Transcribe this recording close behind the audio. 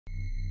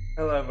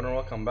Hello everyone,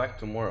 welcome back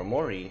to more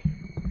OMORI.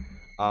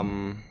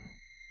 Um,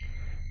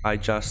 I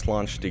just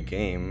launched the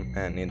game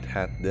and it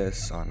had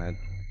this on it.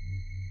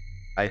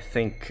 I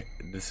think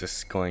this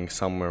is going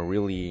somewhere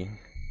really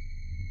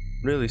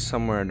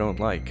somewhere I don't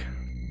like.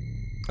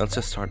 Let's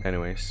just start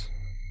anyways.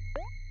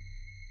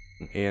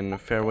 In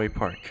Fairway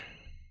Park.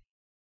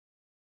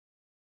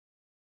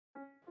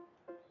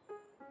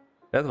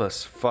 That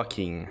was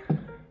fucking...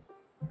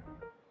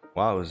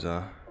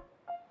 wowza.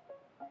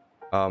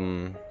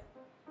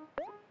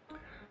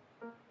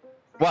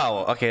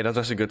 Wow, okay, that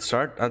was a good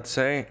start, I'd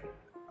say.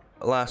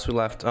 Last we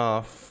left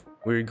off,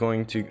 we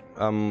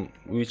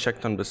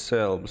checked on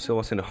Basil. Basil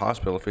was in the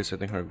hospital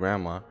visiting her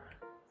grandma.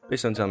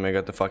 Please don't tell me I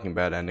got the fucking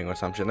bad ending or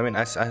some shit. I mean,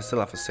 I still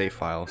have a save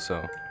file,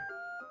 so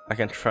I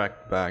can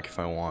track back if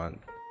I want.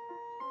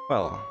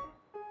 Well,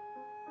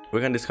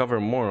 we can discover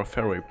more of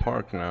Fairway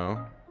Park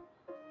now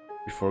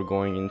before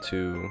going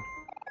into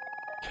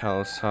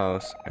Cal's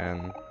house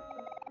and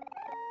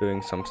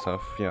doing some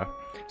stuff. Yeah,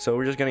 so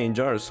we're just gonna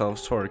enjoy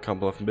ourselves for a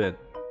couple of bit.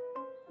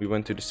 We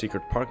went to the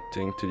secret park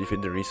thing to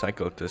defeat the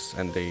recyclists,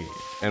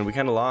 and we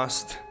kinda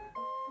lost,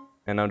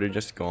 and now they're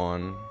just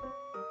gone.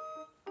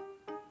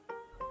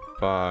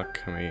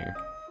 Fuck me.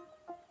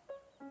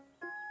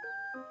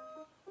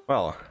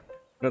 Well,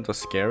 that was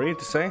scary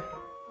to say.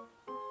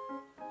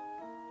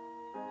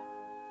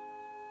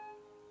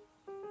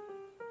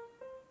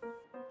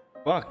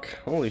 Fuck,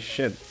 holy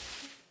shit.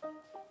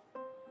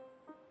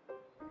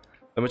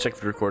 Let me check if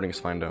the recording is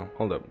fine though.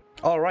 Hold up.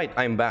 Alright,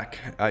 I'm back.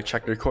 I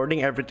checked the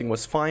recording, everything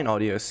was fine,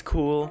 audio is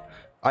cool.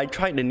 I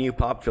tried the new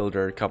pop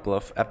filter a couple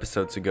of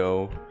episodes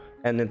ago,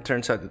 and it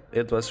turns out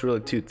it was really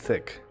too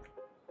thick.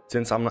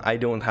 Since I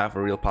don't have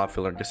a real pop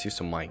filter, I just use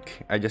a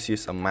mic. I just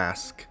use a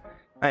mask.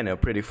 I know,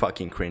 pretty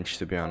fucking cringe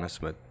to be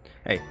honest, but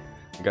hey,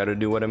 I gotta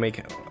do what I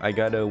made. I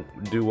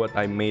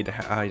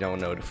don't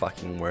know the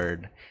fucking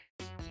word,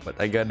 but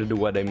I gotta do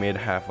what I made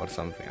half or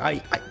something.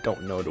 I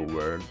don't know the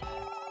word.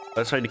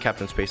 Let's try the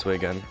Captain Spaceway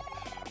again.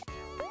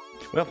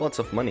 We have lots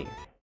of money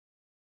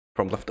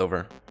from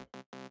leftover.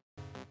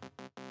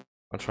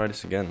 I'll try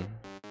this again.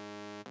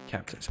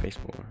 Captain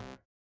Spaceway.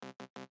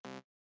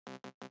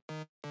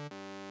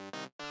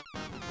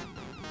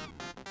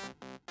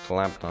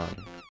 Clamped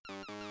on.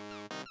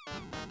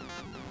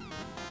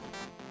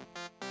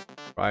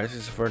 Rise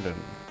is averted.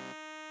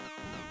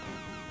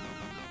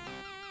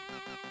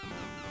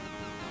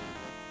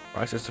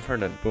 Rise is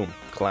averted. Boom.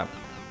 Clamp.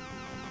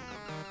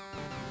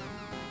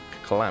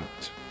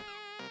 Clamped.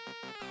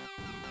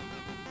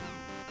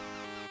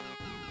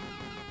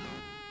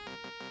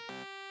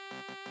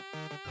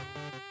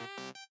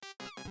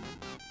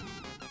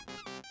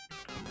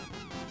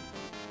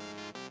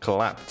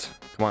 Clapped.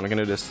 Come on, I can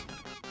do this.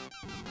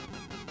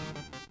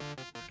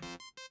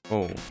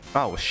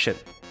 Oh shit.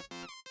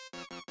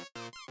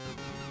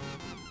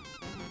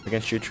 I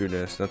can shoot through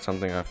this. That's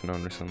something I've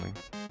known recently.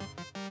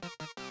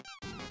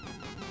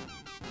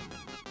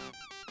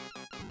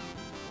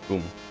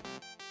 Boom.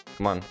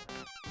 Come on.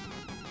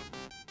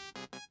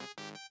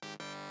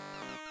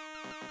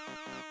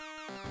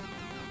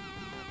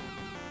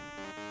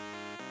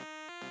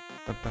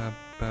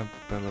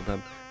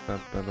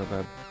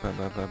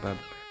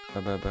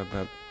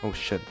 Oh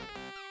shit.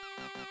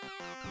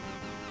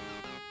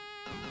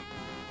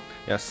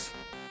 Yes.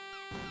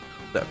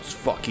 Let's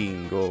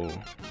fucking go.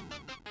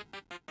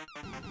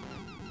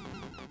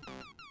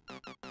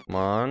 Come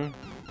on.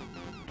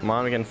 Come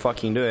on, we can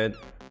fucking do it.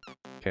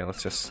 Okay,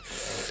 let's just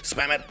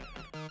spam it.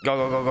 Go,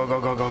 go, go, go,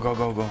 go, go, go, go,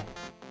 go, go.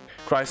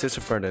 Crisis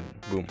averted.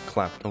 Boom,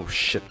 clapped. Oh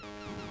shit.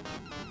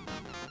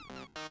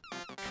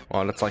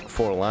 Wow, that's like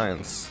 4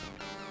 lines.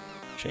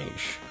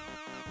 Change.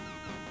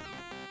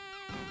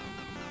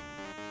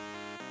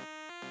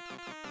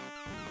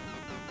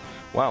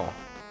 Wow.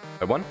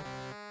 I won?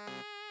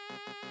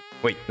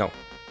 Wait, no.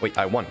 Wait,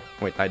 I won.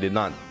 Wait, I did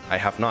not. I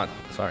have not.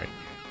 Sorry.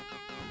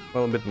 A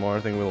little bit more,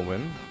 I think we'll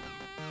win.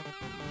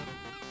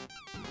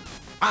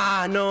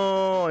 Ah,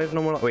 no! I have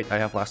no more. Wait, I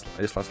have last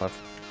left.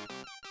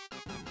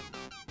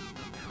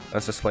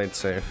 Let's just play it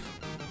safe.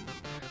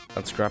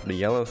 Let's grab the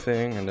yellow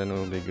thing and then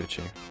it'll be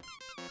Gucci.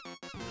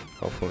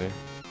 Hopefully.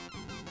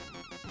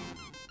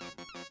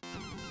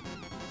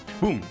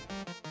 Boom!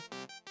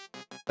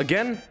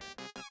 Again?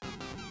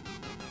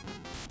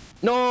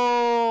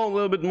 No! A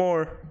little bit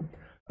more.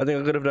 I think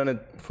I could have done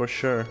it for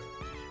sure.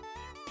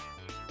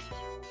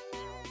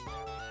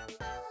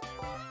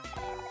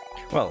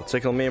 Well,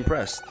 tickle me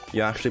impressed.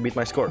 You actually beat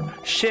my score.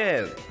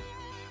 Shit!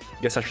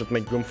 Guess I should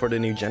make room for the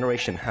new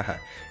generation. Haha.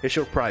 Here's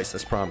your prize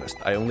as promised.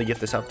 I only give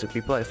this out to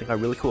people I think are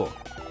really cool.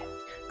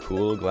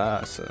 Cool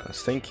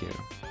glasses. Thank you.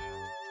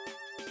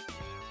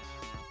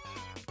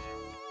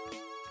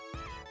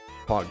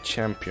 Pod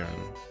champion.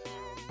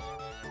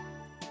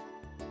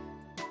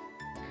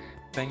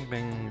 Bang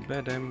bang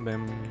badam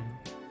bam.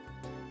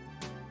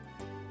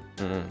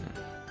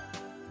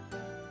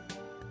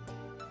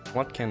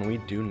 What can we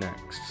do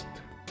next?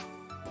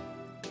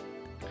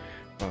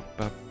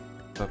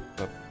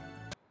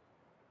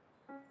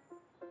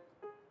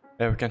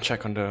 Yeah, we can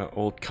check on the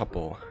old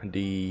couple,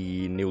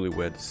 the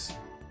newlyweds.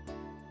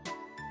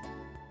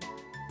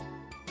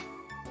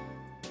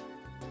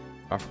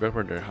 I forgot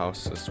where their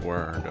houses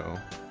were though.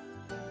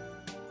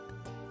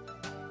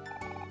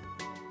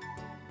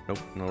 Nope,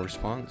 no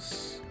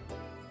response.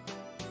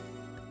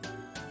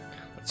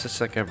 Let's just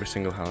check every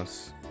single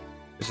house.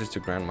 This is the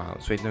grandma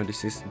house. Wait, no,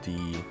 this is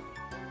the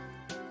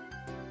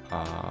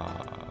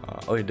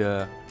oh,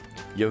 the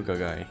yoga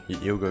guy,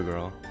 yoga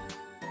girl.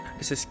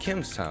 This is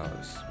Kim's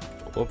house.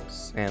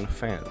 Oops, and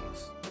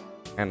fans.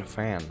 And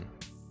fan.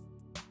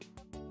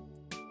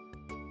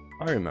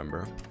 I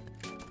remember.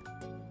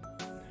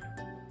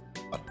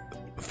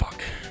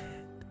 Fuck.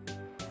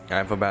 I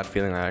have a bad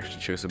feeling I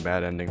actually chose a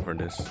bad ending for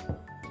this.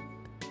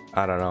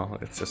 I don't know,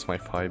 it's just my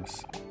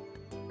vibes.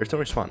 There's no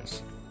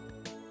response.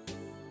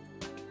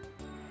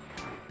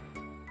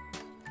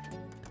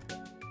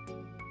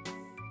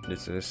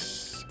 This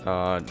is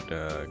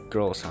the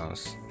girl's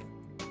house.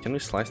 Can we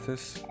slice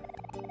this?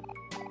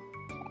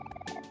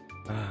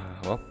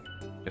 Well,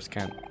 just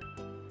can't.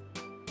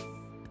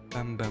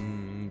 Bum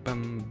bum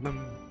bum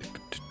bum.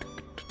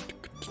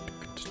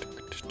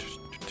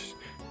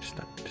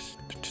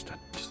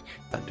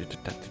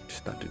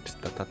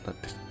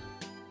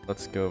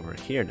 Let's go over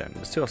here then.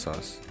 Bastille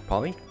sauce.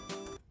 Polly?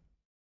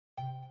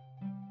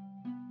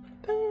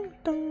 Dun,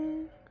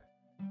 dun.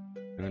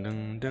 Dun,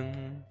 dun,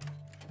 dun.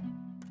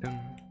 Dun,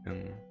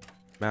 dun.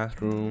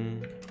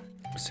 Bathroom.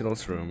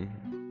 Bastille's room.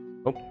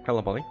 Oh,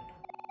 hello, Polly.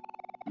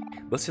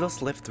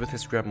 Basile's lived with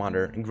his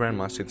grandmother and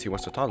grandma since he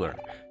was a toddler.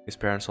 His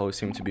parents always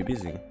seem to be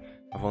busy.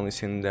 I've only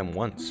seen them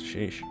once.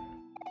 Sheesh.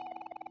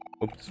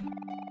 Oops.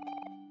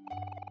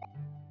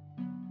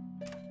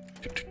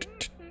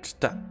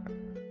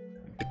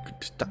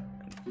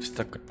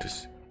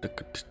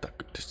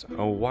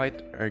 A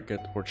white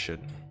agate orchid.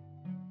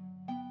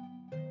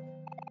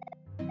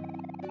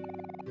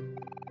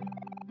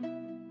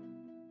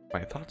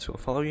 My thoughts will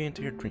follow you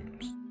into your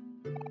dreams.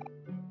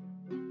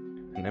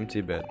 An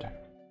empty bed.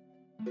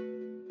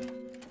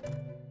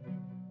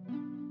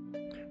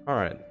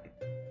 Alright.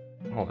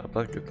 Hold up,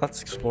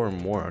 let's explore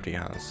more of the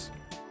house.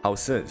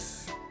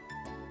 Houses.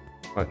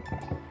 What?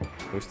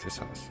 Who's this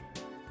house?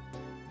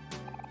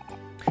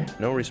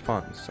 No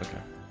response,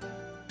 okay.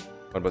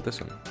 What about this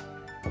one?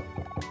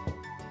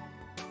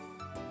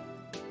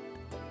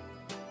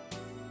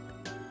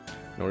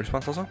 No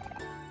response also?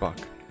 Fuck.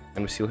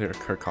 Can we steal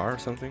her car or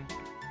something?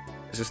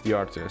 This is the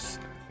artist,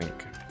 I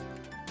think.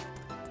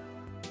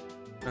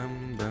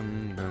 Bum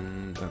bum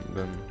bum bum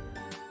bum.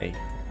 Hey,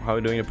 how are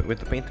you doing with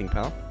the painting,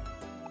 pal?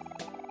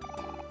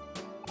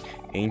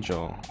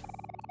 Angel.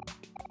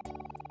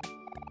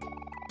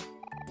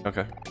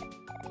 Okay.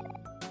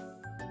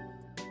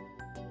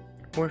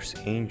 Where's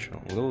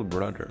Angel? Little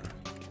brother.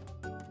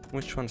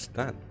 Which one's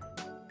that?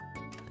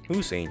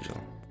 Who's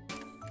Angel?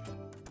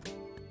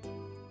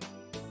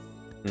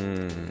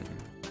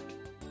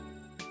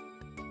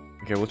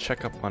 Okay, we'll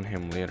check up on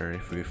him later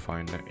if we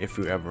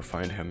ever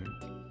find him.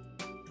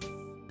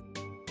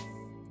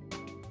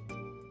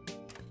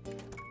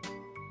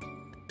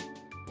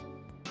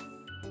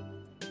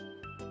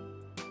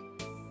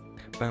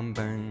 Bang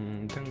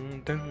bang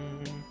dun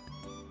dun.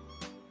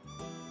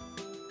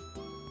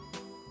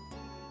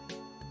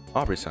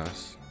 Aubrey's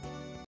house,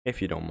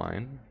 if you don't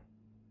mind.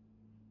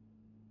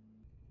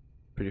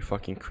 Pretty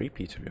fucking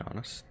creepy, to be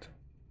honest.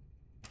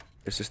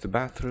 This is the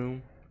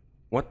bathroom.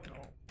 What?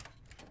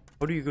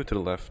 How do you go to the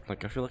left?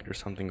 Like, I feel like there's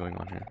something going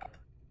on here.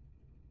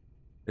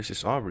 This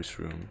is Aubrey's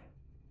room.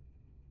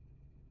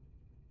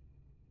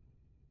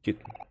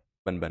 Cute.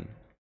 Ben.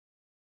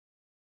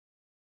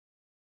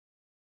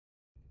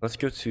 Let's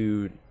go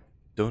to...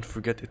 Don't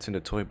forget it's in the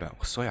toy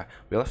box. So yeah,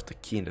 we left the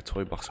key in the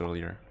toy box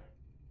earlier.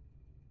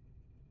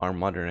 Our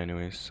mother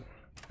anyways.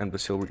 And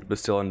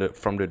Bastille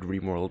from the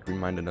dream world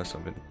reminded us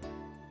of it.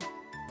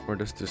 Where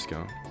does this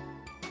go?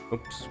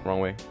 Oops, wrong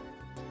way.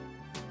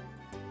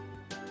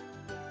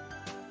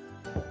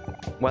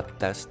 What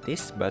does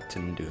this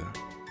button do?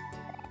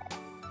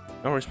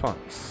 No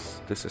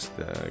response. This is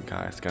the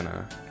guy that's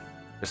gonna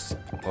just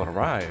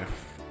arrive.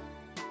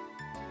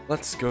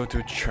 Let's go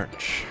to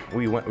church.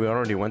 We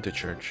already went to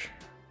church.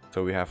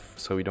 So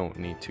we don't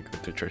need to go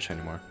to church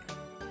anymore.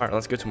 Alright,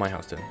 let's go to my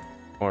house then.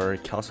 Or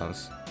Kel's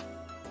house.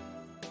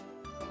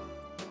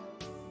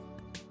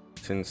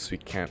 Since we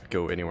can't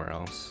go anywhere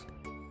else.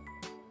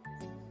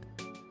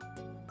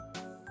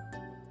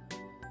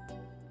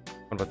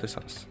 What about this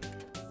house?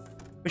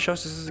 Which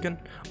house is this again?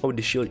 Oh,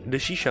 the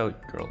seashell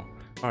girl.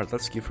 Alright,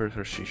 let's give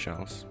her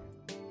seashells.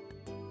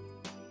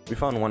 We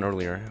found one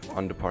earlier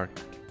on the park.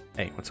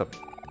 Hey, what's up?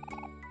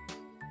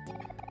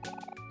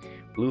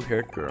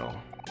 Blue-haired girl.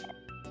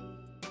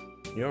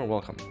 You're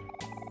welcome.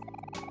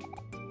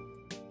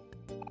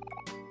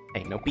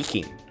 Hey, no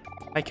peeking.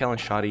 Hi, Kel and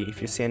Shoddy.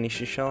 If you see any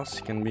seashells,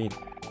 you can be...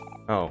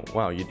 Oh,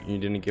 wow, you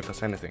didn't give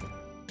us anything.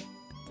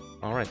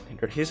 Alright,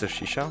 here's a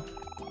seashell.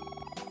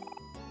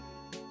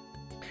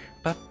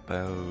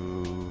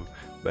 Ba-bo,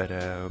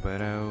 ba-do,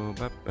 ba-do,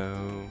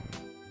 ba-bo.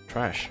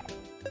 Trash.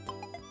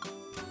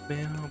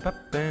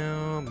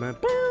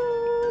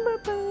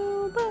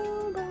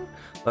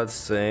 Let's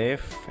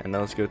save, and now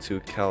let's go to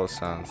Kel's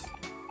house.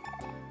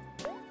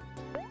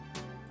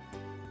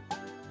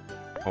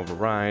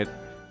 Override.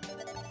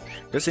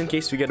 Just in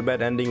case we get a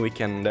bad ending, we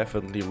can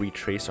definitely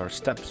retrace our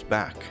steps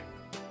back.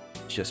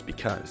 Just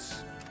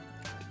because.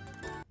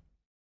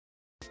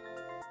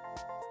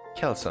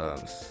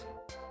 Kelsas.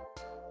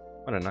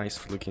 What a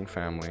nice looking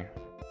family.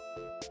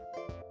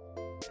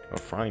 A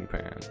frying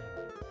pan.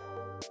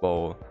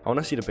 Bowl. I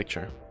wanna see the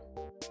picture.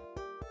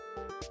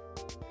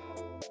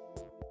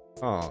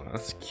 Oh,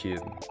 that's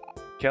cute.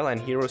 Kel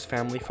and Hero's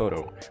family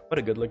photo. What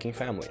a good looking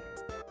family.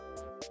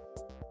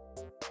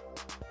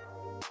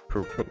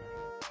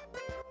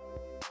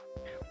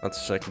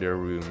 Let's check their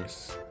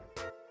rooms.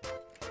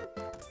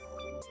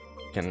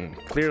 Can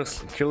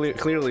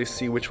clearly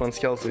see which one's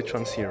Kel's, which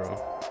one's Hero.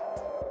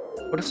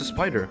 What is a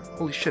spider?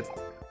 Holy shit.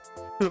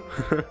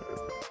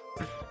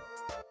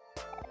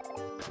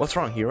 What's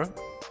wrong, Hero?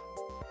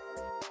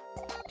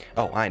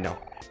 Oh, I know.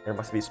 There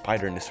must be a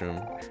spider in this room.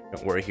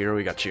 Don't worry, Hero,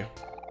 we got you.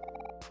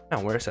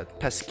 Now, where's that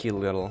pesky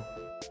little...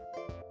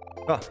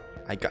 Oh,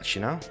 I got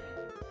you now.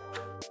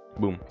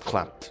 Boom,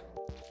 clapped.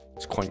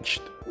 It's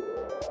quenched.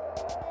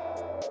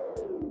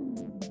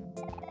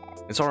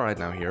 It's alright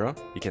now, Hero.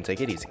 You can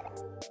take it easy.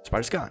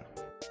 Spider's gone.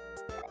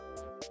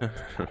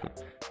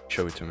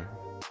 Show it to me.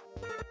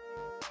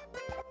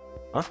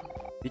 Huh?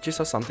 Did you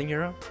saw something,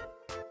 Hero?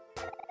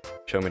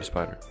 Show me the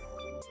spider.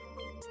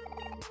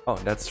 Oh,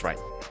 that's right.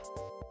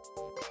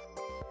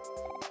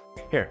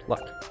 Here,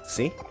 look.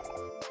 See?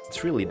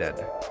 It's really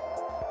dead.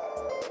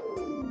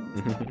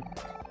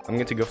 I'm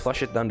going to go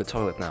flush it down the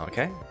toilet now,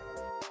 okay?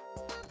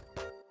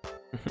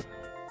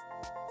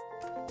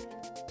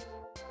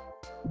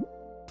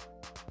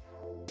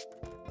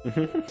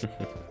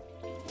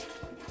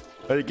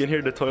 Oh, you can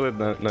hear the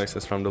toilet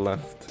noises from the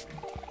left.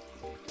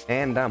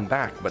 And I'm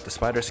back, but the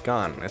spider's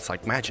gone. It's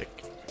like magic.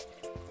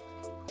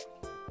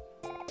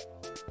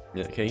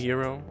 Yeah, okay,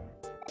 Hero?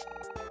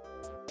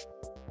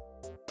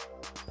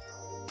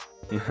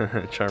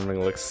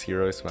 Charming looks,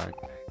 Hero is back.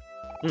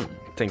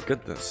 Thank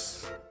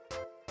goodness.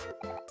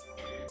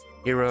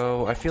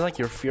 Hero, I feel like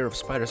your fear of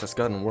spiders has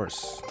gotten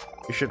worse.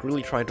 You should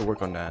really try to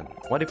work on that.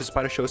 What if a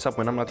spider shows up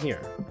when I'm not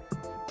here?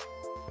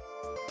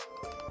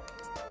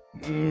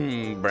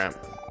 Bram.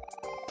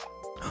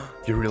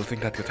 You really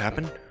think that could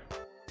happen?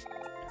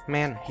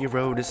 Man,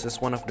 Hero, this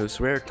is one of those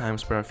rare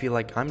times where I feel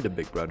like I'm the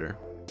big brother.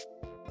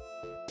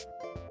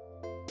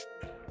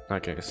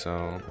 Okay,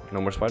 so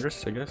no more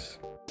spiders, I guess?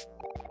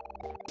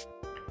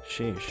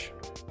 Sheesh.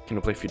 Can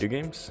you play video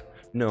games?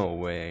 No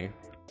way.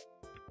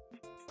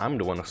 I'm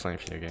the one who's playing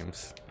video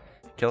games.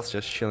 Kel's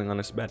just chilling on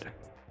his bed.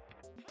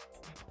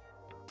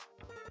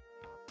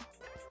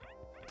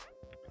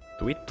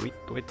 Tweet,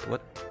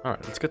 what?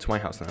 Alright, let's go to my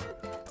house now.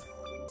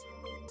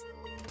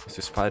 Is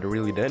the spider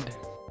really dead?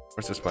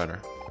 Where's the spider?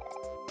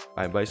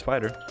 Bye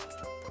spider.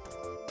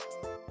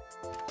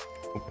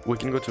 We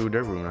can go to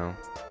their room now.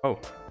 Oh,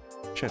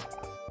 shit.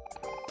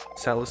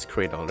 Sal's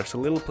cradle. There's a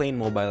little plain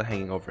mobile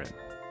hanging over it.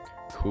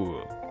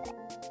 Cool.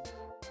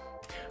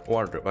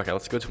 Wardrobe. Okay,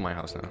 let's go to my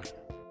house now.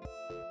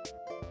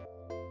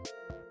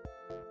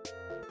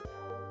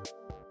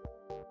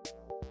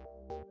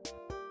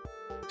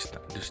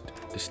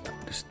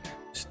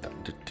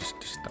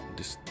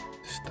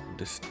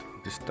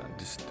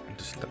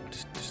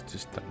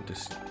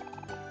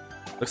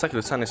 Looks like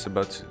the sun is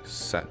about to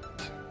set.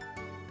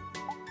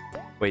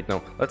 Wait,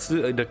 no. Let's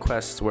do the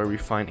quest where we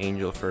find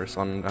Angel first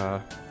on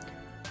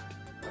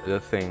the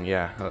thing,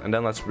 yeah. And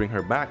then let's bring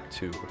her back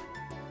to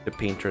the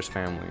painter's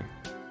family.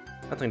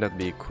 I think that'd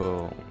be a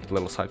cool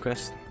little side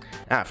quest.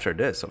 After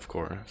this, of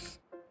course.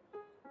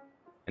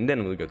 And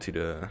then we'll go to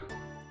the...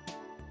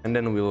 And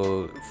then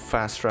we'll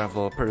fast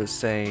travel per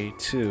se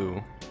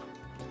to...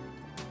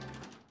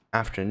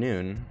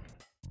 afternoon.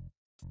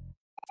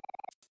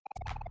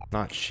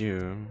 Not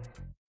you.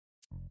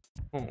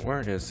 Oh,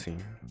 where is he?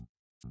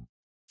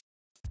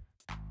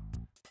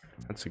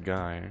 That's a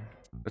guy.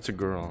 That's a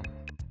girl.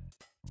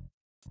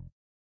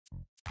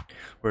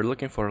 We're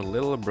looking for a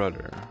little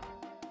brother.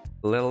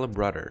 Little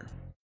brother.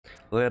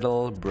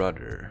 Little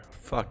brother.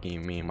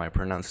 Fucking me, my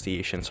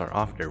pronunciations are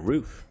off the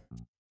roof.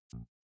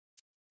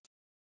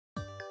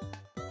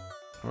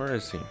 Where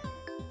is he?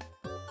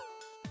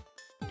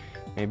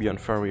 Maybe on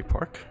Fairway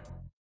Park?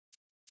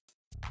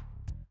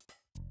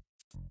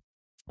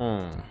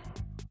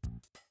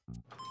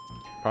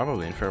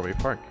 Probably in Fairway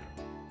Park.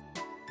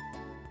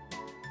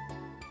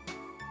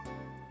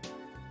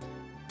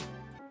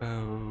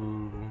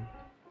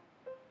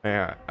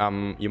 Yeah,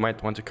 you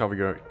might want to cover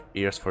your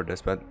ears for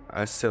this, but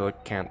I still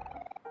can't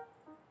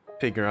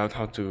figure out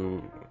how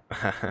to...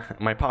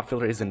 My pop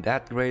filter isn't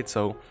that great,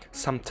 so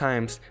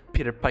sometimes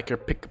Peter Piker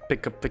pick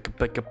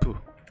a poo.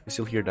 You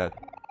still hear that?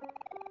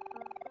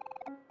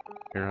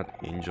 You're not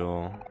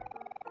Angel.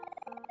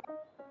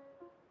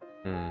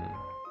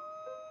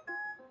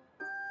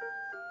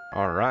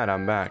 Alright,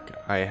 I'm back.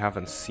 I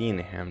haven't seen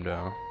him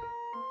though.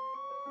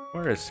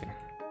 Where is he?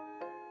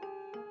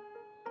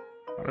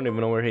 I don't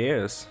even know where he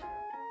is.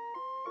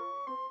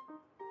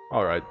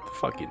 Alright,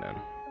 fuck you then.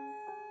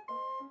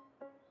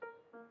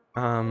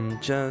 I'm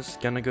just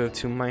gonna go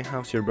to my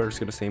house. Your brother's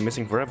gonna stay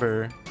missing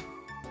forever.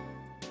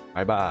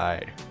 Bye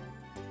bye.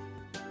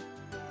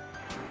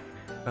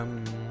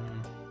 Bum,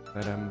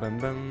 ba-dum, bum,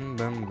 bum,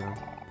 bum, bum,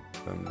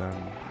 bum,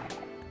 bum.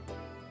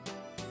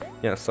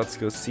 Yes, let's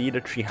go see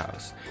the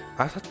treehouse.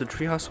 I thought the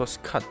treehouse was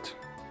cut,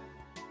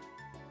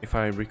 if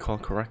I recall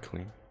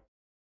correctly.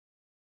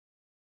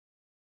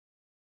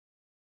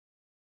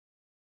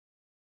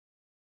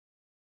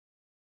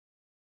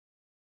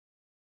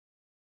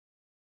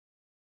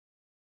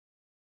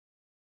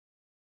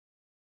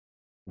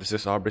 This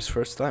is Aubrey's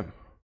first time.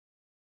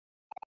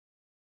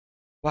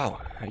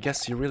 Wow, I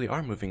guess you really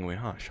are moving away,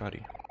 huh,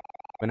 Shadi?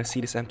 When I see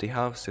this empty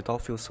house, it all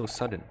feels so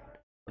sudden.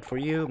 But for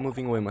you,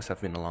 moving away must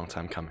have been a long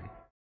time coming.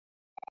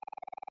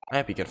 I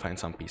hope you can find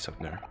some peace up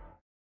there.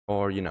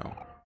 Or, you know,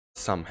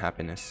 some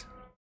happiness.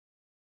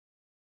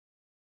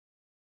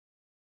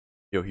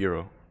 Yo,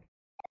 hero.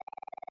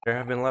 There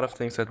have been a lot of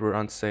things that were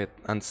unsaid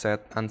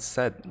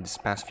these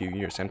past few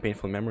years, and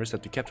painful memories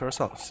that we kept to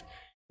ourselves.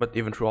 But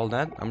even through all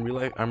that,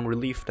 I'm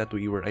relieved that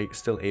we were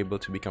still able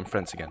to become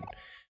friends again.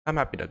 I'm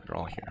happy that we're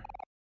all here,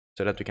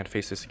 so that we can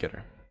face this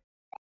together.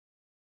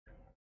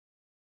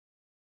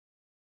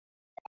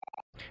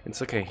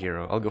 It's okay,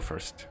 hero. I'll go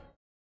first.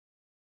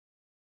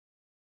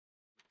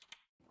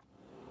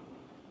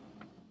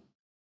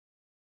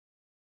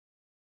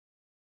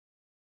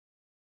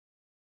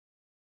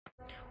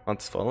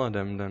 Let's follow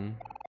them then.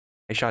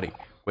 Hey, Shadi,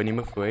 when you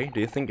move away, do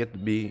you think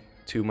it'd be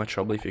too much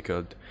trouble if you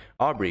could?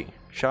 Aubrey,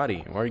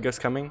 Shadi, where are you guys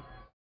coming?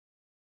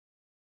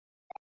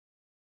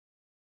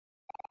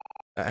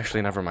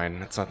 Actually, never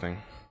mind. It's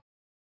nothing.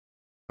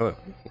 Oh,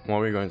 what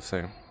were you going to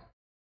say?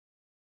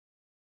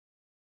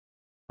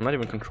 I'm not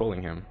even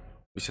controlling him.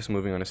 He's just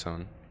moving on his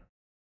own.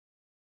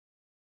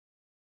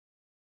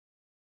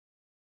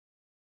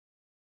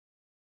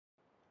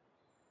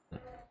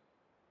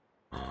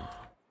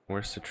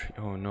 Where's the tree?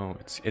 Oh no,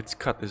 it's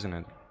cut, isn't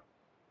it?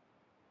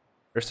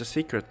 There's a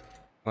secret,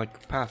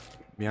 like, path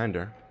behind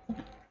her.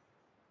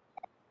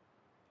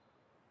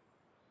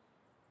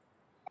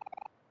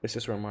 This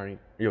is where Mari.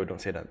 Yo,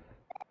 don't say that.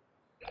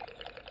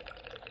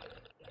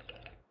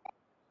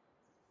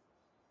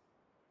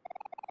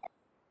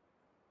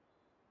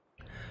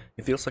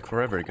 It feels like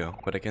forever ago,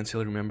 but I can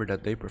still remember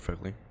that day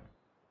perfectly.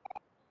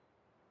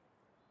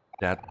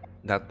 That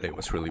day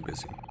was really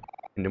busy.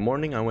 In the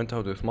morning, I went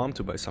out with mom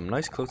to buy some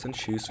nice clothes and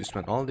shoes. We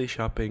spent all day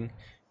shopping,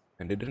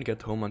 and didn't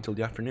get home until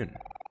the afternoon.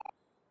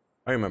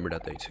 I remember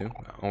that day too.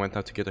 I went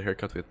out to get a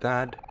haircut with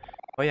dad.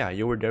 Oh yeah,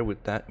 you were there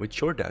with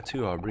your dad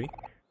too, Aubrey.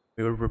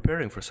 We were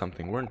preparing for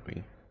something, weren't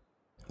we?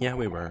 Yeah,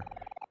 we were.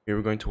 We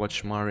were going to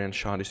watch Mari and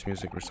Shadi's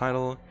music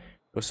recital.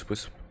 It was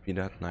supposed to be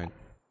that night.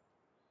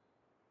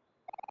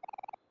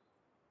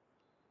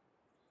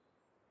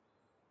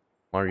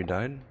 Mari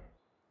died?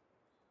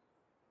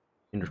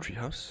 In the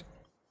treehouse?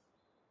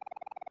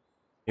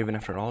 Even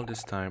after all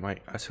this time,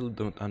 I still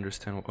don't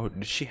understand. Oh,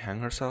 did she hang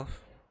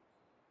herself?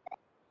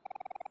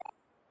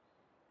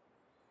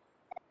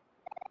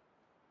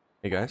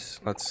 Hey guys,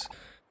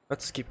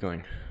 let's keep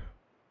going.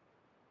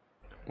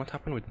 What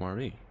happened with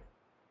Mari?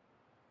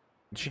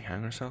 Did she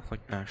hang herself?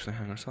 Like, actually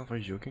hang herself? Are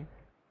you joking?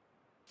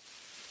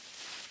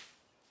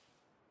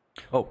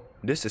 Oh,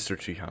 this is her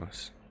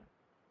treehouse.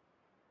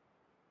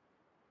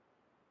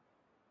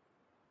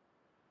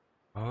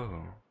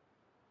 Oh.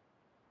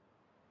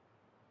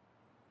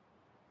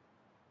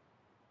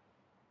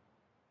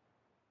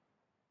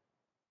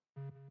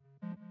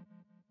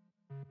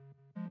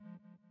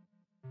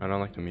 I don't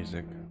like the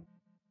music.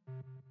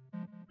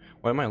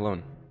 Why am I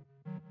alone?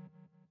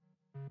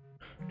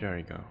 There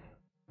you go.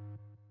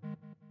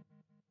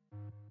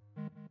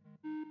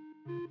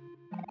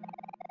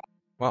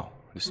 Wow,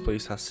 this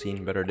place has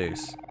seen better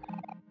days.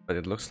 But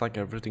it looks like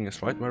everything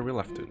is right where we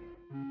left it.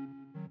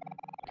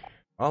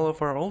 All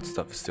of our old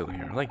stuff is still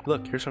here. Like,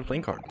 look, here's our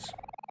playing cards.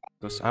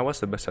 Because I was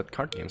the best at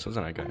card games,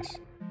 wasn't I, guys?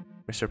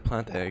 Mr.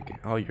 Plant Egg.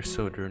 Oh, you're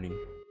so dirty.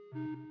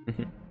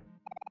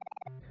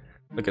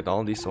 Look at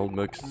all these old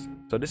books.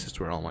 So this is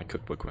where all my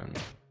cookbook went.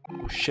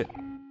 Oh shit.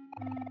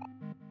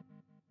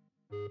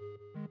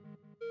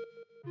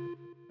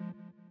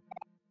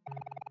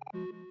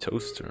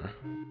 Toaster.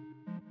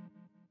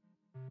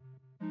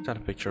 Is that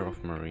a picture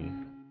of Marie?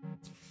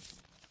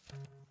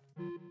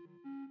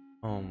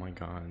 Oh my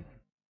god.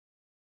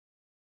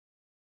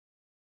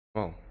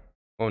 Oh.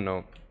 Oh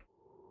no.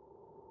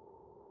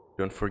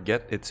 Don't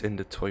forget it's in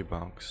the toy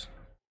box.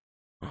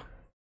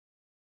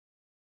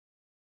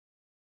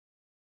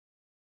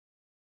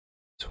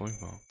 Toy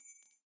box.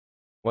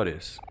 What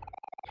is?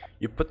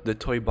 You put the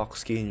toy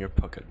box key in your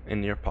pocket.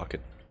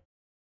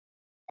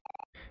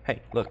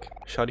 Hey, look.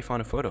 Shadi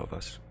found a photo of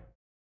us.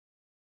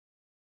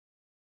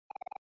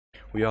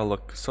 We all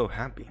look so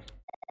happy.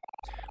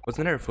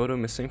 Wasn't there a photo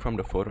missing from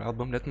the photo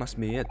album? That must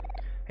be it.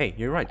 Hey,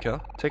 you're right,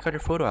 Kel. Take out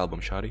your photo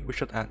album, Shadi. We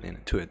should add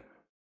it to it.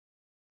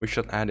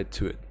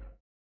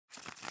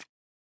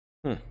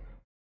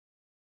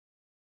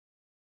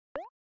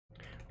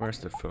 Where's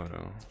the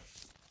photo?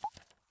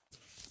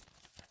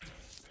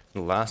 The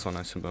last one,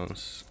 I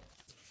suppose.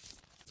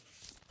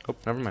 Oh,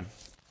 never mind.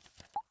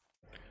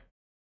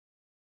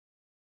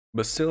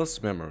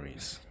 Basile's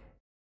memories.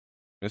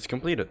 It's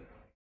completed.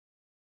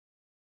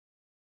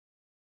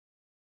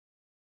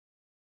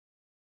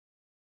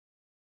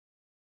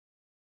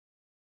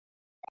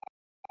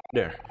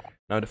 There.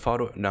 Now the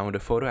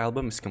photo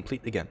album is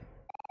complete again.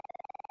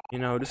 You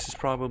know, this is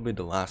probably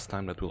the last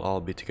time that we'll all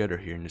be together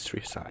here in this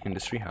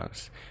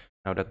treehouse.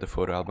 Now that the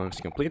photo album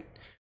is complete,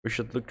 we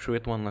should look through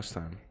it one last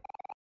time.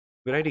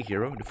 Good idea,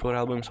 hero. The photo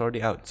album is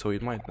already out, so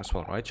it might as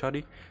well, right,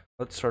 Shoddy?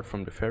 Let's start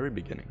from the very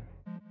beginning.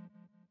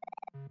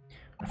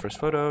 My first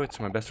photo, it's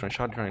my best friend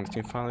Shoddy trying to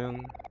Team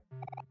Fallion.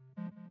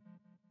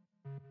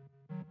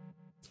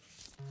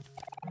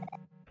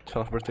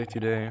 12th birthday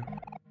today.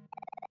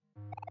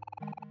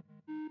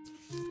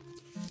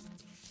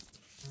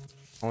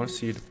 I want to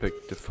see you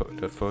depict the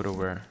photo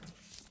where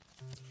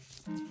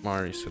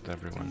Mari's with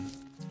everyone.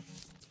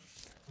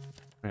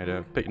 Right,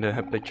 the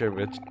picture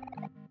with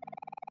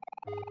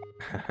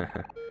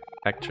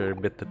actor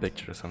bit the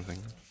picture or something.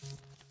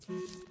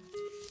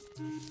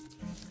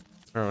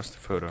 Where was the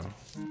photo?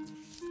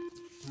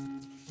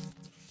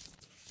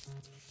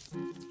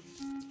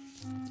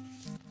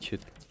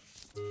 Cute.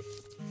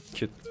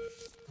 Cute.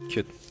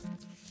 Cute.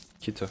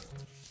 Cute.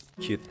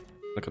 Cute.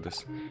 Look at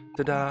this.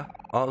 Ta-da!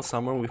 All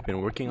summer we've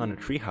been working on a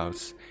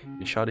treehouse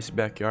in Shadi's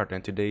backyard,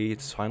 and today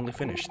it's finally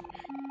finished.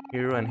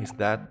 Hero and his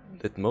dad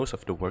did most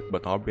of the work,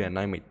 but Aubrey and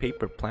I made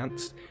paper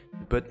plants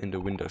to put in the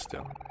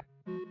windowsill.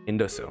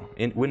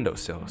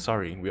 Windowsill.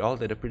 Sorry, we all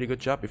did a pretty good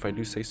job if I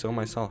do say so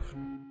myself.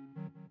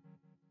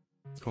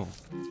 Cool.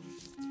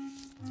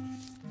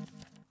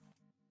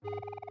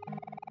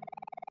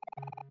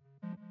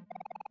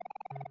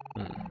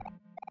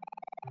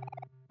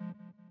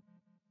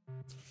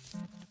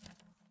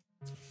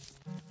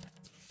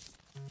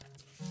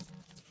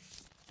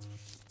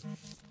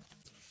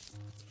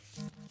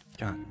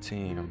 God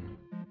damn.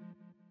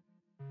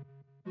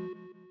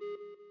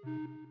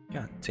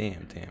 God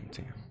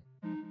damn.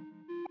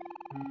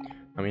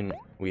 I mean,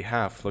 we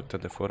have looked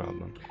at the photo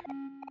album.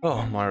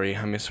 Oh, Mari,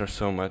 I miss her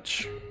so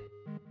much.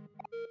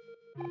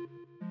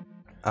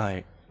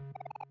 I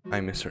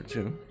miss her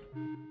too.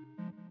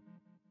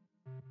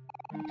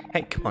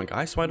 Hey, come on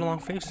guys, why the long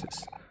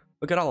faces?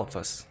 Look at all of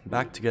us,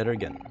 back together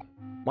again.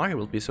 Mari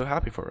will be so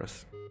happy for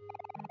us.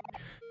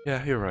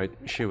 Yeah, you're right,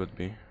 she would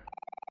be.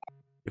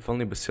 If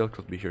only Basil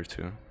could be here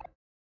too.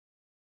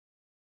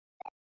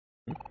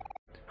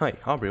 Hi,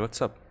 Aubrey,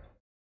 what's up?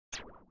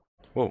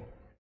 Whoa.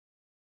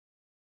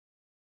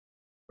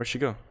 Where'd she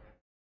go?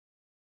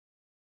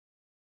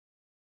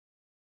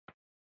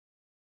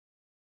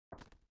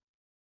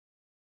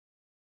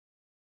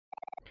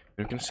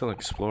 You can still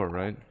explore,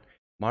 right?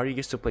 Mari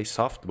used to play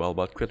softball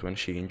but quit when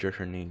she injured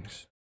her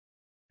knees.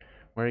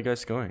 Where are you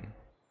guys going?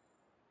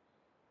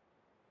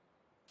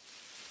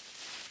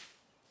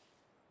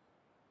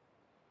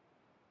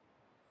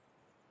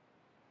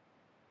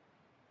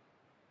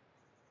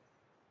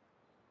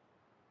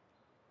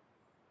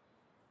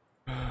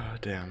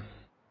 Damn.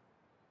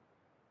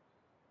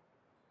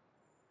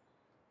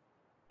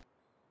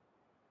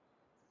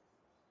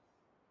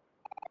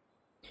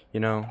 You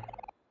know,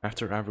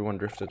 after everyone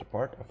drifted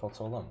apart, I felt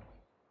so alone.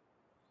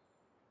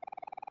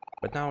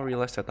 But now I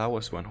realized that I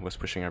was the one who was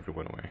pushing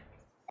everyone away.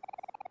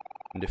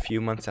 In the few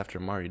months after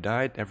Mari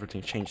died,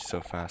 everything changed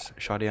so fast.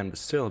 Shadi and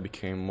Basil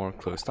became more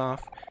closed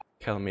off,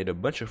 Kel made a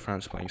bunch of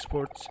friends playing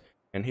sports,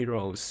 and Hiro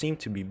always seemed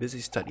to be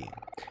busy studying.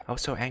 I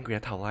was so angry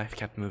at how life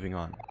kept moving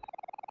on.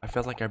 I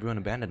felt like everyone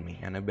abandoned me,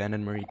 and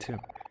abandoned Marie too.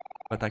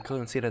 But I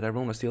couldn't see that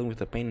everyone was dealing with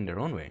the pain in their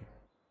own way.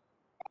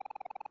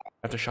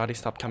 After Shadi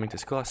stopped coming to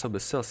school, I saw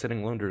Basil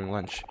sitting alone during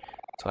lunch,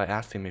 so I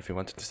asked him if he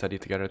wanted to study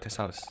together at his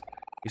house.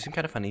 He seemed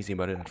kind of uneasy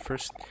about it at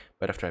first,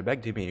 but after I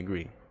begged him, he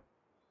agreed.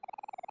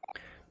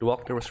 The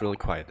walk there was really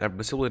quiet.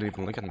 Basil wouldn't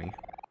even look at me.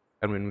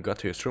 And when we got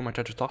to his room, I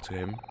tried to talk to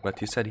him, but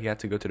he said he had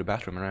to go to the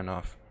bathroom and ran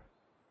off.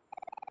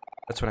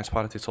 That's when I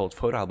spotted his old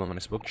photo album on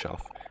his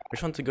bookshelf. I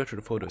just wanted to go through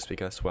the photos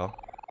because, well,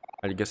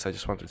 I guess I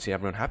just wanted to see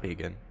everyone happy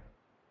again.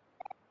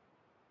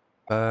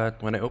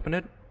 But when I opened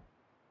it,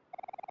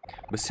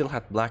 Basil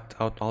had blacked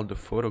out all the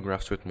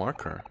photographs with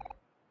marker.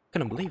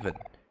 Couldn't believe it.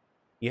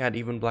 He had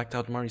even blacked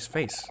out Mari's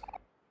face.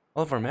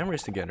 All of our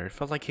memories together, it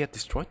felt like he had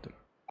destroyed them.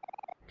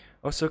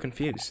 I was so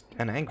confused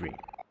and angry.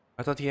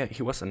 I thought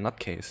he was a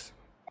nutcase.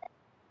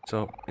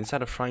 So,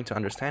 instead of trying to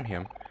understand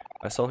him,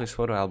 I saw his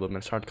photo album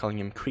and started calling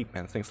him creep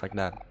and things like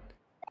that.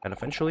 And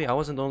eventually, I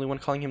wasn't the only one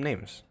calling him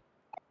names.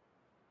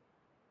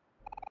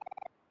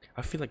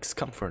 I feel like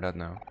scum for that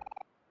now.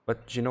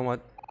 But you know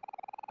what?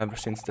 Ever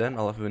since then,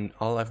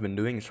 all I've been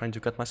doing is trying to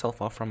cut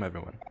myself off from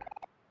everyone.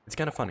 It's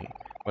kinda funny.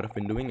 What I've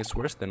been doing is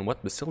worse than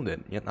what Basil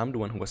did, yet I'm the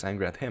one who was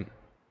angry at him.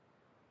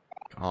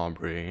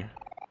 Aubrey.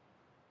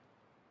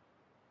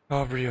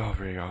 Aubrey.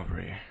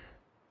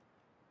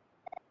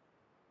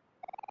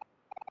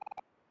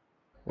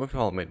 We've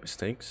all made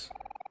mistakes.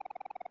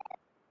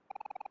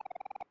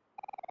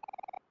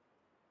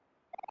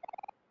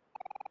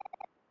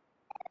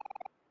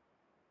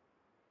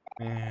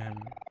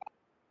 Man.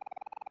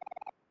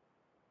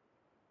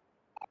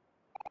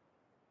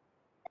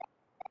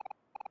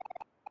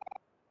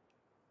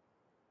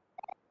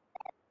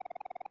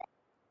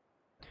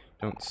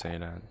 Don't say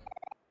that.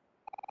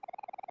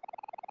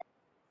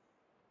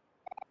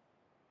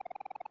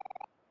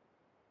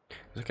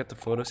 Look at the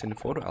photos in the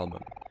photo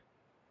album.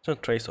 There's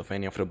no trace of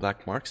any of the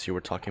black marks you were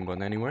talking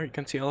about anywhere. You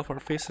can see all of our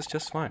faces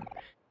just fine.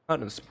 I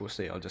don't suppose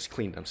they all just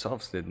cleaned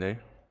themselves, did they?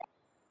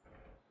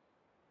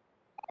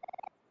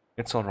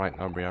 It's alright,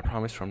 Aubrey. I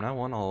promise from now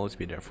on I'll always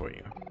be there for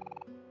you.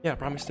 Yeah, I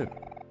promise too.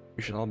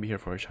 We should all be here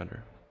for each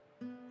other.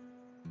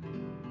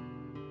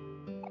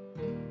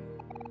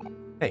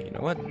 Hey, you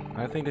know what?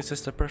 I think this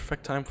is the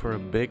perfect time for a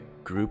big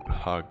group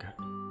hug.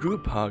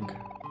 Group hug?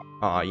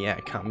 Aw, yeah,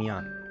 count me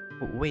on.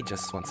 Wait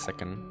just 1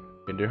 second.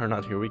 Ready or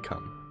not, here we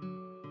come.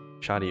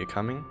 Shadi, you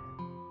coming?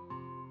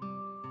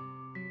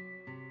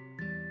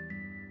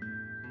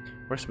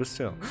 Where's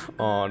Basil?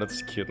 Oh,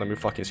 that's cute. Let me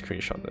fucking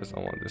screenshot this. I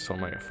want this on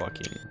my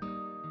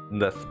fucking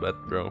deathbed,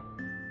 bro.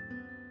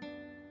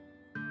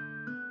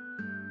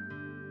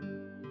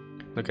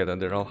 Look at that,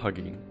 they're all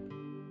hugging.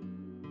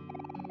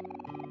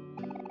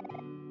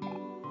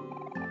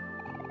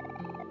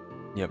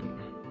 Yep.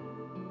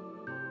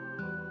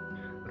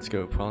 Let's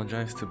go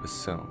apologize to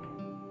Basil.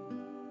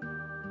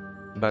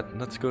 But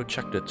let's go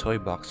check the toy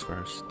box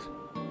first.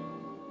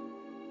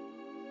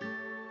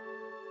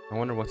 I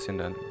wonder what's in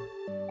that.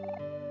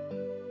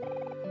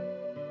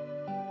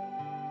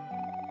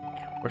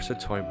 Where's the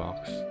toy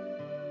box?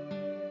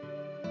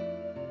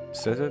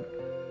 Is it?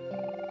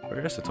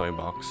 Where is the toy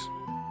box?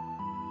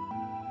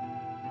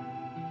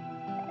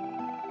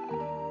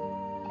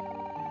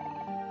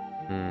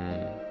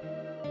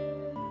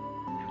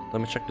 Let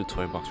me check the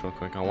toy box real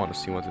quick. I want to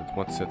see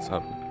what sits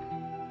up.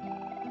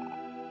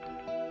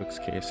 Looks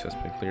case has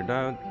been cleared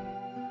out.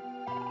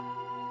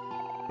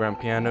 Grand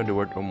piano, the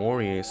word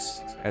OMORI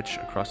is etched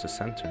across the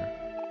center.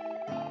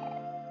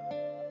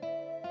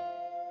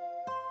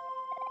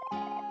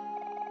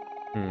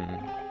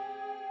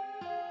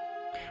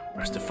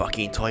 Where's the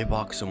fucking toy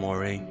box,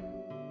 OMORI?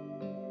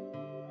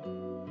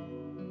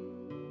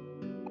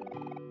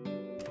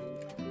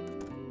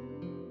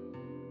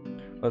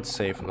 Let's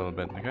save a little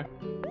bit, okay?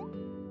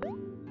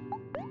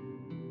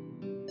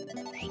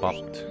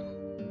 Popped.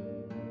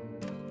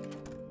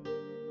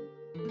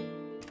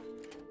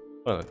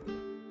 What?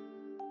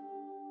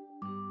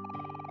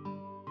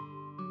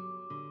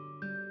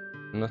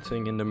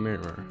 Nothing in the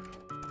mirror.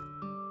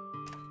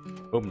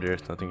 Oh,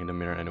 there's nothing in the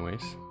mirror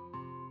anyways.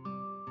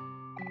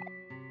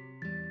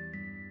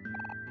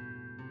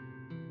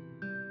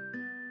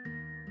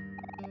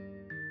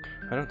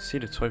 I don't see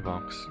the toy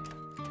box.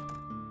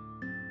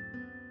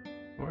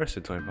 Where's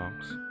the toy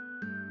box?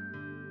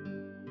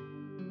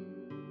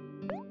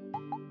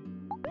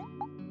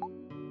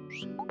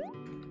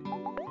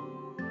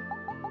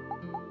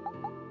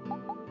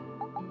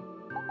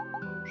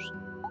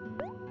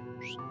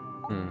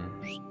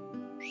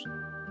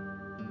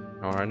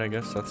 Alright, I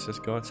guess let's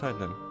just go outside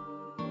then.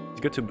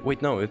 It's good to-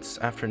 wait, no, it's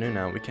afternoon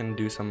now. We can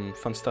do some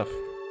fun stuff.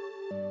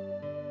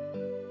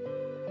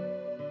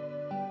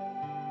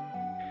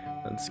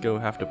 Let's go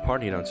have the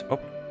party announcement. Oh,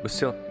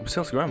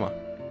 Basil's grandma.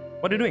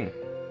 What are you doing?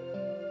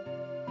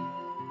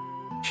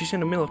 She's in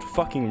the middle of the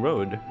fucking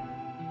road.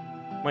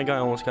 My guy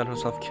almost got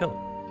herself killed.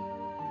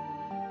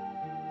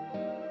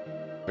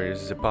 Where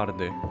is the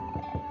party?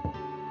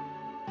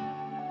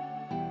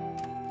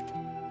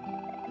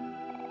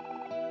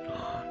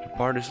 The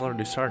party's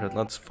already started.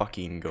 Let's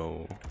fucking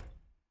go.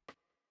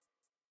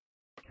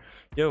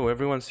 Yo,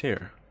 everyone's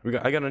here.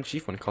 I got an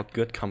achievement called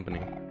Good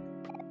Company.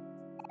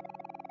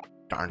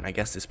 Darn, I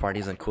guess this party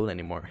isn't cool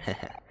anymore.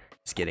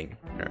 Just kidding,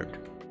 nerd.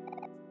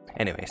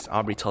 Anyways,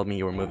 Aubrey told me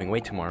you were moving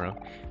away tomorrow.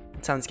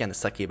 It sounds kinda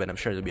sucky, but I'm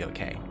sure it'll be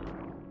okay.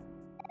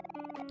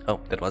 Oh,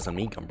 that wasn't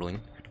me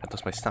grumbling. That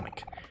was my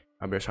stomach.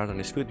 I better start on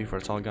this food before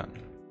it's all gone.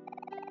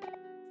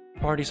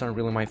 Parties aren't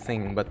really my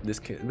thing, but this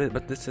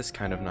is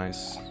kind of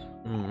nice.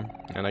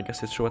 And I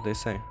guess it's true what they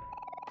say.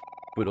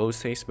 Food always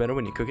tastes better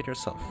when you cook it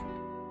yourself.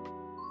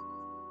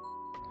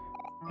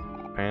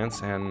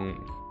 Pants and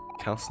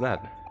Cal's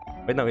dad.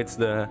 Wait, no, it's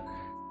the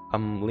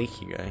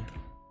leaky guy.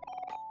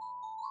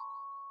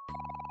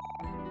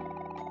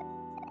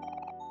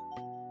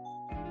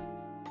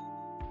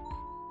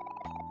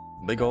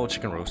 Big old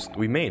chicken roast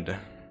we made.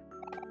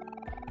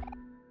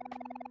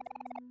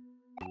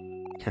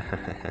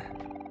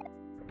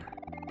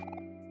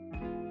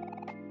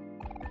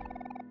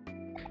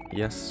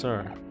 Yes,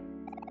 sir.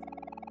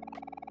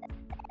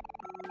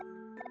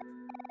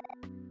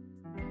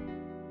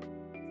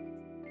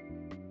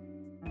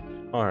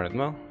 Alright,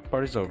 well,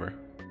 party's over.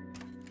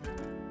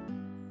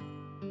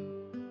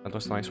 That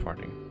was nice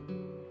partying.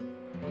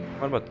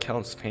 What about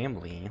Kel's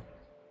family?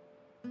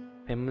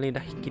 Family da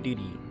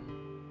hikidiri.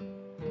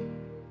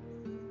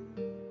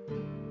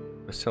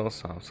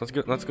 Basil's house.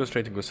 Let's go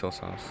straight to Basil's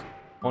house.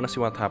 I wanna see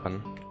what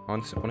happened. I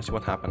wanna see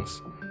what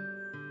happens.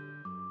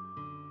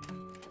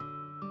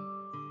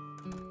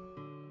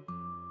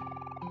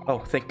 Oh,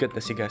 thank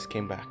goodness you guys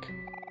came back.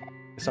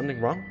 Is something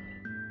wrong?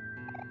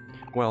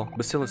 Well,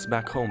 Basil is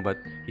back home, but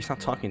he's not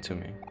talking to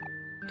me.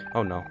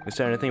 Oh no, is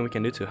there anything we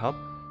can do to help?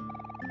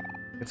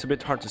 It's a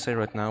bit hard to say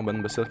right now, but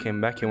when Basil came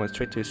back, he went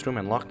straight to his room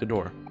and locked the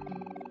door.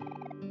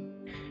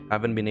 I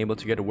haven't been able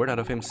to get a word out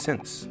of him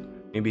since.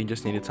 Maybe he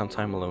just needed some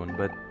time alone,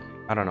 but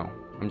I don't know.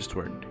 I'm just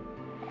worried.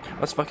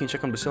 Let's fucking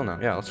check on Basil now.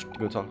 Yeah, let's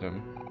go talk to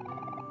him.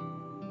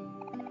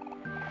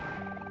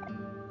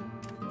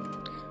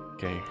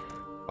 Okay.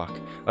 Fuck.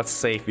 Let's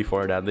save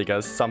before that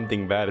because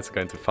something bad is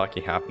going to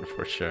fucking happen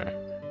for sure.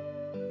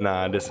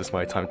 Nah, this is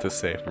my time to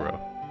save, bro.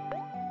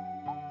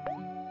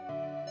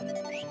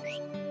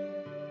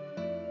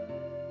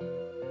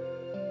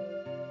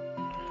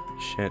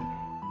 Shit.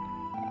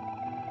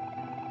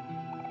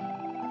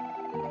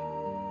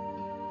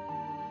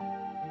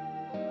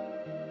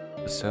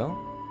 Cell?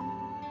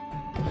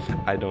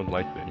 I don't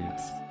like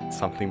this.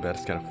 Something bad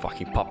is gonna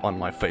fucking pop on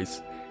my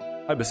face.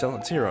 Hi Basel,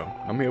 it's Zero.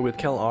 I'm here with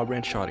Kel, Aubrey,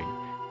 and Shoddy.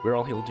 We're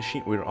all here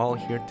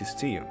to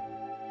see you.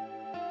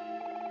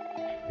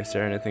 Is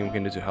there anything we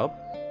can do to help?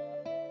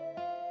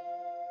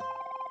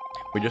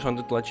 We just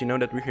wanted to let you know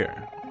that we're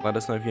here. Let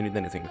us know if you need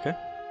anything, okay?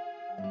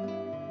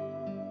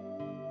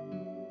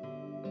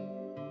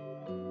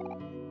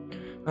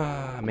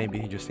 Maybe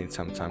he just needs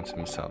some time to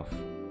himself.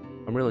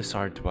 I'm really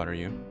sorry to bother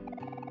you.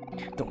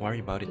 Don't worry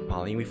about it,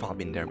 Polly. We've all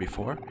been there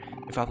before.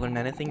 If I've learned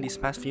anything these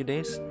past few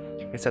days,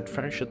 it's that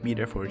friends should be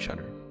there for each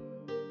other.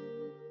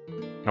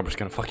 Aubrey's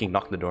gonna fucking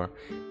knock the door.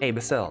 Hey,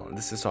 Basel,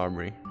 this is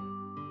Aubrey.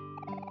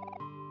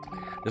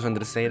 Just wanted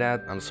to say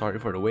that I'm sorry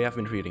for the way I've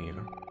been treating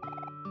you.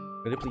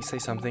 Will you please say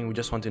something? We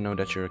just want to know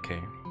that you're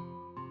okay.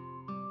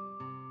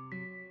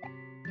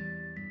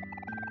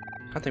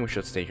 I think we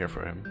should stay here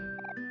for him.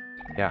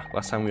 Yeah,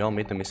 last time we all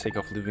made the mistake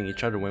of leaving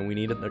each other when we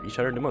needed each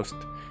other the most.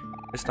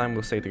 This time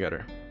we'll stay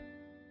together.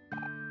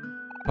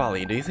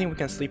 Polly, do you think we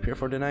can sleep here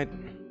for the night?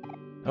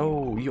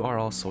 Oh, you are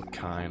all so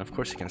kind. Of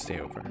course you can stay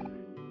over.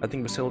 I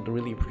think Basil would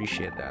really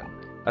appreciate that.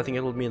 I think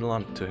it will mean a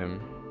lot to him.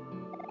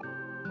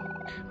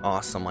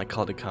 Awesome, I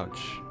called the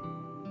couch.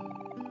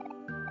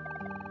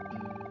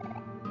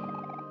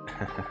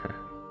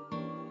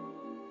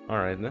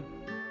 Alright then.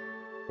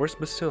 Where's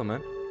Basil,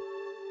 man?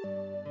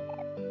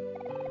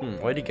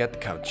 Why'd you get the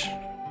couch?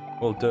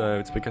 Well, duh,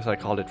 it's because I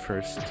called it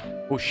first.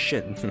 Oh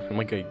shit,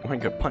 my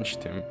guy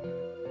punched him.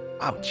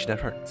 Ouch, that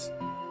hurts.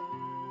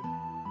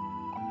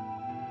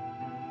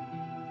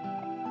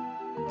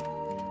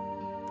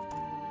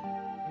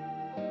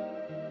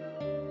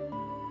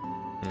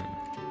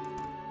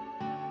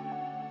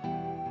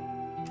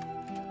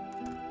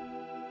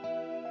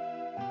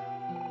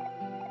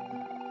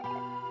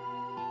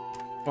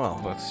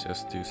 Well, let's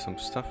just do some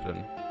stuff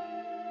then.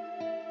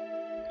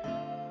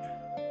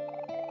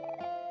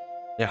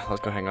 Yeah,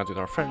 let's go hang out with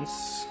our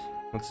friends.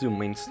 Let's do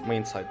main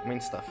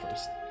stuff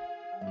first.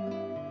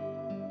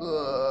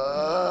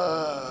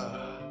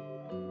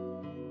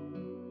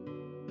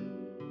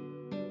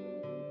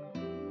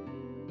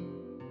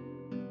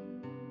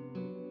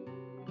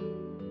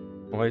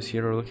 Why is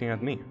Hero looking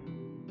at me?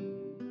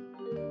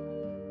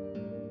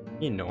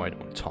 You know I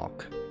don't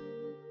talk.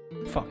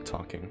 Fuck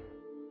talking.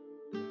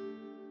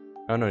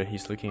 Oh no,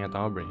 he's looking at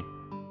Aubrey.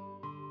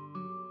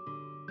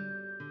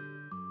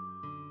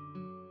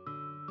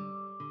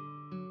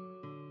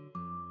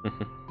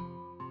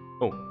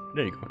 Oh,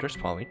 there you go, there's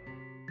Polly.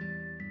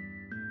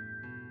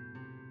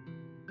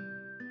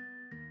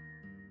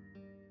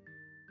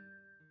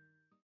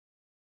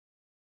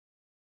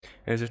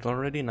 Is it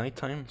already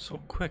nighttime?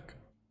 So quick.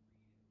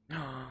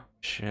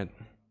 Shit.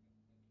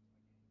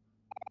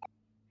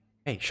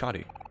 Hey,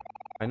 Shoddy.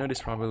 I know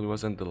this probably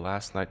wasn't the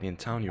last night in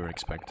town you were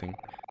expecting,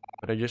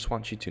 but I just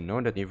want you to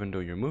know that even though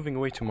you're moving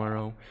away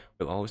tomorrow,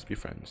 we'll always be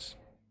friends.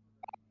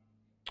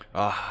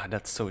 Ah,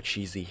 that's so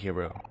cheesy,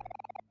 Hero.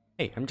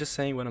 Hey, I'm just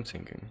saying what I'm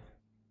thinking.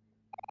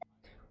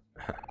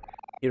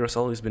 Hero's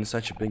always been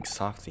such a big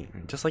softie,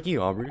 just like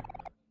you, Aubrey.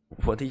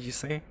 What did you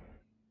say?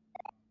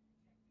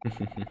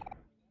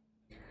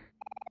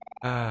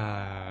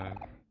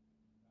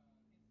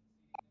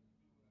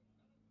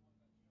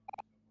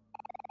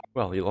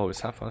 Well, you'll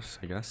always have us,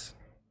 I guess.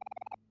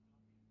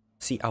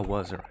 See, I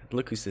was right.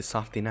 Look who's the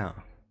softie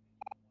now.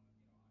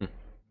 But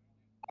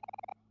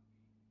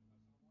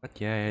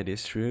yeah, it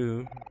is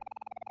true.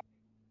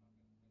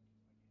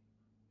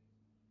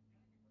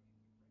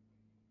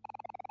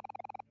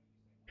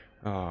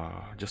 Oh,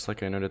 just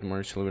like I know that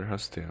Marshall will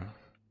has to.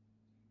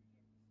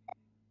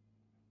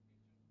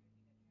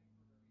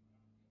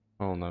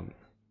 Hold up.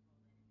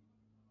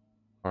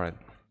 Alright.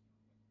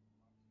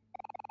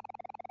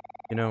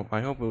 You know, I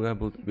hope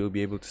we'll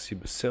be able to see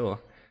Basil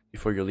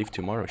before you leave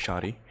tomorrow,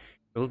 Shoddy.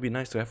 It'll be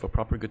nice to have a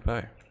proper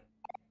goodbye.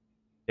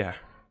 Yeah.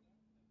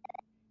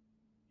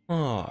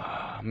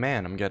 Oh,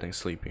 man, I'm getting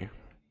sleepy.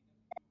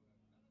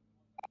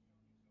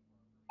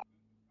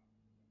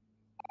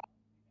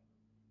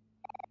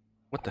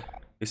 What the?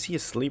 Is he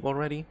asleep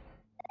already?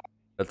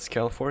 That's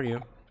Cal for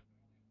you.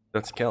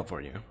 That's Cal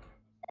for you.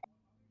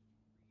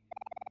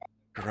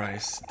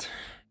 Christ.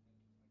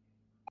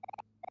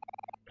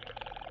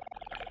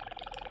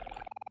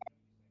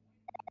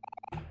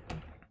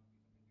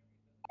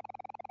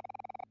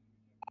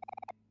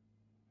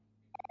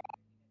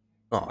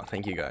 Oh,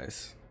 thank you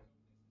guys.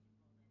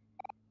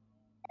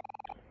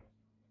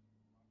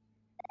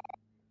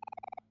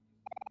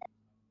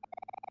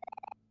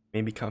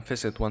 Maybe come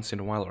visit once in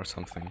a while or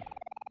something.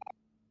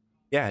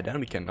 Yeah, then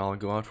we can all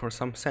go out for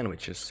some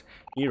sandwiches.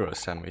 Hero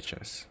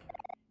sandwiches.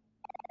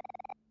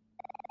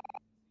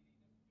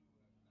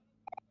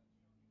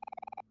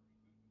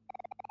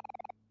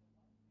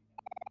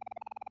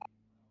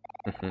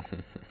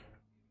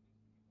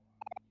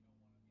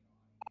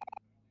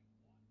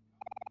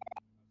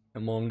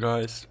 Come on,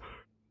 guys.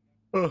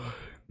 Ugh,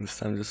 it's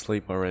time to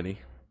sleep already.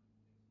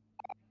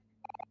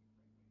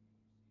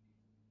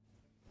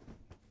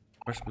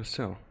 Where's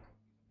Brazil?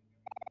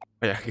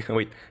 Oh, yeah,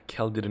 wait.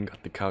 Kel didn't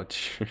got the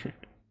couch.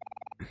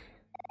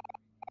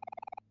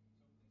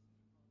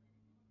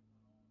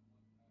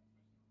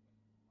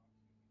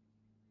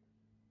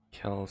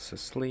 Kel's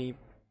asleep.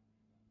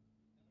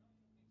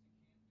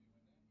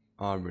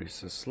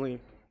 Aubrey's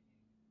asleep.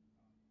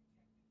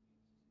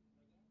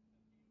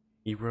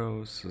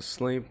 Hero's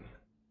asleep.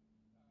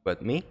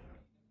 But me?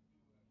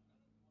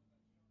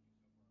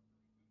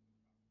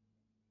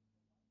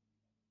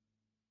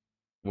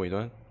 Wait,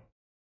 what?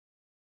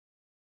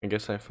 I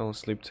guess I fell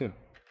asleep too.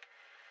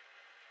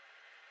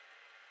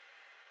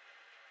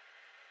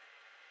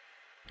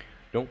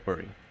 Don't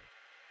worry.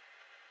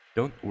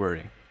 Don't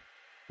worry.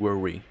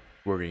 Worry.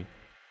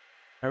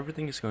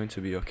 Everything is going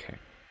to be okay.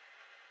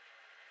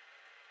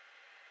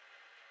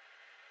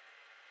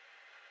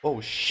 Oh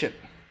shit.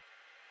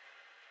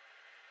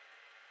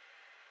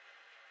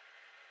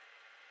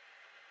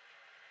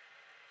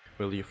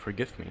 Will you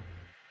forgive me?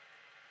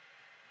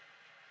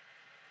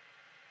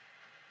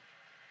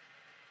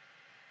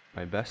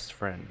 My best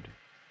friend.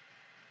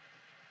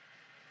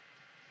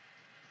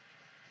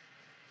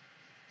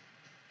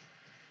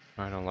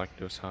 I don't like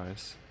those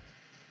eyes.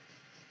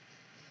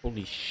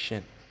 Holy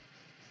shit.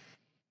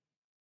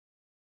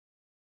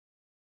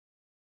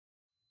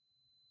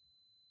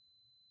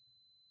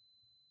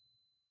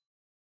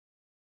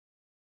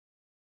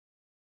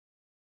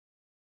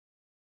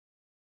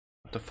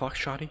 What the fuck,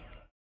 Shotty?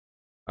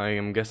 I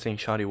am guessing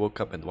Shotty woke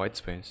up at white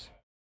space.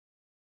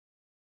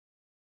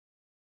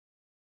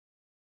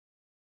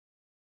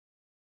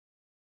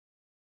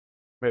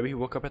 Maybe he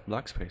woke up at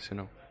black space, you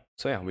know.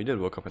 So yeah, we did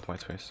woke up at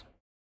white space.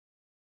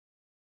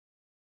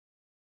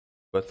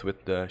 But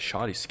with the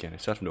Shotty skin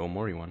instead of the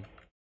OMORI one.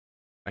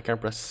 I can't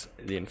press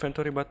the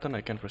inventory button,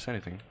 I can't press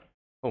anything.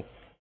 Oh,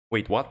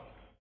 wait, what?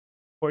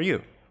 Who are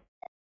you?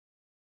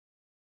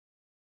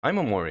 I'm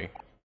OMORI.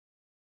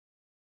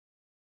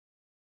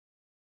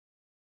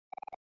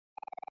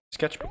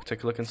 Sketchbook,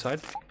 take a look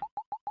inside.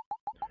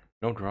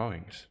 No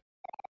drawings.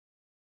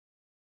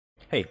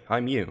 Hey,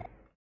 I'm you.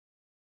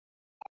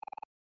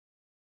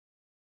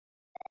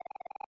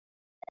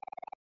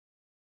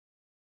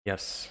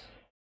 Yes.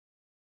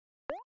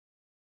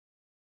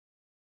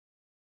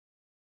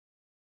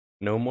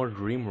 No more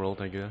dream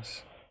world, I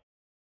guess.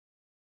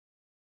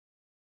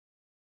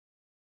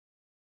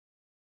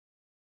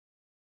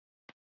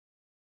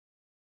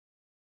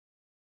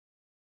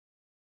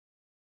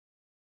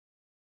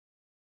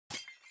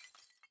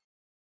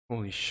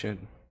 Holy shit.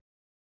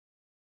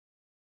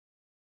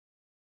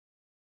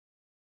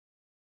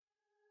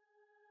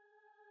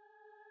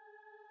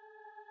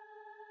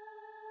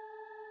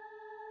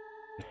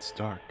 It's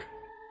dark.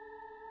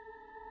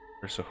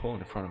 There's a hole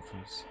in front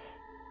of us.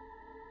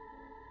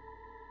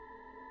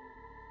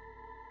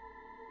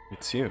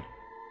 It's you.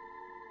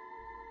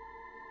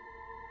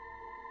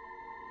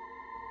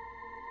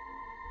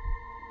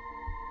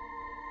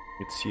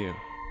 It's you.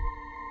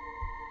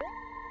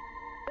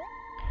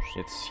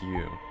 It's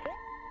you.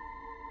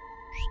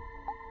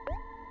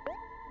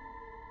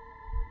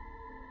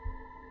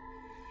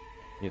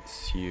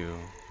 It's you.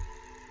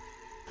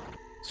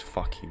 It's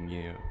fucking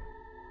you.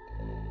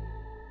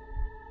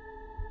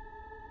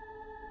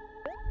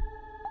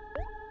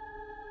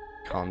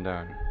 Calm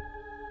down.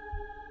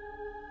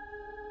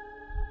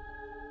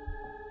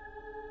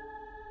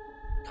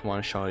 Come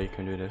on, Shawty, you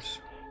can do this.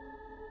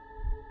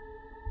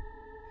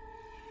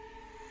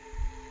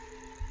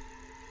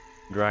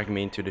 Drag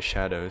me into the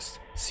shadows.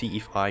 See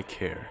if I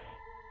care.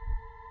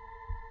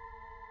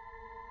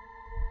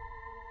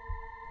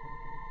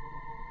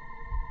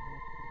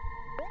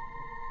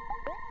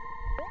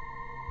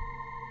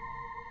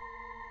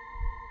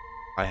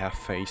 I have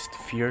faced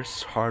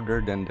fears harder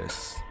than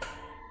this.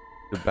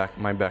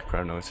 My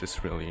background noise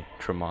is really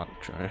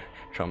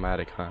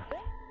traumatic, huh?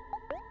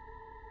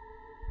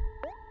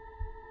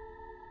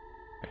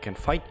 I can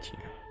fight you.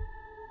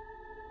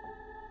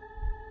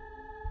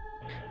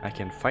 I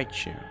can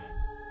fight you.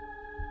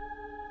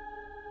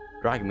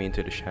 Drag me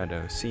into the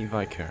shadows, see if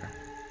I care.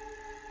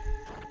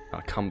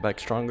 I'll come back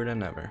stronger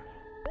than ever.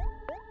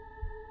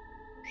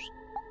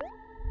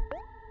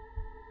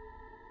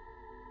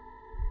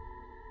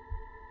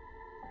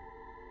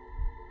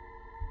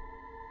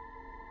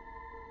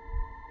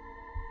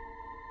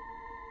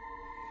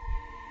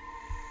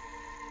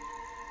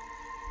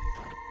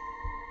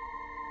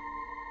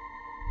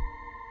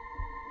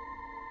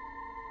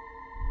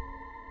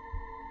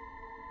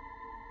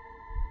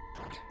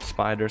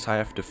 Spiders, I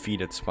have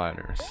defeated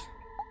spiders.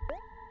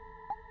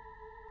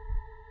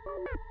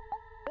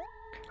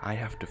 I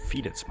have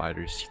defeated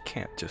spiders. You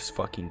can't just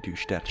fucking do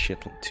that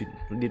shit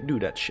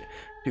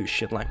do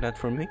shit like that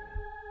for me.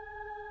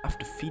 I've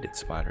defeated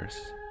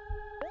spiders.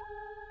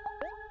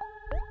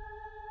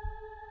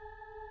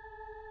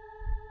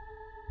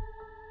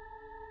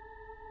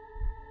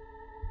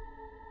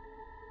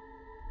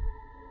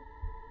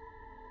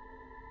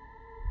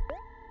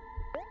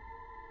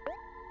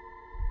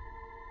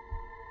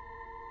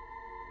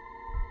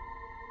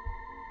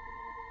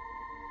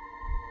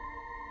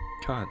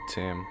 God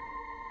damn.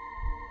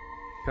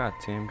 God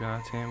damn,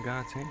 god damn,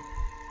 god damn.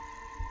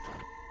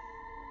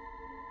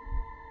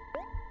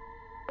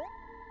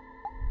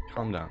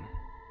 Calm down.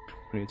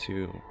 We need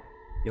to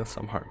heal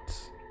some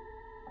hearts.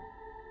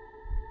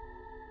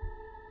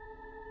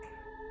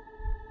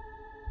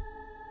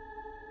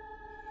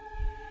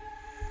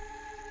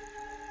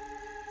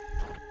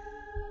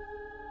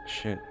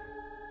 Shit.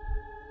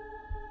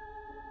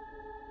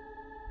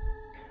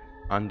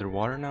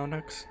 Underwater now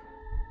next?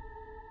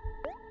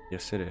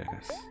 Yes it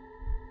is.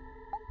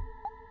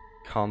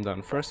 Calm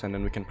down first and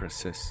then we can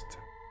persist.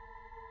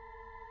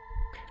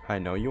 I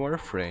know you are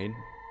afraid.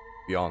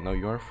 We all know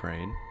you are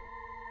afraid.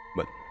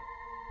 But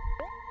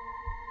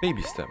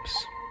baby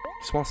steps.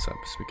 Small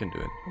steps. We can do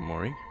it.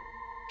 Omori.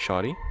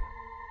 Shoddy.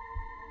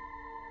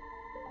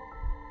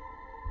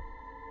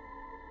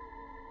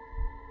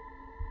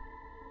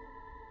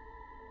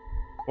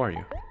 Who are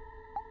you?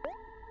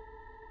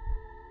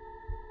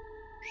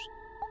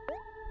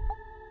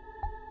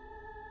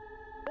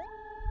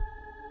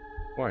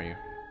 Who are you?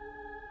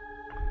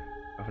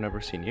 I've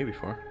never seen you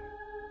before.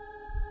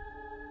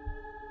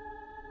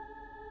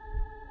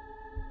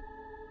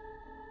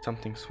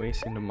 Something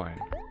sways in the mind.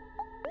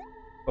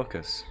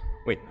 Focus.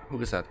 Wait, who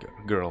is that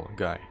girl,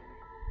 guy?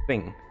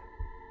 Thing.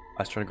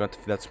 I swear to God,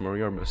 if that's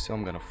Marie or Bastille,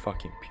 I'm gonna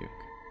fucking puke.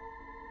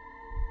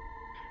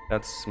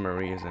 That's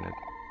Marie, isn't it?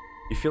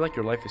 You feel like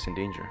your life is in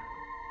danger.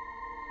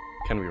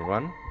 Can we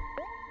run?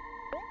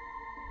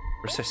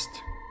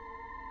 Persist.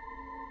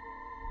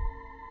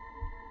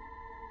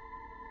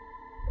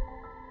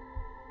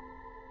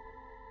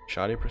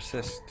 Shoddy,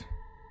 persist.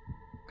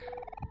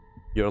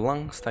 Your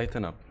lungs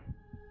tighten up.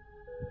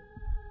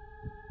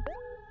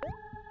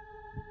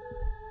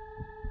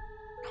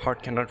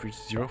 Heart cannot reach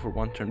 0 for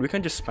 1 turn. We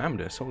can just spam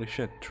this. Holy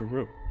shit,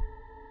 true.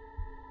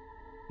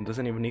 It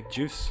doesn't even need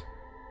juice.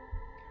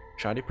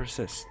 Shoddy,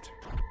 persist.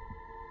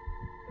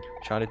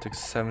 Shoddy took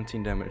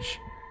 17 damage.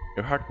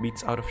 Your heart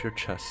beats out of your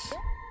chest.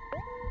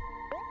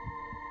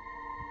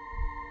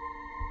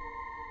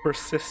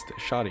 Persist,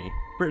 Shoddy.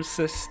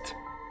 Persist.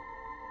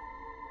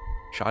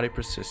 Shoddy,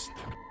 persist.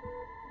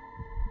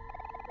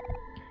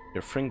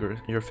 Your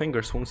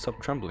fingers won't stop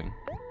trembling.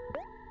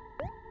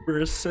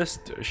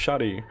 Persist,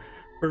 Shoddy.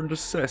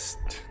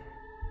 Persist.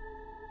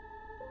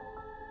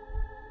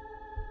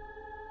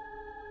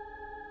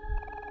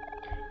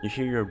 You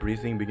hear your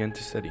breathing begin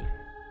to steady.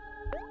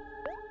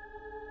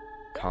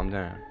 Calm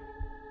down.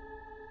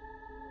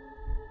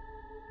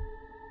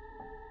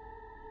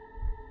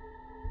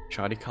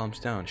 Shoddy calms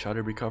down.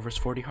 Shoddy recovers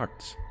 40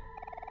 hearts.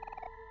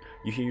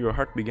 You hear your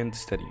heart begin to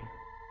steady.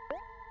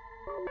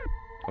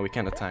 Oh, we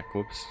can't attack.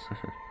 Whoops.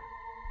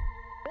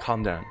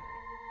 Calm down.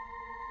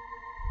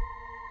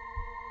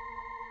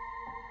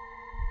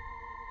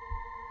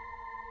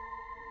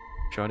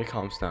 Shoddy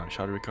calms down.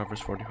 Shoddy recovers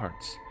 40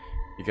 hearts.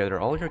 You gather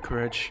all your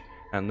courage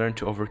and learn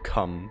to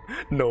overcome.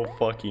 No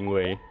fucking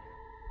way.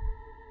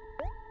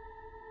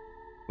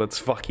 Let's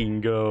fucking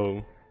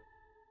go.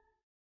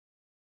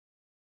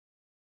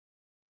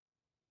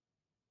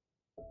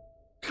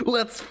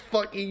 Let's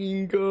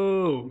fucking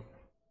go.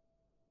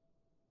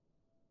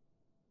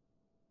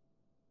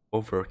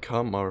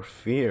 Overcome our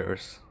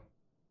fears.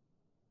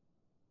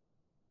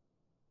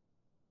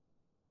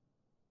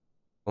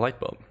 A light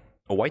bulb.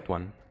 A white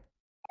one.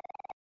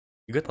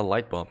 You get a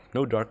light bulb,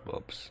 no dark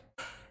bulbs.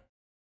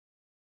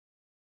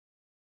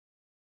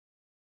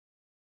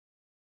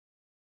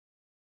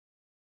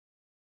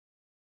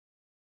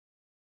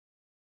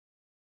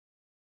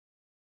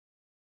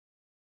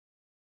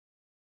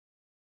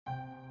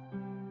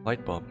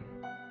 Light bulb.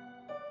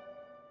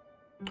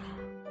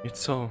 It's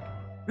so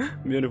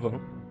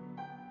beautiful.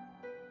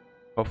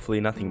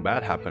 Hopefully nothing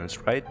bad happens,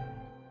 right?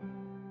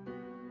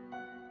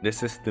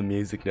 This is the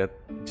music that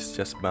is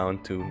just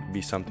bound to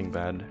be something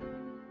bad.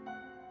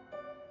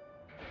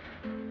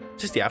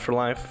 Is this the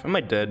afterlife? Am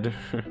I dead?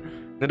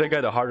 Did I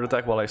get a heart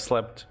attack while I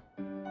slept?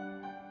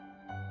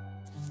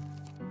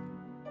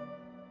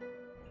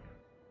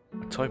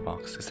 A toy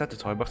box. Is that the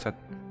toy box that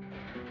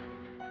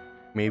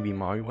maybe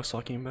Mario was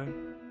talking about?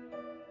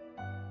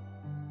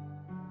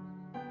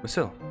 But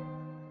still.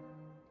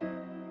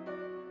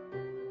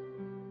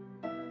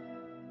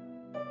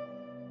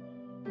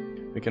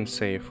 We can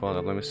save. Hold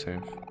up, let me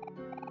save.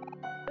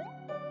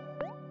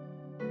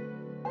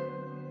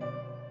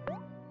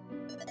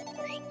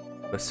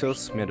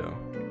 Bastille's Meadow.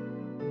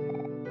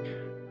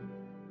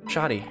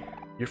 Shoddy,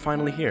 you're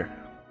finally here.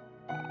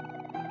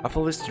 I've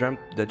always dreamt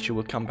that you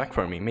would come back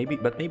for me,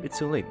 but maybe it's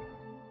too late.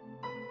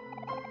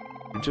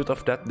 The truth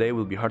of that day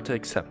will be hard to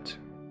accept.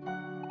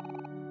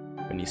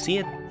 When you see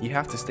it, you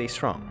have to stay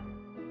strong.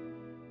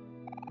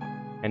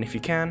 And if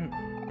you can,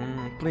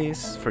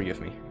 please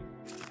forgive me.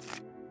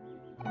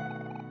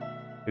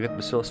 You get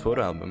Bastille's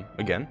photo album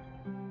again.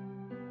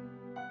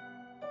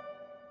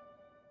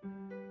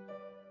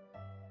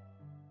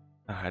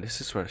 This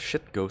is where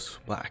shit goes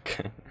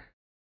black.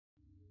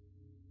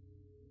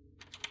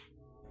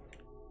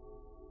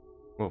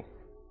 Whoa.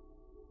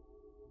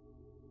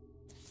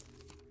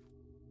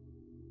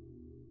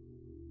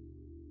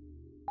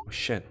 Oh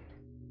shit.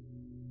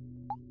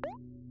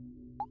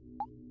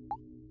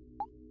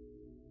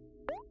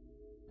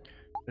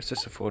 This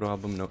is a photo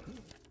album note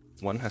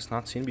one has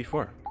not seen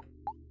before.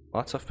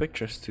 Lots of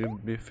pictures to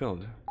be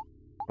filled.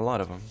 A lot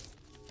of them.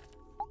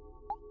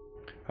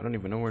 I don't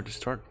even know where to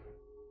start.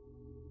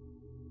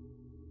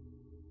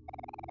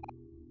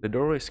 The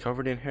doorway is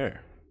covered in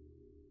hair.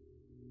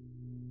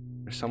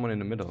 There's someone in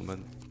the middle, but...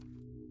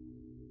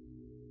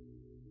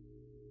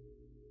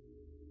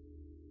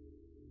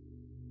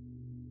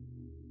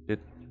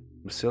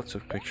 Basil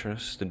took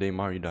pictures the day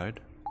Mari died.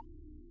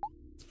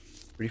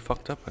 Pretty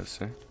fucked up, I'd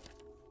say.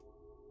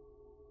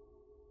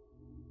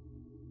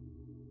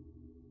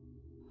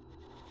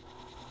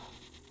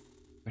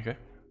 Okay.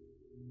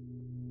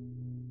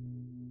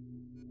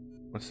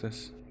 What's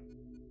this?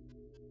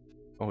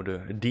 Oh, the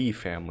D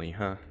family,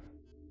 huh?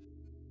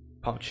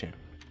 Pouchin.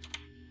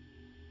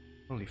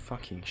 Holy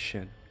fucking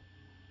shit.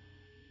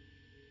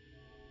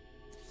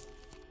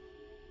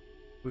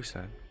 Who's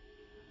that?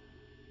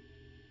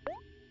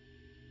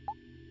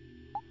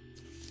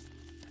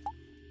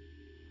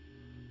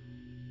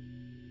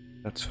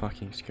 That's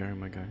fucking scary,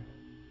 my guy.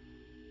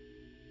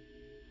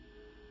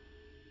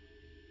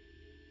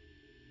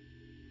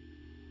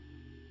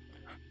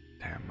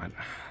 Damn, man.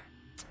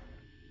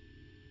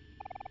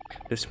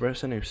 This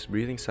person is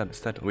breathing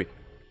steadily. Wait.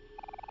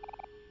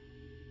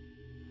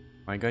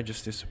 My guy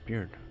just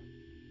disappeared.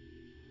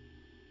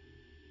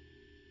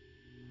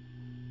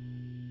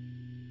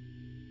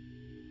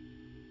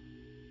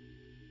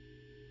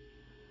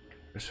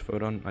 There's a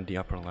photo on the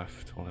upper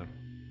left. Hold on.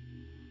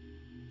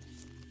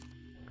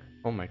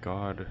 Oh my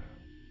god.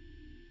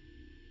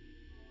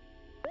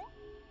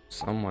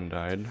 Someone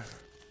died.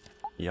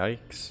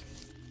 Yikes.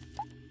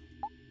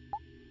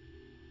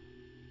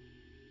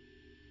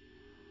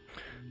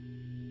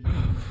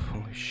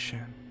 Holy shit.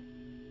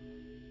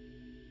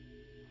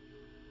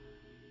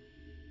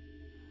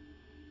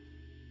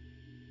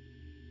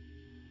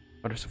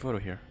 Oh, there's a photo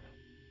here.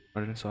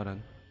 I didn't saw that.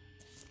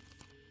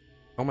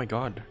 Oh my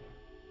god.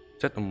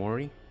 Is that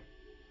OMORI?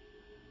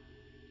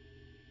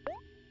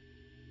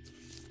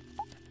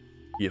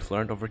 You've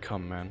learned to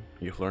overcome, man.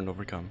 You've learned to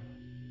overcome.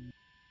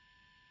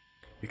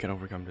 You can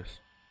overcome this.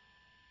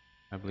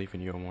 I believe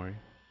in you, OMORI.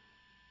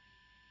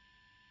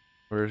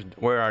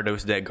 Where are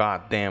those dead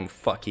goddamn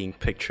fucking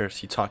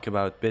pictures you talk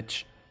about,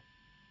 bitch?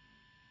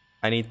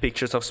 I need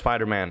pictures of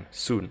Spider-Man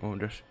soon. Oh,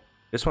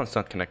 this one's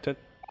not connected.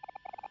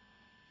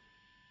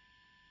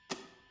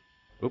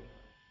 Oop.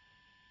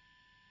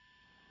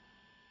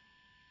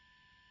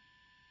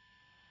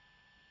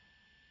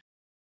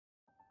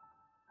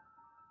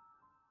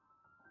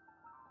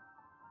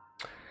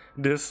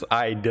 This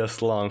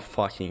long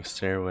fucking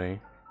stairway.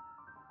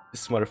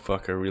 This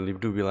motherfucker really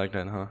do be like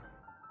that, huh?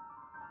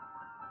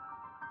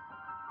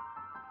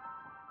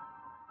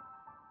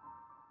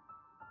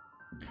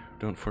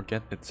 Don't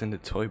forget it's in the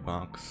toy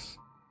box.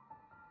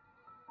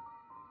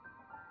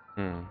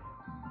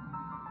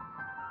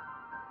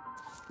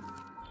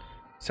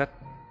 Is that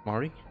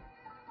Mari?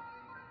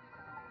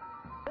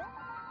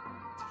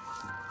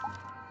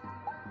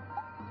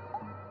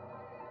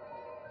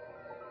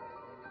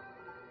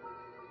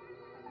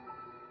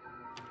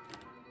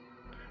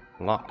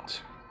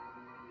 Locked.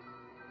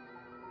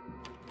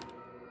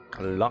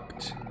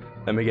 Locked.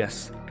 Let me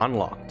guess.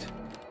 Unlocked.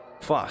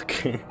 Fuck.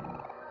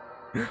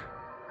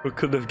 Who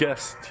could have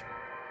guessed?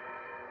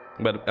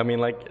 But I mean,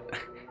 like,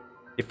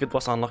 if it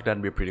was unlocked,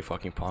 that'd be pretty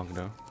fucking punk,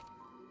 though.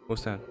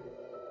 What's that?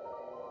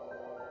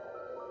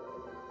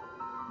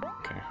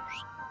 Okay.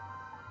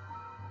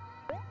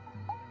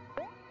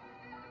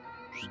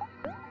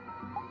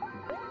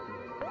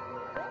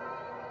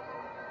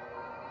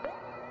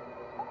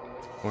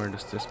 Where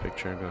does this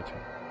picture go to?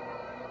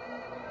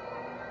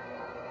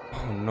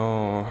 Oh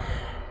no.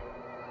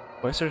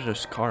 Why is there a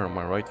scar on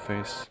my right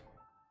face?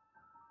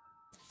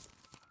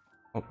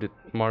 Oh, did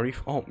Mari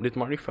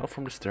fall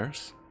from the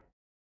stairs?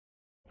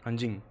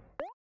 Anjing.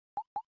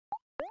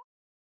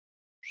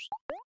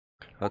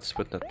 Let's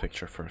put that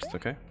picture first,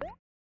 okay?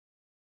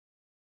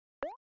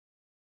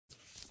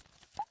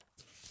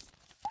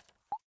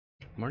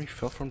 Mari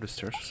fell from the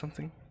stairs or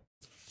something?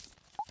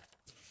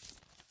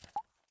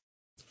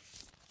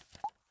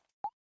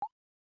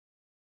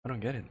 I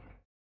don't get it.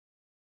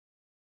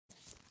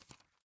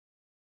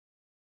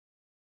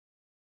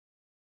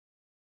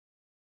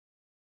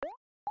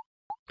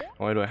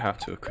 Why do I have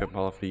to equip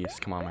all of these?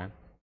 Come on, man.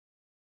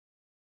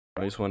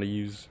 I just want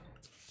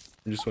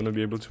to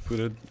be able to put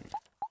it.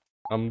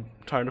 I'm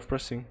tired of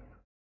pressing.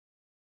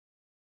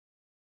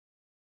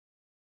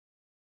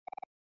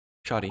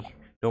 Shoddy,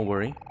 don't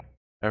worry.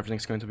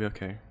 Everything's going to be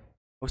okay.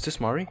 Was this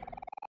Mari?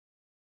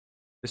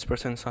 This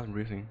person's not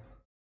breathing.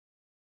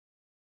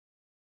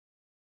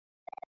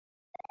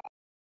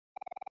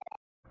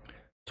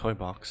 Toy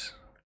box.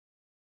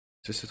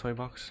 Is this a toy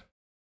box?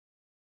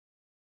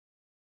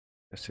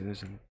 Yes, it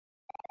isn't.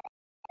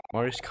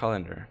 Mari's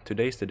calendar.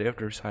 Today is the day of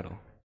the recital.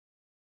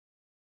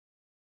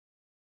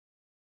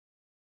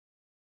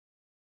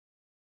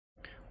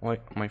 Why,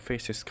 my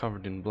face is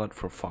covered in blood,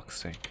 for fuck's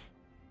sake.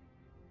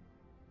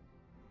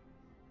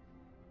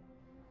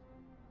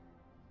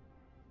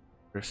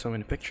 There's so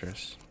many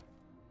pictures.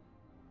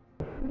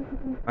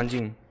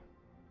 Anjing.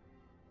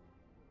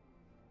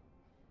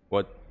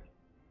 What?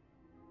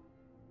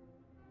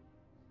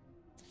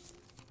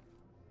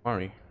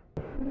 Mari.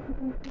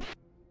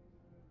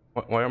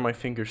 Why are my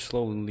fingers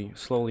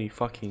slowly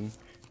fucking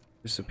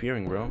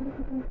disappearing, bro?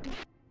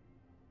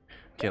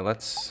 Okay,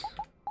 let's...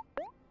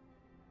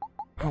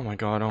 Oh my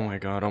god, oh my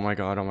god, oh my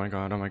god, oh my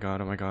god, oh my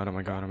god, oh my god, oh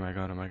my god, oh my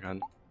god, oh my god.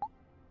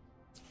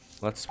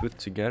 Let's put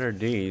together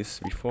these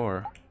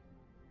before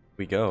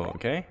we go,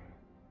 okay?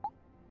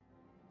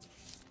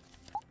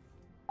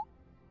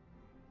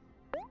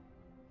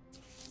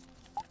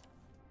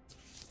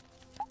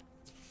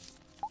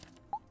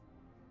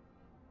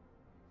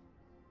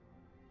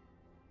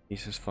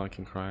 Jesus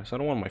fucking Christ. I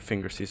don't want my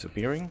fingers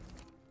disappearing.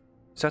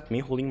 Is that me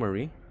holding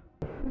Marie?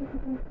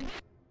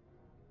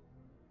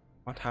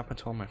 What happened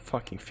to all my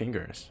fucking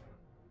fingers?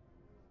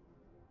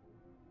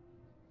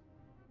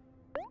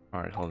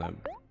 Alright, hold up.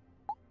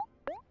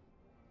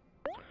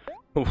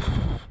 Oof,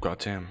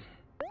 goddamn.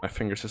 My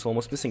fingers is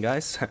almost missing,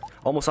 guys.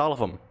 Almost all of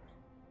them.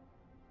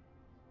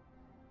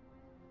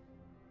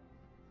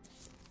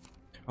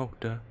 Oh,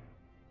 duh.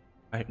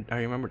 I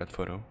remember that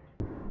photo.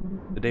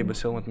 The day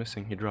Basil went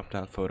missing, he dropped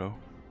that photo.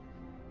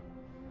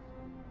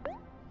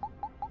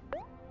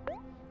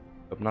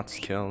 But not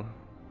skill.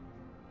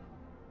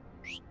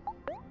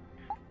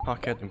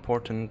 Pocket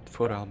important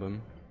photo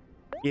album.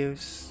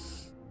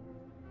 Use.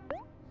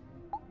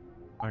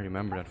 I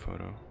remember that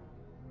photo.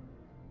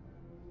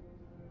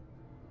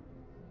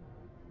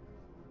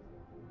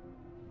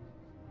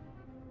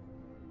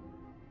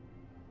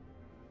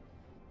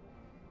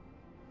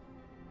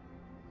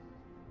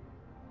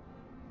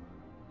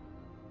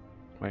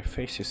 My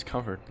face is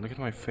covered. Look at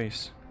my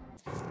face.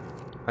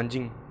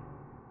 Anjing.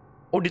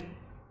 Oh, did...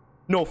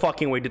 No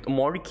fucking way. Did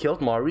OMORI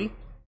killed Mari?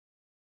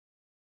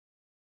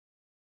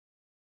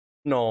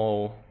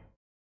 No.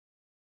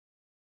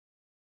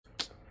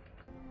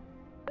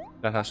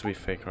 That has to be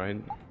fake,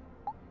 right?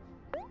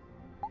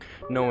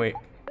 No way.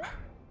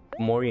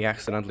 OMORI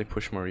accidentally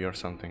pushed Mari or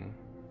something.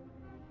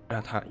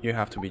 You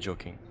have to be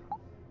joking.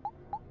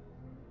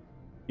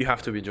 You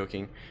have to be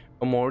joking.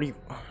 OMORI...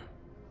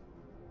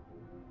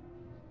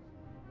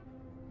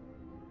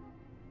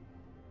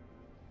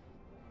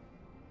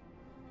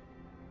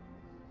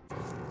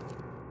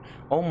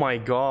 Oh my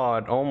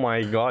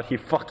god, he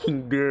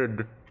fucking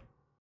did.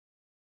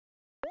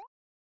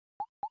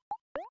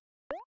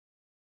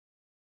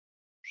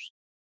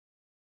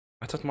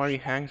 I thought Mari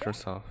hanged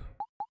herself.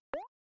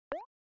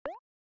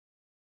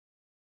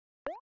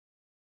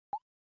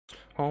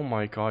 Oh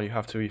my god, you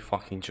have to be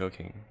fucking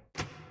joking.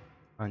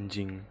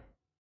 Anjing.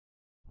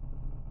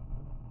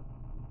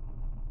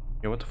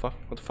 Yeah, what the fuck?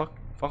 What the fuck?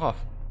 Fuck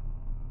off.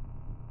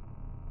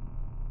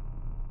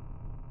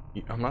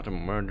 I'm not a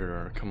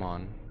murderer, come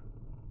on.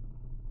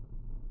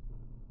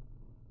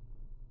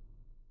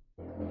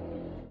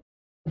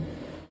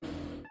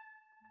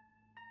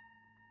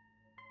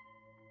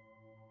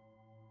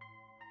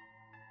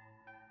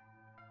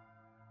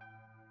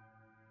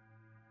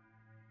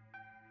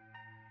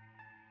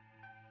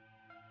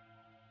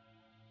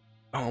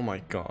 Oh my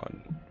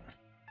god.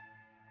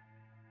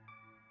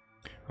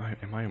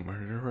 Am I a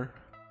murderer?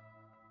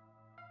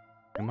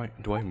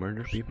 Do I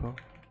murder people?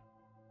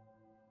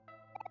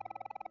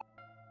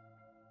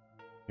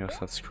 Yes,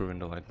 let's screw in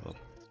the light bulb.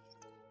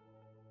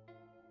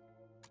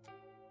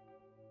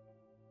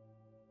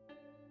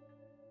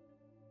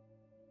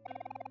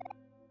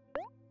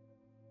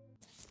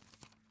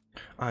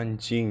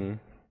 Anjing.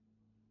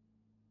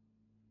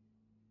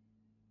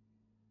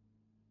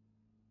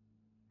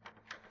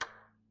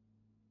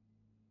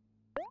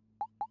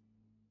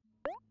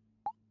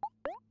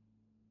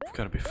 You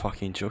gotta be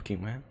fucking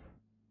joking, man.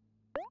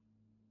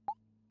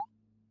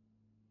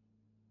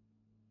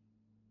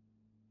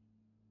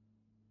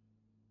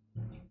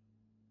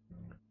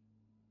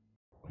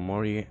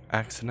 OMORI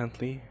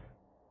accidentally?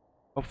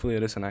 Hopefully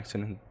it is an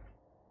accident.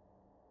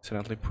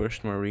 Accidentally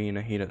pushed Marie in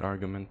a heated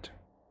argument.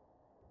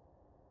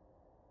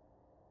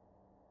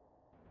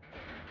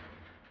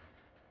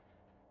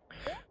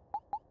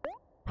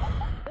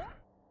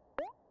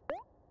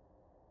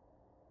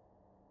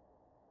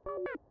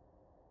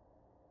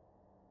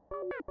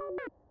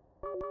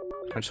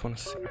 I just want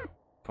to see.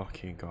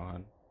 Fucking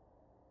god.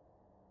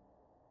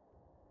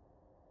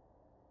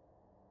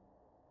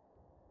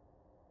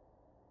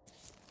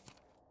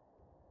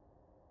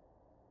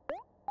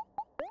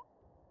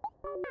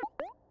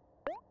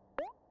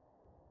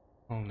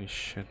 Holy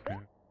shit,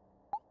 man.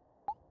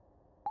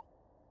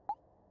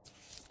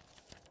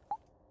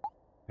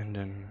 And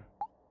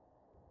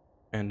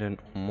then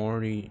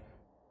OMORI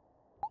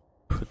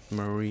put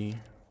Marie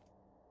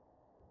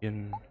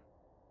in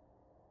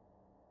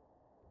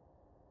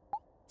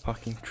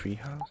fucking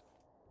treehouse?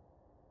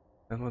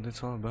 Is that what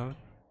it's all about?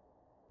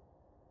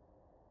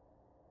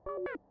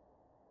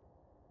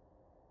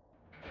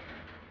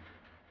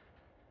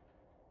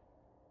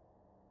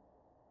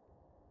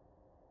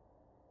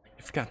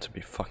 You've got to be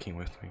fucking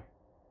with me.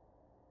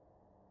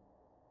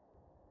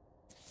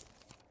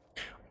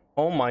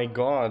 Oh my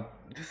god,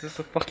 this is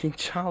a fucking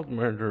child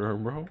murderer,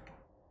 bro.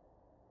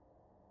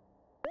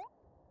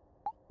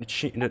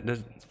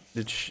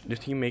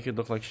 Did he make it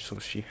look like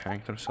she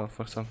hanged herself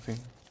or something?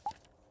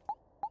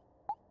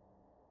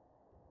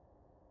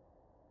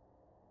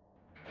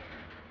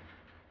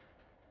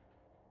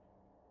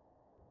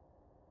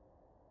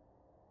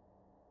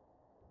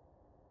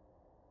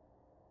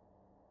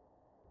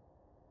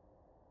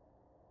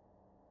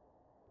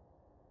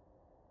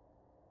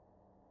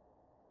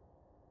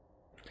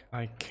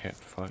 I can't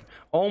find.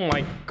 Oh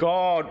my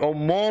god,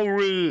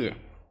 OMORI!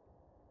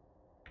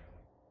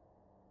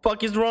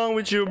 Fuck is wrong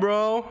with you,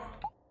 bro?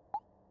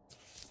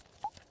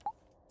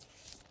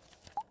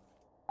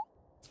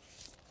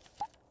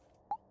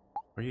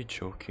 Are you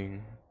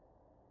joking?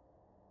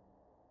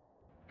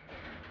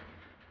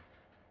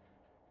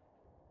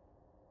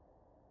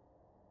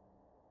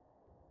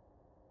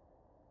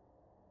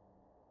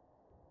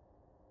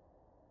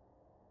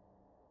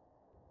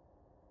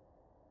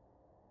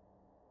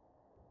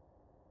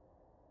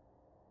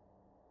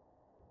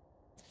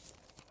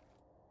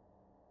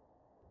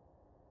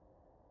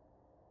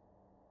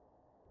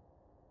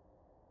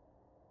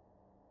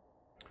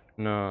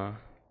 No.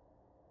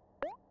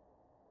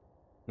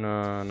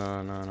 No,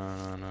 no, no, no,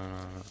 no, no, no.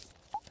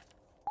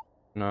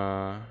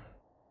 Nah.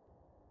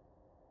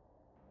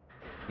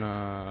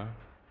 Nah.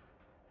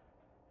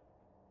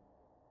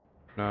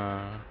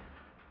 Nah.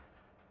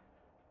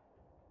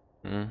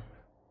 Mm.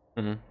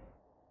 Mm.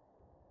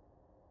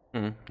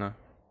 Mm. Nah.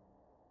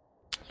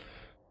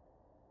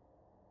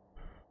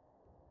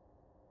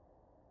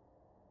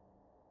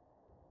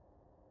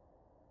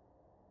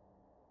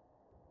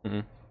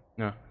 Mm.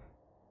 No.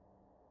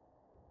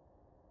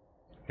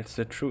 It's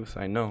the truth,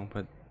 I know,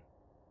 but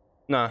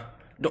nah.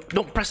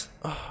 Don't press.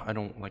 Oh, I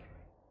don't like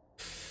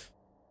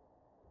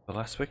the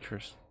last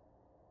pictures.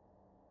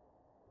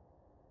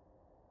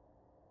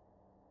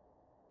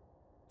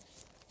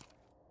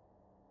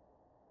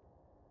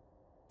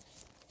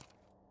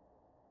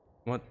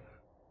 What?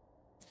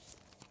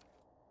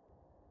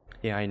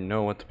 Yeah, I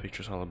know what the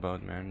picture's all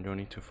about, man. You don't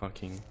need to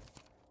fucking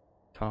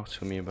talk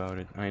to me about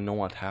it. I know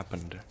what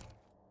happened.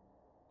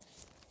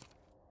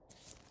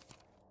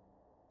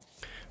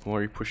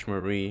 Mori pushed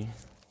Marie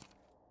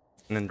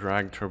and then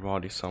dragged her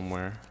body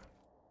somewhere.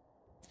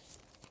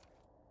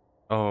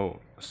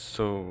 Oh,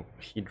 so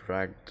he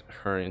dragged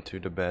her into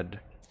the bed,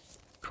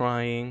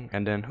 crying,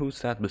 and then who's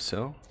that,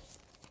 Basil?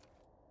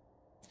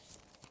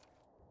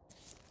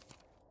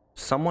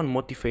 Someone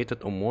motivated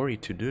OMORI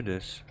to do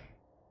this.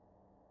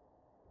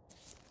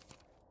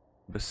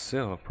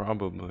 Basil,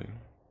 probably.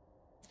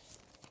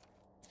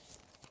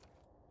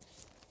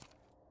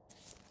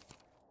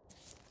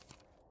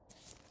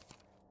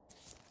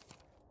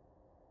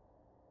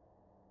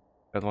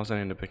 That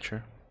wasn't in the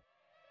picture.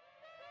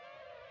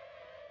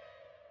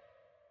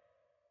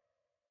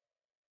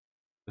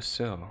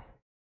 Basil.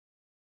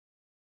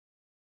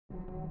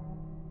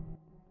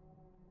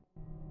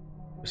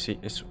 See,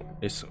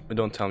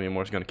 don't tell me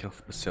Moore's gonna kill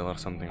Basil or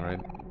something, right?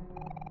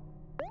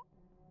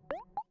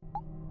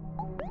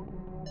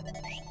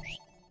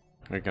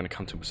 You're gonna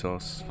come to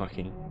Basil's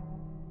fucking...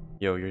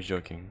 Yo, you're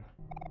joking.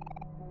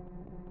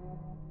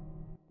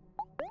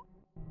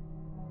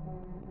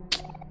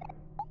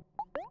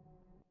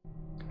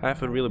 I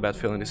have a really bad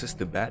feeling this is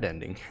the bad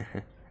ending.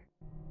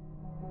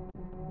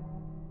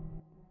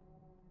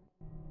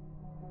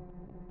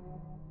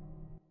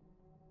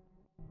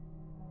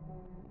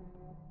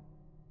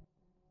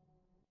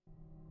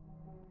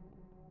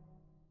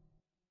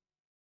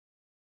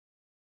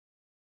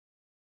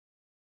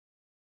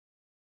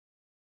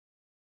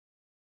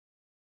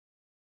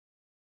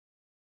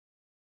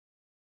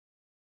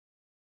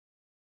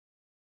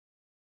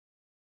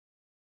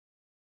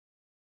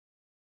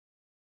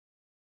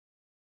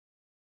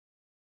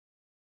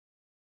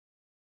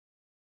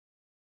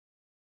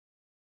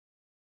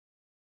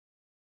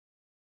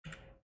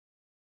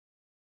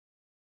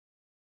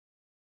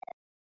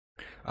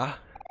 Ah,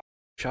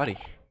 Shoddy,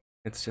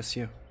 it's just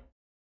you.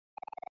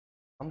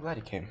 I'm glad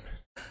you came.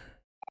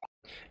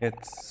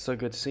 It's so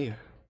good to see you.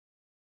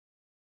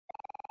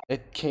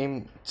 It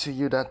came to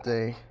you that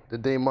day, the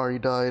day Mari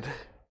died.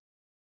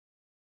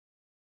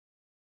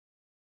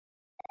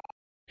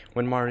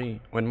 When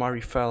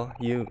Mari fell,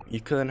 you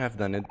couldn't have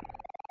done it.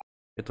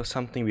 It was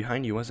something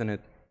behind you, wasn't it?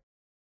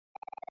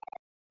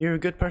 You're a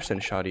good person,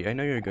 Shoddy. I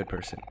know you're a good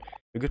person.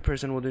 A good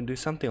person wouldn't do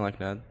something like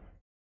that.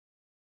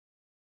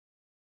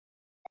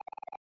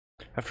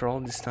 After all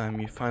this time,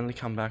 you finally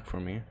come back for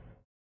me.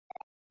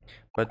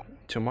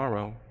 But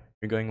tomorrow,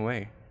 you're going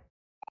away.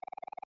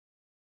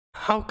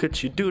 How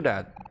could you do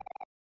that?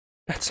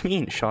 That's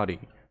mean, Shoddy.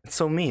 It's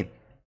so mean.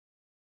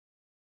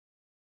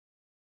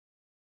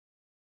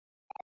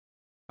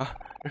 Ah,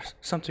 there's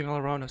something all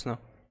around us now.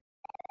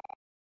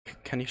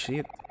 Can you see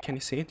it? Can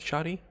you see it,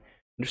 Shoddy?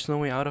 There's no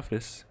way out of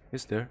this,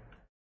 is there?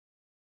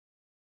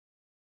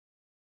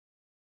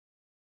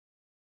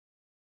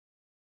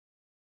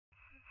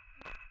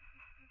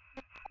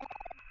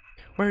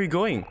 Where are you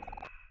going?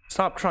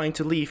 Stop trying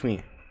to leave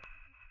me.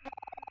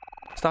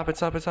 Stop it,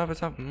 stop it, stop it,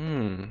 stop.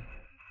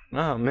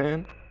 Ah,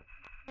 man.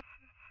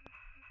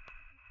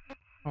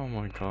 Oh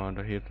my god,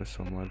 I hate this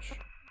so much.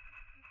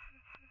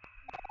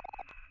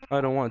 I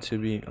don't want to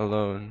be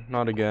alone.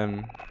 Not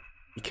again.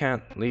 You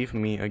can't leave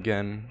me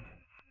again.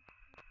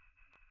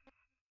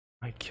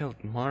 I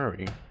killed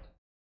Mari.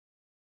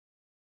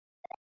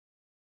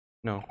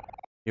 No,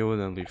 you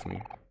wouldn't leave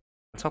me.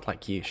 It's not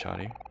like you,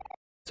 Shotty.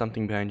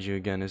 Something behind you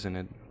again, isn't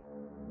it?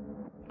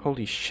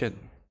 Holy shit.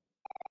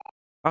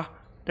 Ah,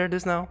 there it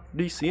is now.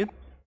 Do you see it?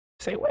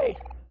 Stay away.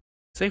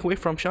 Stay away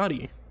from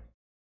Shotty.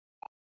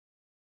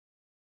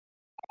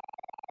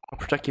 I'll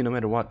protect you no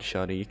matter what,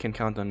 Shotty. You can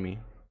count on me.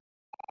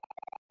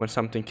 When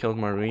something killed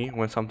Marie,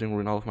 when something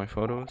ruined all of my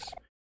photos,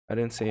 I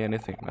didn't say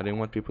anything. I didn't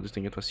want people to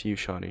think it was you,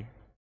 Shotty.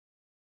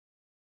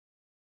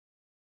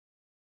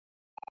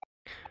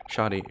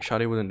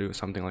 Shotty wouldn't do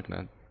something like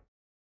that.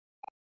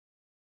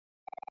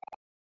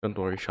 Don't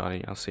worry,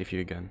 Shotty. I'll save you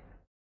again.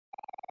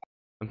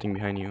 Something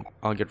behind you.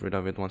 I'll get rid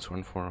of it once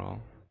and for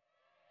all.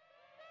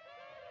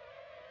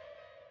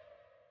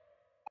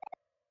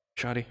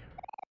 Shotty,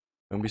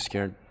 don't be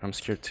scared. I'm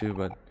scared too,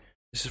 but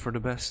this is for the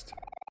best.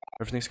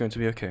 Everything's going to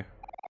be okay.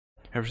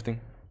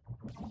 Everything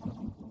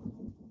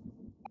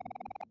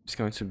is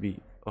going to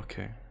be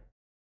okay.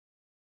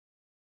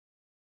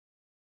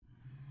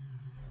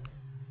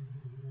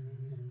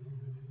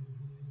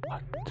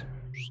 What?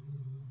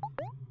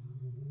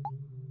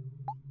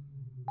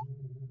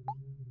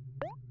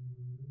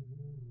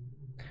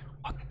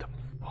 What the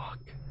fuck?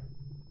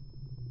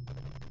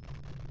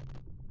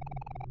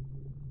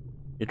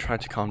 You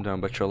tried to calm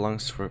down, but your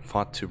lungs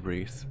fought to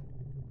breathe.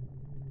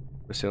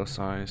 The sail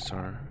sighs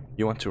are...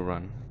 You want to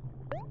run.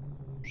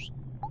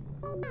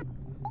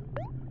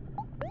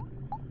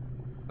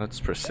 Let's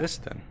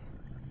persist then.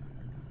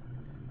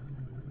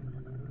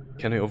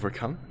 Can we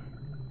overcome?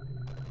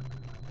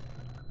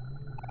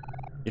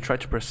 You tried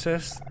to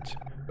persist,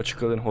 but you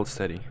couldn't hold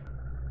steady.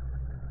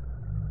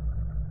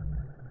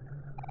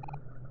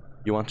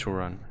 You want to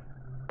run.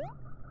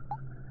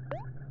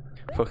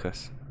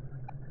 Focus.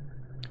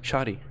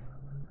 Shotty.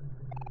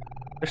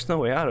 There's no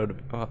way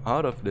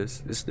out of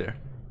this, is there?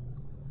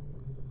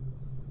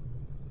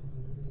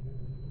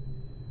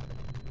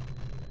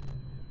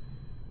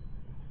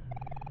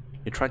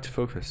 You tried to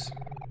focus,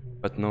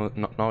 but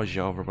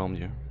nausea overwhelmed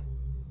you.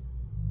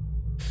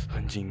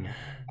 Hunjing.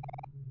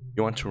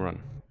 You want to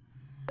run.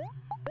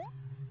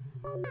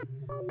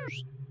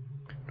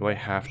 Do I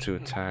have to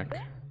attack?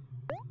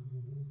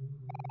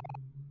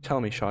 Tell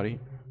me, Shotty.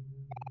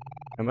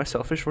 Am I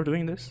selfish for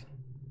doing this?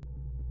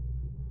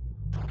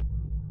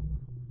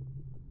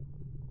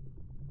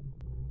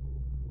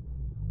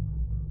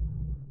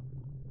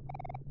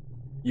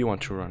 You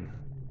want to run.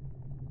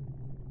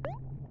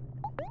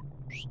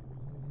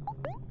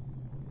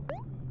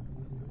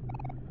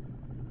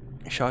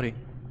 Shotty.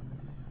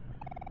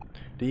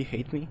 Do you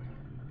hate me?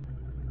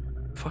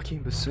 Fucking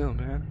imbecile,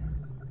 man.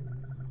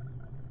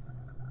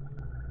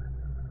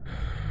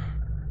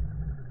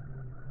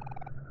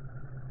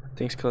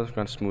 Things could have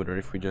gone smoother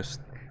if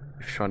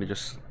Shotty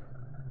just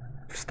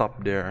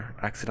stopped there,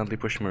 accidentally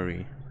pushed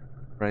Marie,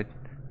 right?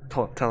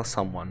 Tell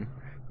someone.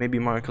 Maybe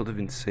Mario could have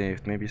been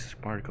saved. Maybe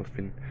Mario could have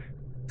been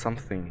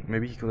something.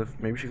 Maybe she could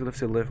have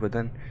still lived. But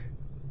then,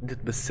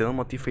 did Basil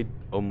motivate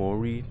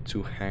Omori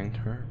to hang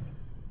her?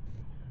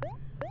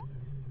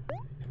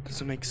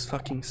 Doesn't make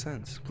fucking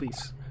sense.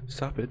 Please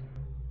stop it.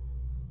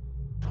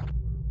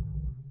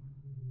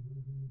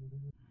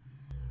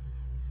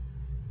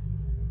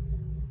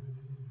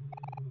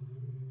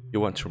 You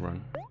want to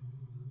run.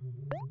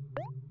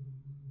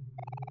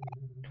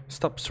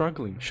 Stop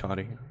struggling,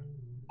 Shotty.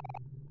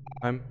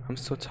 I'm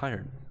so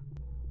tired.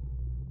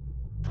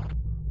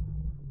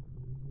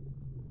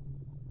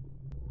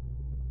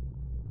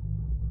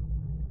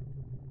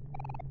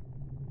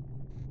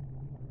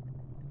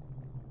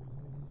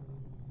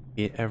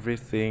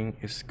 Everything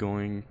is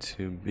going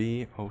to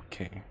be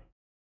okay.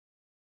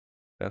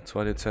 That's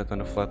what it said on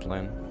the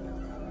flatline.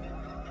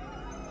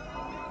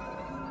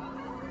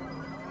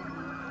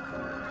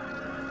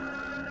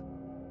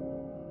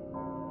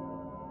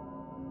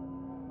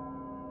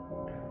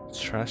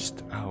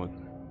 Stressed out.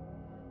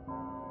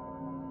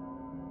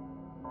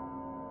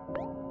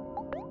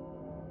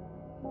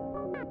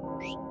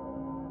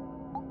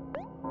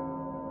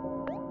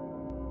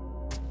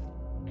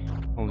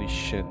 Holy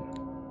shit.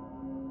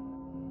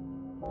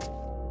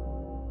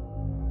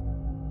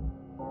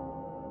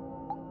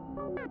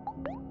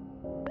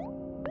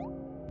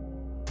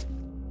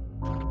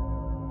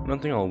 I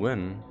don't think I'll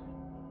win.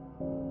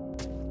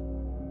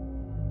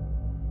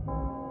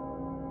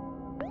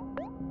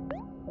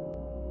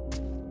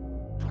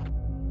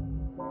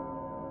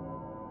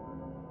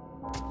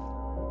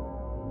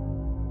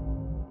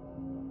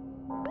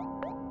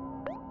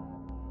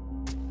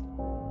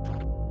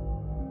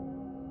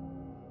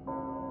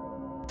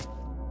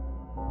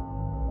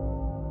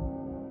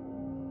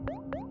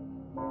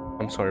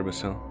 I'm sorry,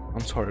 Basil.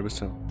 I'm sorry,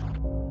 Basil.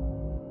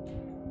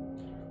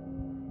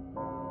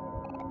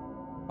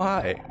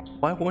 Why?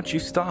 Why won't you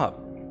stop?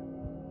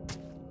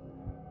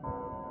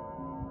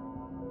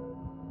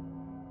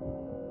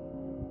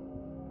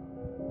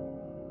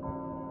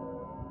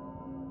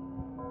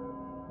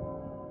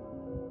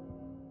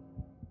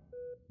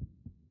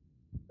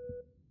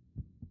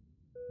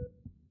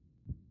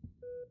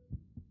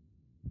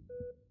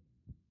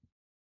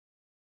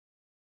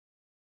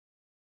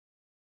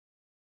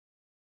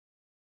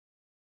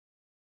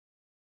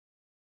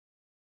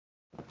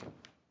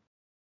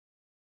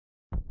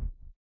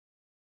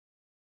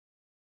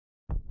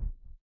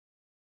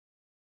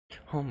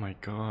 Oh my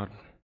god.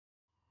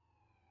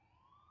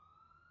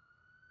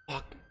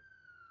 Fuck.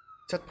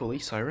 Is that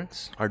police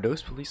sirens? Are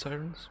those police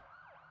sirens?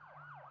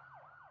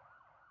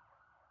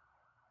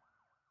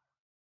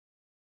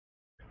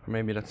 Or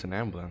maybe that's an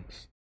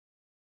ambulance.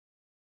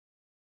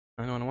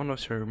 911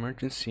 was your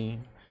emergency.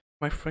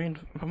 My friend,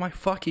 my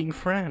fucking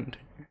friend.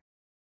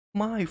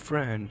 My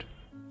friend.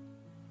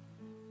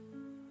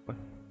 What?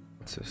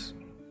 What's this?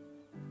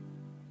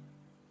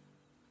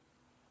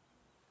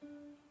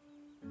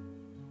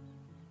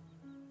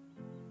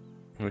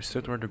 We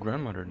stood where the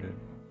grandmother did.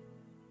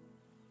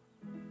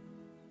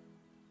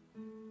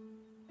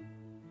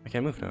 I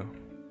can't move now.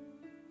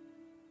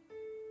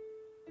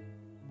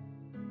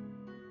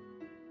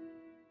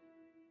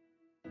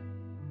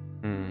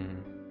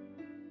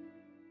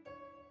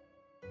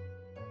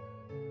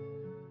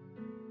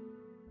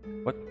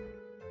 What?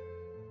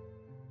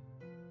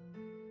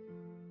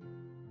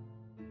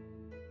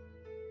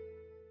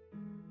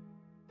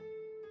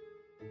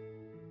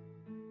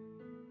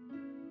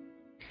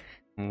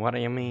 What do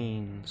you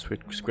mean,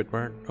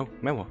 Squidward? Oh,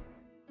 Memo.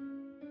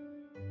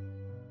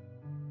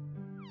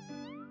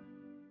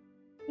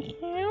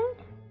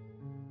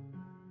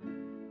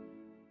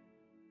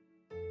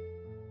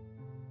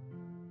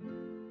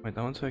 Wait,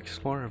 I want to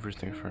explore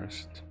everything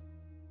first.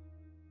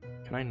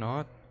 Can I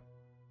not?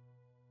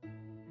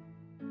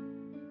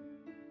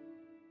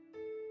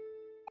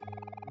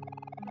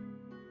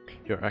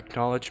 Your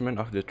acknowledgement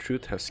of the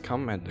truth has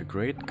come at a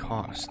great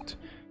cost,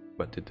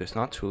 but it is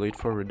not too late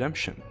for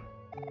redemption.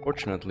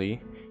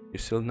 Fortunately, you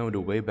still know the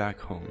way back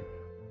home.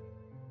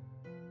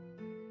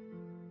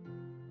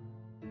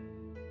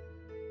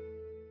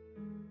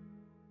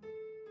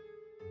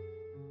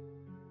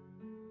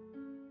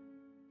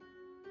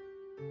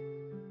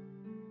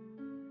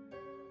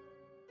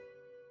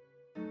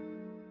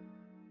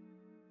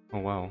 Oh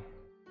wow.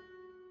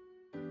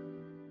 I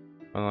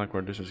don't like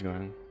where this is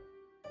going.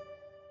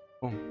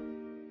 Oh.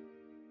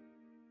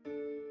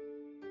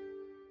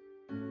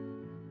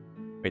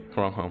 Wait,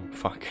 wrong home.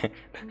 Fuck.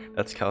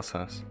 That's Cal's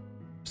house.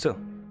 Still.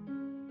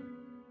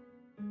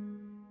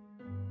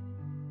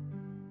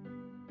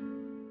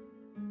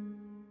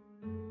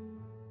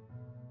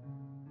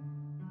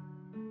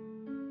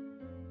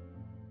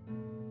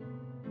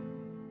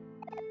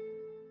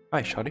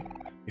 Hi, Shotty.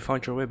 You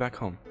found your way back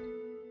home.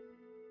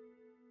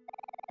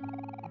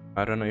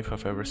 I don't know if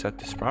I've ever said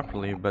this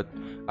properly, but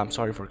I'm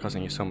sorry for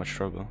causing you so much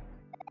trouble.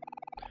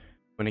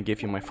 When I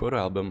gave you my photo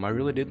album, I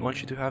really did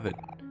want you to have it.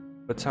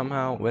 But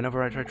somehow,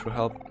 whenever I try to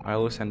help, I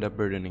always end up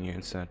burdening you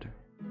instead.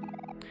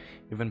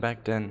 Even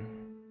back then,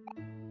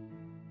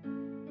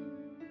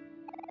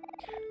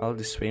 all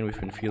this pain we've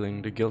been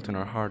feeling, the guilt in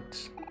our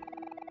hearts,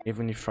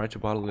 even if you try to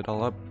bottle it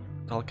all up,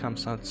 it all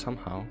comes out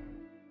somehow.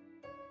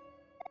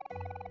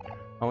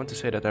 I want to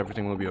say that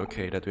everything will be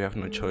okay, that we have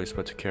no choice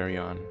but to carry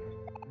on.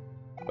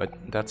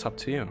 But that's up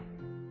to you.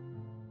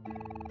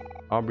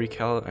 Aubrey,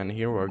 Cal, and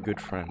Hero are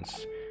good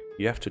friends.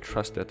 You have to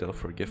trust that they'll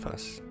forgive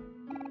us.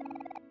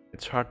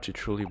 It's hard to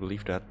truly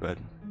believe that, but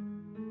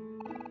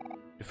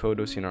the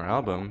photos in our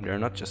album, they're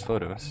not just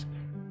photos.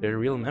 They're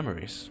real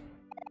memories.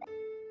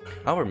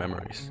 Our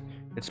memories.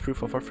 It's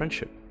proof of our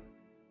friendship.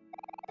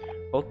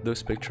 Hold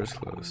those pictures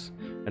close,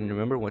 and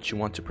remember what you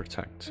want to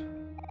protect.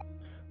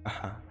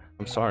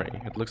 I'm sorry,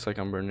 it looks like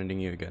I'm burdening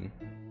you again.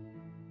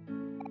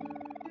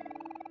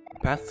 The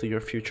path to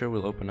your future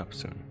will open up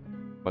soon,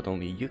 but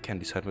only you can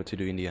decide what to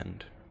do in the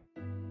end.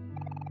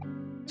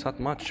 It's not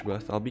much,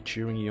 but I'll be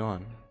cheering you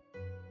on.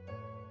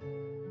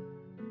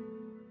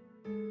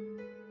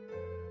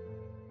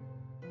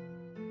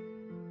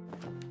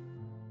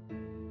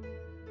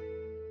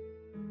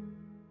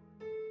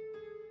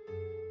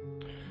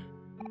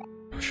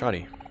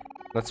 Shoddy,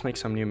 let's make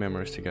some new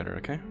memories together,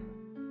 okay?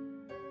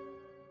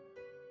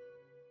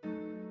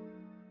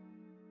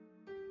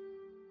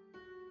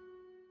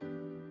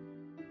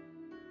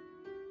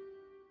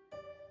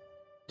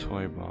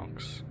 Toy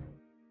box.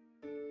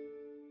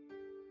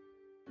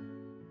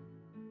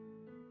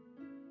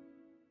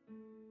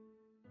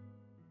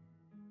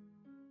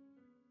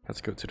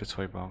 Let's go to the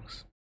toy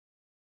box.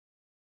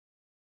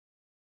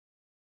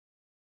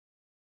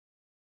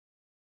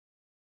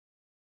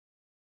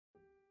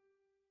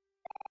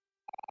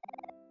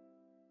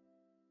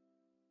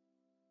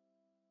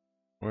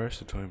 Where's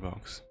the toy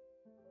box?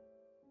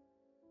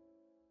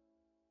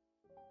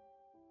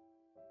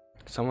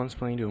 Someone's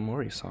playing the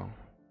OMORI song.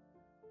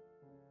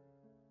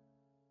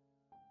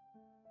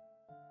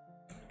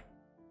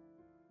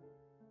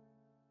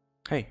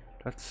 Hey,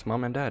 that's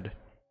Mom and Dad.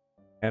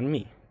 And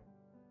me.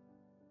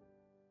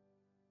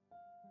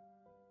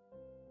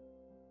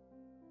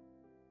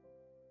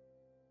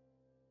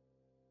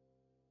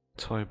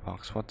 Toy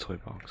box, what toy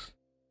box?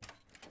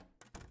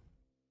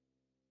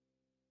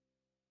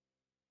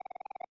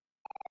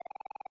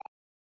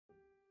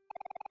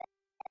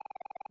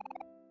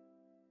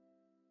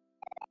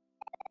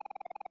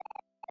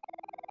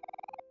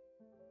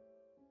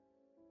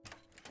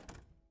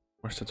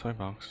 Where's the toy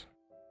box?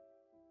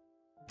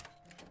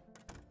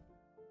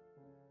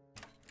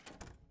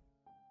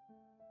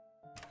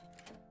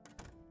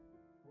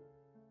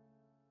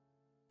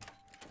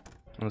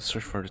 Let's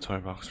search for the toy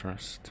box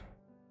first.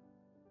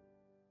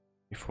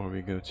 Before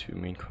we go to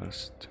main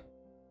quest.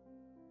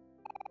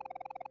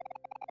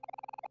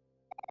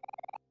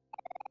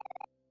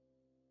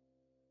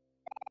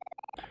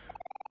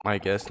 I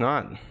guess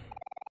not.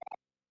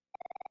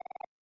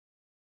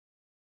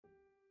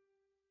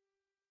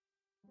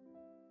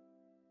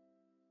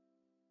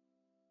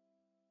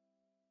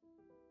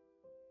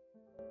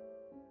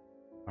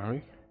 Are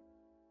we?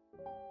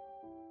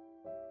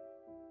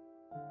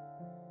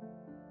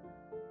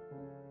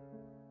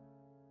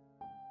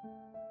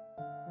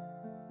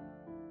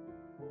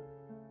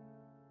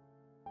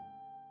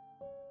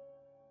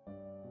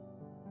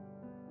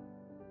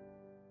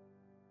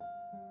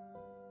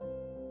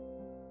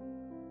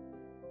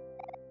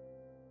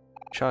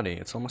 Shoddy,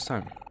 it's almost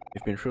time.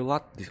 You've been through a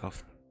lot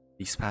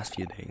these past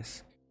few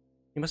days.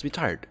 You must be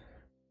tired.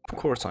 Of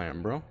course I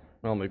am, bro.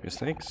 I'll make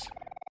mistakes.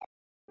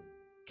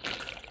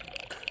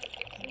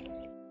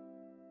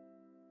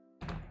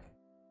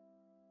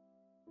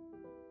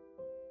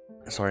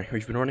 Sorry,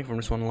 we've been running from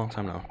this one a long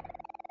time now.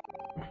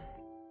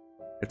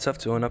 It's tough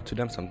to own up to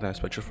them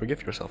sometimes, but you'll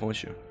forgive yourself,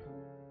 won't you?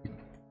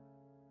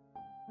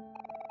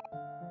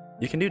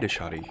 You can do this,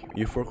 Shoddy.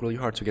 You've worked really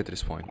hard to get to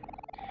this point.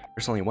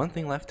 There's only one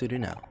thing left to do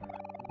now.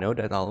 Know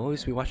that I'll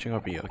always be watching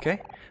over you,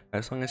 okay?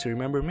 As long as you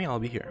remember me, I'll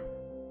be here.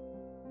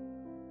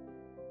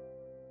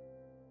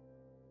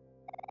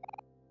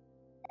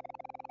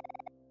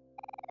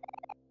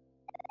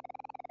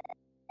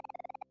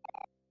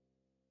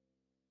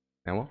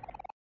 And well,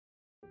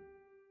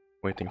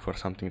 waiting for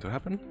something to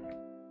happen.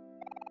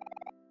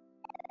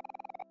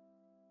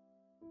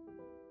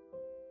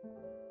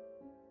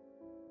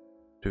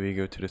 Do we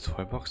go to the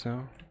toy box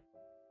now?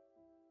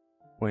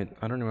 Wait,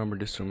 I don't remember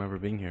this room ever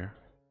being here.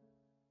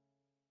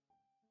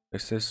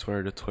 Is this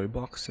where the toy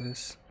box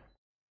is?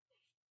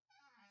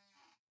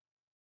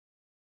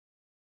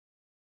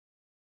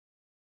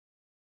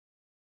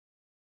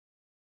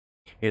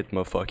 It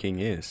motherfucking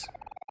is.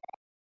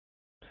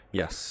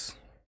 Yes.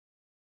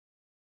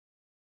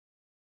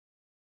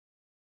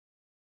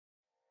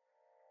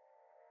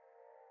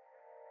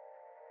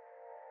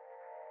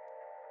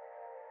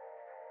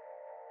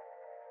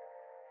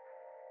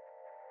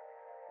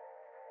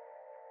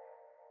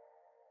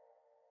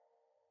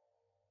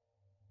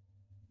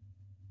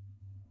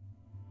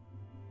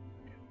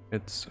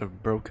 It's a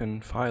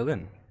broken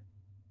violin.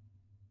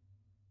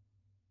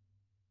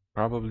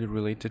 Probably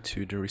related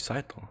to the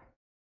recital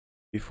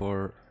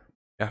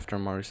after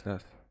Mari's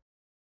death.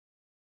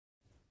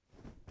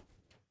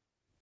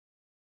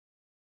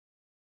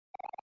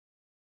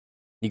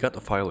 You got the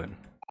violin.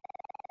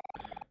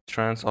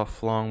 Strands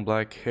of long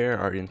black hair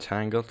are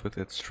entangled with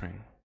its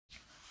string.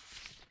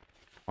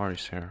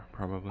 Mari's hair,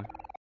 probably.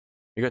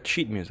 You got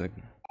sheet music.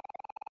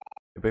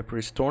 The paper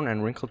is torn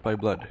and wrinkled by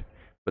blood,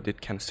 but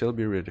it can still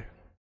be read.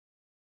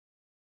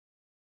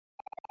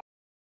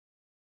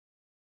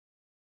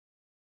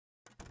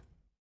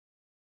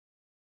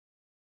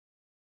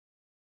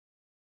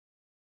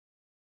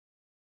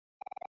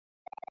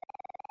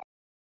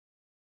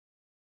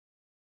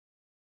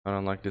 I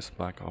don't like this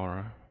black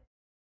aura.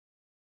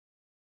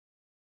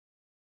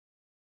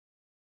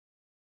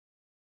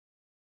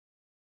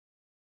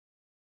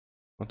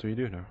 What do we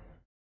do now?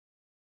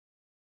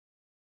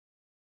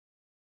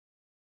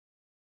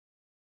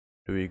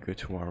 Do we go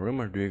to our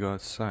room or do we go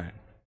outside?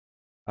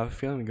 I have a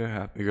feeling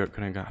we're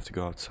gonna have to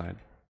go outside.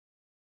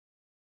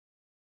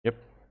 Yep.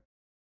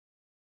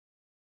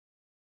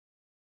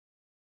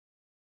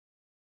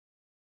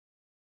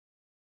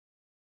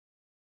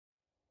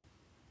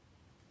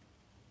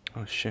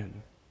 Oh shit.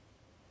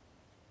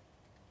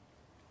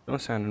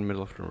 Don't stand in the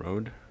middle of the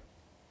road.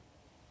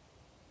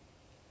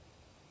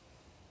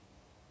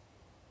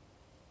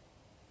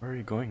 Where are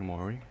you going,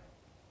 Omori?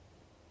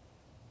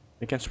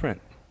 You can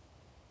sprint.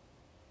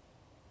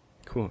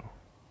 Cool.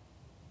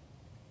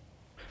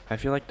 I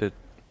feel like the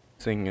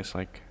thing is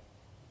like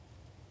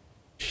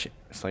shit.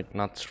 It's like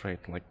not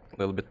straight, like a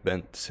little bit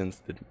bent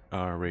since the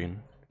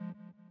rain. I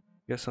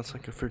guess that's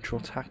like a virtual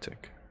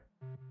tactic.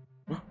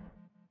 Huh?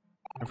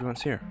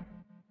 Everyone's here.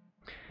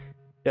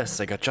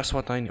 Yes, I got just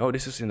what I need. Oh,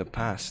 this is in the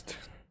past.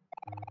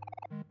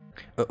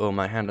 Uh-oh,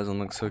 my hand doesn't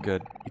look so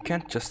good. You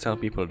can't just tell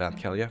people that,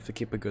 Kel. You have to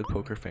keep a good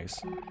poker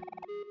face.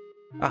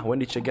 Ah, when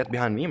did you get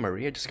behind me,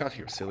 Marie? I just got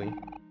here, silly.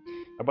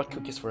 I bought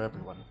cookies for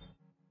everyone.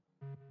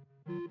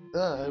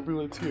 Ah,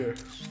 everyone's here.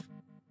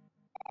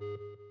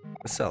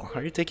 Marcel,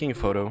 are you taking a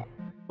photo?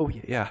 Oh,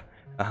 yeah.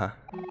 Uh-huh.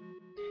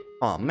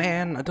 Aw,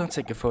 man, I don't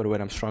take a photo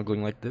when I'm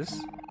struggling like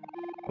this.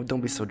 Oh,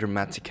 don't be so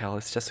dramatic, Kel.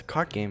 It's just a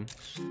card game.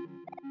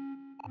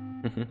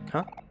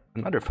 Huh?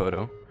 Another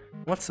photo?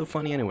 What's so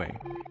funny anyway?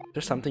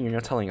 There's something you're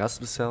not telling us,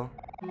 Marcel?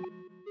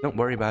 Don't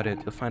worry about it.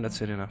 You'll find out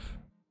soon enough.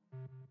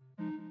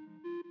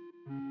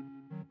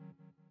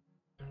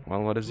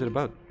 Well, what is it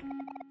about?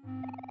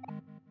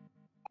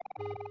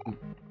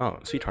 Oh,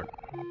 sweetheart.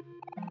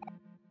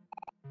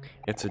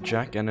 It's a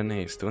jack and an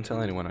ace. Don't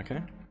tell anyone,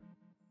 okay?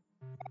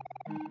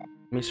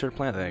 Mr.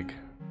 Plant Egg.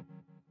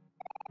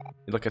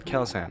 You look at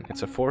Kel's hand.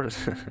 It's a 4.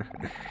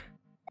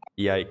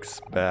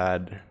 Yikes,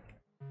 bad.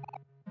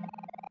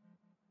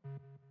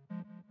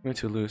 Going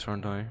to lose,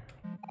 aren't I?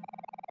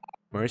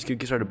 Mari's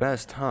cookies are the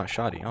best, huh,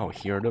 shoddy? Oh,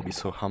 here, don't be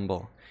so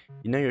humble.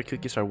 You know your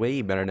cookies are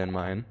way better than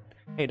mine.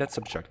 Hey, that's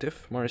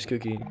subjective. Mari's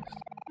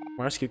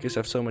cookies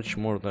have so much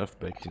more love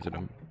baked into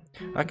them.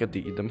 I could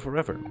eat them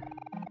forever.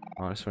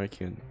 Oh, that's very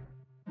cute.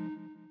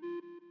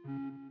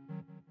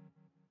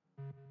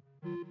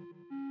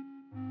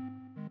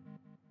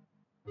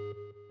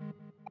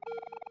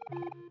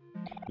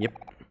 Yep.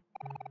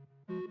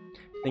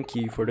 Thank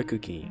you for the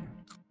cookie.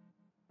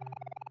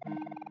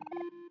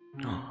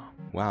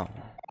 Wow.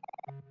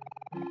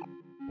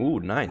 Ooh,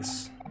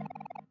 nice.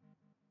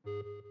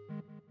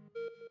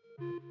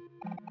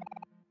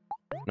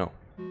 No.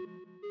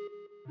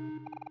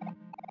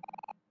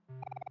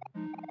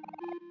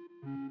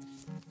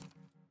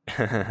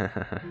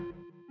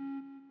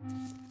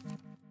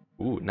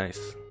 Ooh,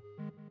 nice.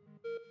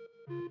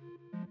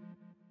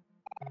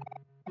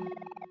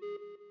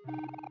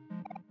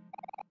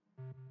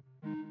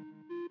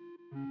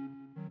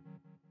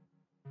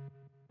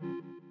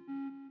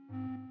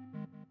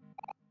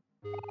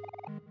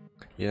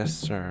 Yes,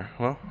 sir.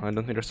 Well, I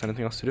don't think there's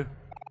anything else to do.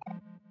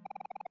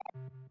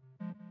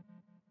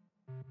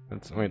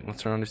 Let's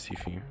turn on the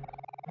TV.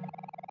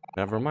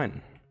 Never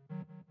mind.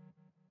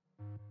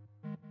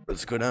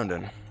 Let's go down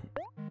then.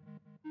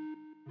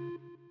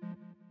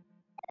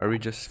 Are we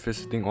just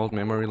visiting old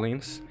memory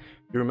lanes?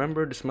 You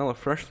remember the smell of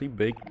freshly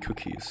baked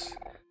cookies.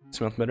 It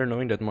smelled better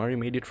knowing that Mari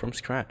made it from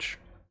scratch.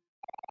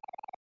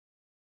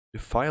 The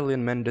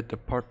violin mended a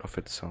part of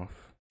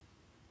itself.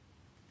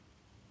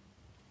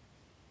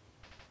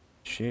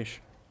 Sheesh.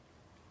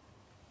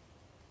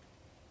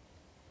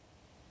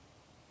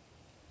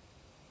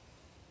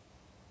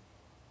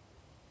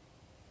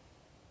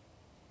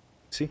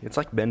 See, it's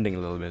like bending a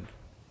little bit,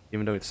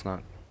 even though it's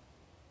not.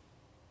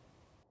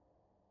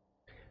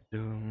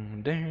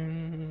 Dun,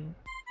 dun.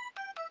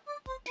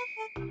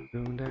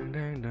 Dun, dun,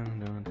 dun, dun,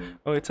 dun.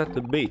 Oh, it's at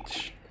the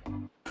beach.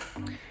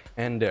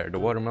 And there, the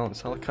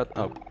watermelon's all cut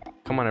up.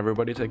 Come on,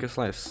 everybody, take a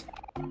slice.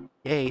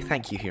 Yay,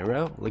 thank you,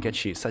 hero. Look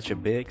at you, such a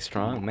big,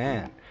 strong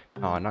man.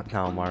 Oh, not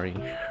now, Mari.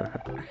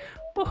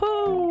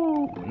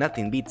 Woohoo!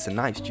 Nothing beats a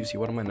nice, juicy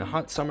watermelon on a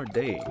hot summer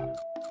day.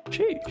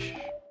 Sheesh.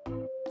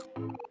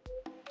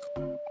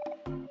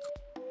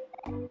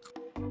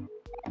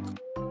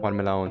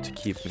 Watermelon to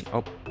keep me.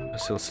 Oh, I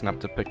still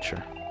snapped the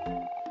picture.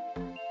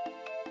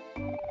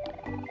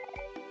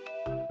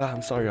 Ah,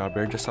 I'm sorry,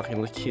 Albert, just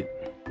talking like kid.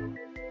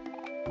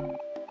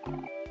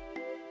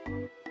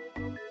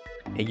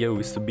 Hey yo,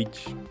 it's the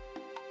beach.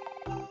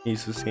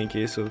 Jesus, geen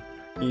queso.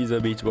 He's a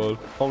beach ball.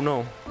 Oh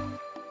no.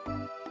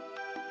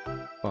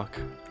 Fuck.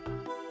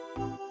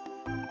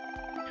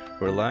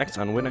 Relax,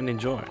 unwind, and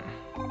enjoy.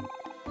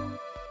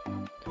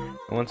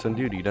 Once on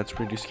duty, that's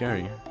pretty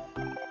scary.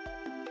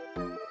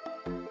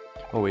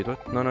 Oh wait,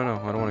 what? No, I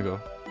don't wanna go.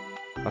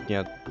 Not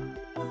yet.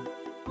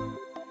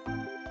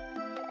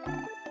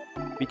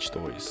 Beach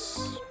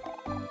toys.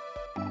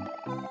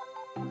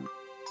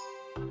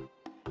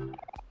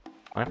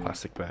 My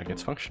plastic bag,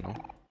 it's functional.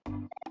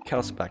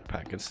 Kel's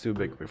backpack, it's too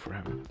big for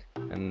him.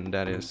 And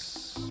that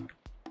is...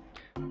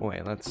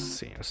 Wait, let's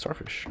see. A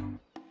starfish.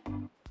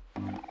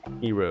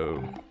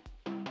 Hero.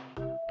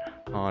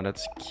 Oh,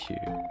 that's cute.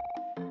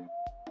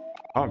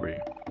 Aubrey.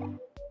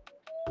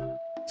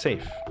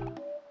 Safe.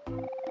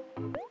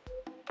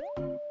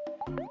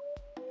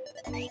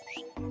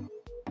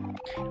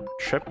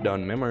 Trip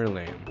down memory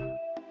lane.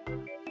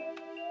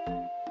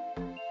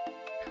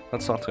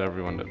 Let's talk to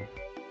everyone then.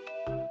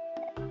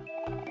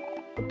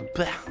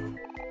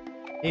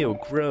 Ew,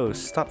 gross.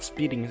 Stop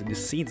spitting the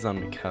seeds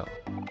on me, Kel.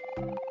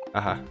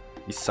 Aha,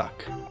 you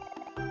suck.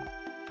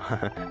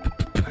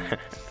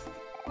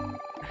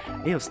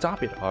 Ew,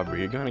 stop it,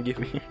 Aubrey. You're gonna give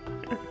me...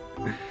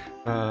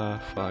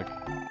 fuck.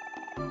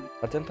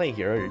 Let them play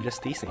hero, you're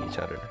just teasing each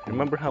other.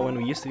 Remember how when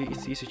we used to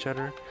tease each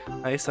other?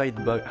 I used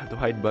to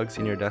hide bugs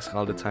in your desk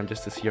all the time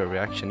just to see your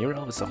reaction. You were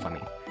always so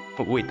funny.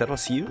 Oh, wait, that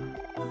was you?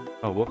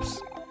 Oh,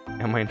 whoops.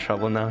 Am I in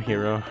trouble now,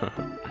 hero?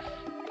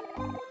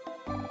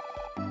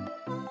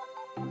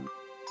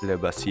 Le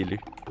Basili.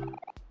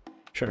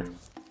 Sure.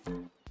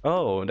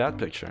 Oh, that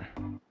picture.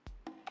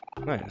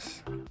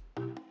 Nice.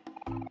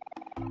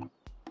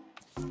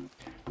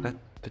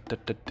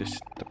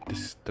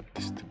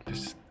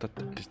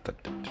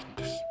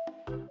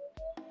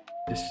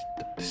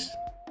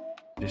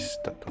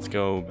 Let's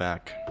go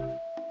back.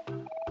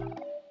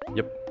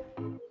 Yep.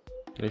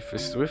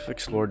 If we've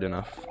explored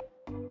enough,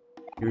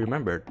 you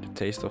remembered the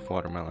taste of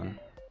watermelon.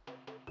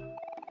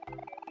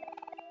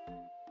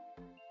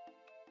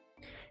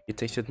 It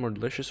tasted more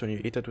delicious when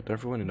you ate it with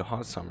everyone in the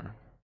hot summer.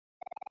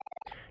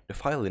 The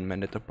violin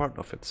mended a part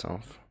of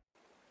itself.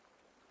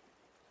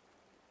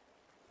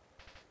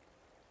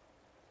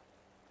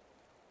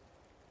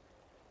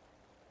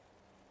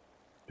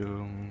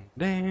 Doom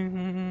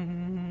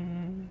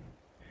ding,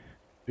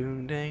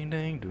 doom ding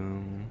ding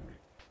doom,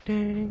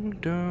 ding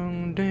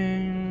doom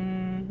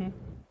ding.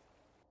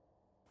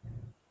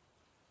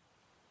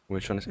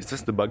 Which one is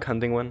this? The bug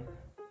hunting one?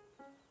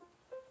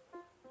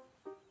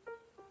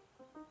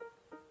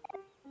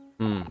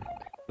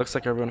 Looks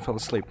like everyone fell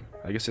asleep.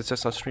 I guess it's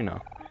just us three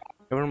now.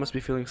 Everyone must be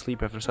feeling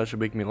sleep after such a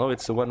big meal. Oh,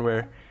 it's the one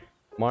where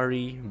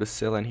Mari,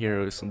 Basil, and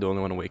Hero is the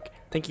only one awake.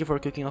 Thank you for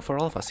cooking for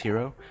all of us,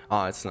 Hero.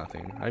 Ah, it's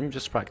nothing. I'm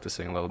just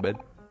practicing a little bit.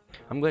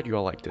 I'm glad you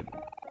all liked it.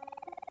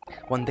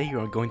 One day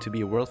you're going to be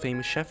a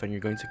world-famous chef and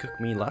you're going to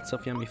cook me lots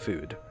of yummy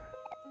food.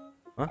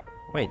 Huh?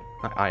 Wait,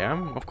 I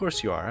am? Of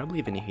course you are. I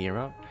believe in you,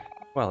 Hero.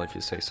 Well, if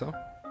you say so.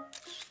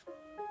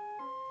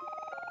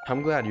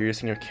 I'm glad you're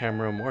using your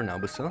camera more now,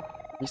 Basil.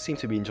 You seem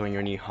to be enjoying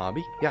your new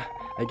hobby. Yeah,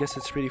 I guess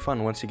it's pretty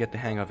fun once you get the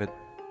hang of it.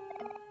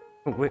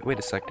 Oh, wait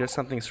a sec. There's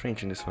something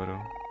strange in this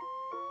photo.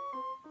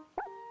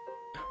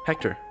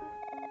 Hector.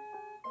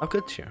 How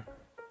could you?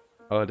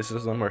 Oh, this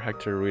is one where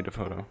Hector read the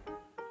photo.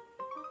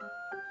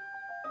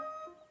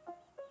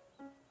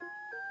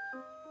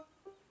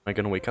 Am I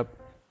gonna wake up?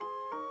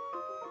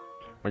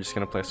 We're just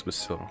gonna play as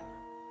Basil.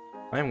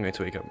 I am going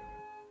to wake up.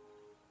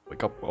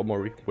 Wake up,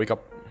 Omori. Wake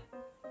up.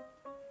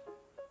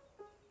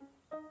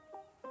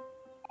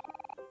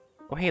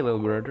 Oh hey little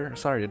brother.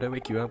 Sorry, did I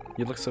wake you up?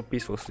 You look so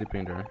peaceful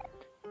sleeping there.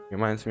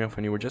 Reminds me of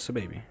when you were just a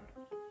baby.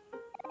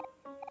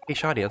 Hey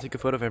Shadi, I took a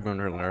photo of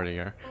everyone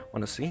earlier.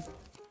 Wanna see?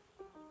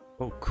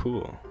 Oh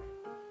cool.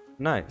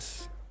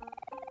 Nice.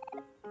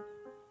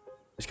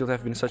 This could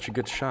have been such a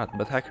good shot,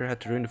 but Hacker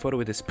had to ruin the photo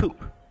with his poop.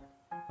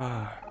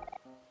 Ah.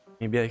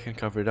 Maybe I can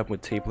cover it up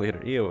with tape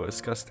later. Ew,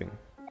 disgusting.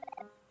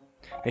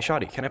 Hey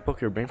Shadi, can I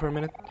poke your brain for a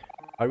minute?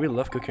 I really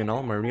love cooking and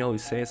all. Marie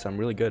always says I'm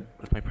really good,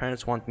 but my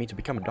parents want me to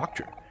become a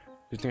doctor.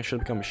 Do you think I should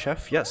become a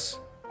chef? Yes.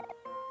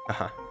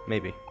 Haha,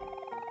 maybe.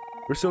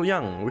 We're still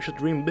young, we should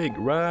dream big,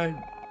 right?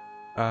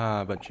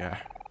 But yeah.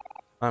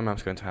 My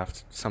mom's going to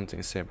have something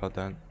to say about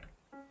that.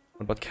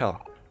 What about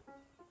Kel?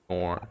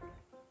 Or...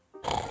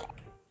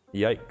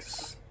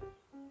 Yikes.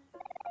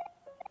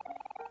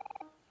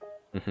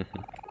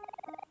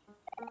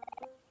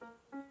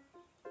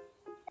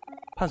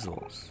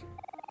 Puzzles.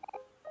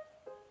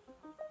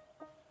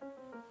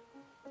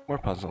 More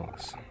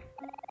puzzles.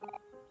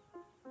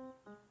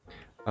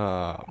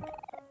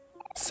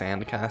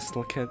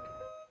 Sandcastle kit?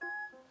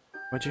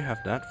 What'd you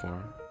have that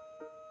for?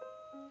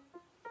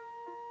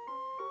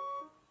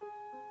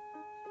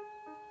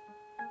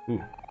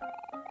 Ooh.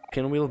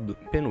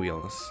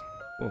 Pinwheels.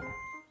 Whoa.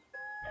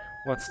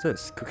 What's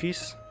this?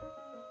 Cookies?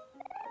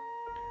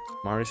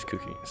 Mari's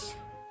cookies.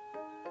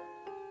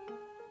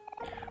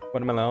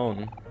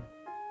 Watermelon.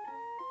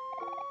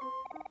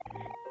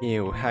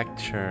 Ew,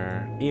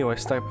 Hector. Ew, I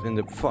stepped in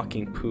the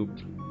fucking poop.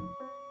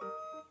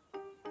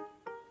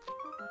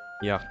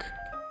 Yuck.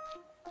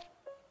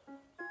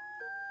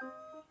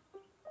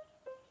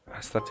 I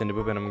stepped in the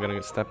poop and I'm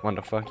gonna step on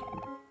the fucking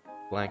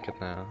blanket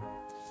now.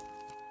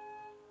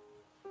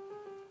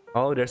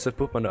 Oh, there's a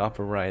poop on the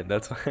upper right,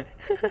 that's why.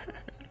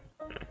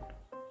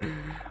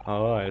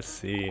 Oh, I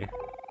see.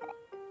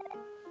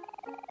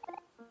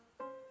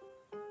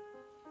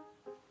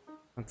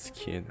 That's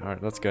cute.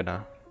 Alright, let's go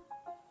now.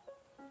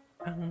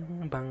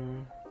 Bang,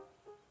 bang.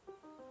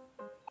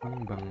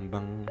 Bang, bang,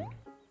 bang.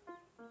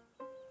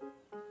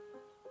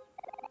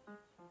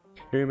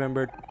 You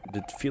remembered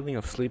the feeling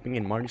of sleeping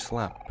in Marty's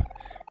lap.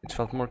 It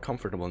felt more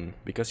comfortable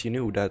because you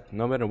knew that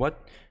no matter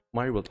what,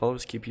 Marty would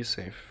always keep you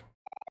safe.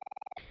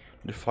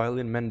 The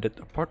violin mended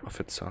a part of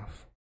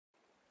itself.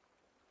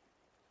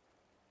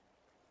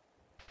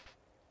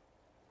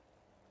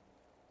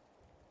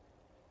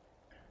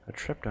 A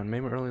trip down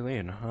Memory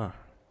Lane, huh?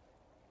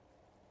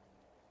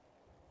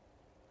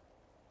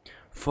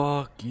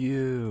 Fuck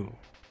you.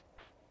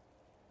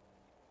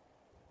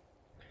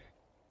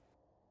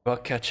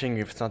 Bug catching,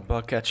 if it's not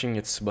bug catching,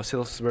 it's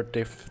Basil's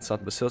birthday. If it's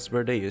not Basil's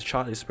birthday, it's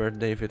Charlie's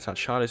birthday. If it's not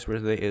Charlie's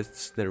birthday,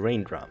 it's the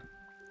raindrop.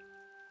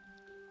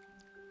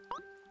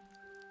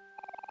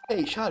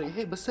 Hey Charlie,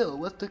 hey Basil,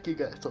 what took you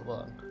guys so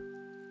long?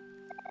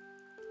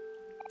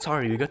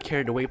 Sorry, we got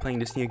carried away playing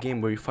this new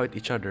game where we fight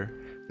each other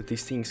with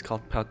these things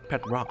called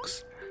pet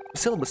rocks.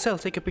 Basil,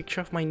 take a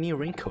picture of my new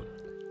raincoat.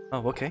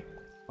 Oh, okay.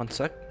 One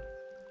sec.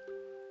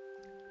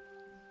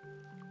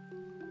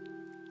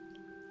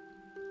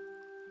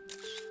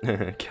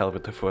 Kel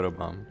with the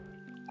photobomb.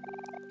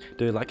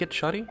 Do you like it,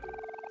 Shotty?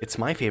 It's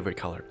my favorite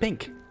color,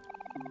 pink.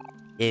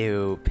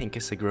 Ew, pink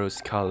is a gross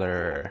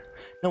color.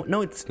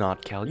 No, it's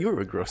not, Kel. You're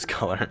a gross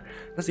color.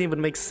 Doesn't even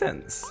make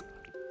sense.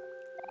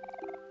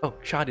 Oh,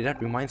 Shotty,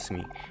 that reminds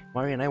me.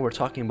 Mari and I were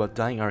talking about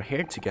dyeing our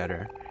hair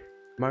together.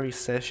 Mari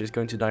says she's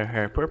going to dye her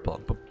hair purple.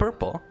 But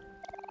purple?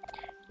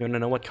 You wanna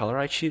know what color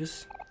I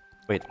choose?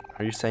 Wait,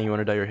 are you saying you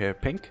wanna dye your hair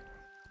pink?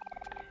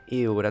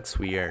 Ew, that's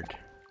weird.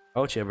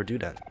 Why would you ever do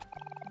that?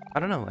 I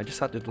don't know, I just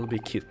thought it would be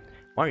cute.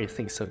 Mari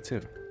thinks so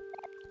too.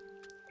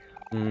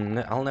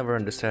 I'll never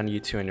understand you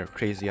two and your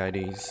crazy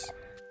ideas.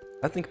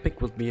 I think pink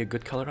would be a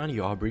good color on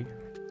you, Aubrey.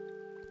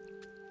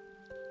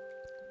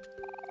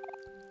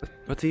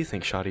 What do you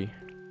think, Shotty?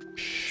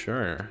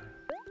 Sure.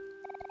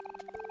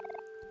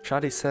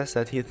 Shotty says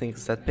that he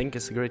thinks that pink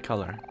is a great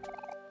color.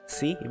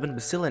 See, even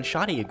Basil and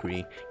Shotty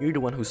agree. You're the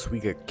one who's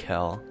weird,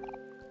 Kel.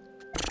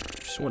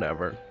 Just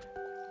whatever.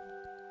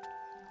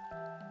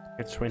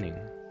 It's raining.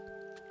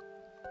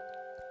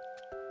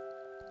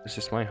 This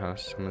is my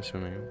house, I'm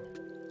assuming.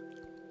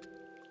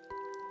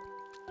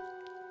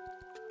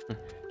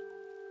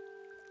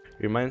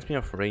 Reminds me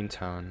of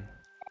Raintown.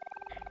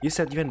 You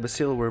said you and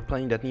Basil were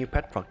playing that new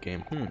pet rock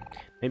game.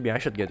 Maybe I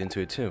should get into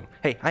it too.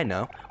 Hey, I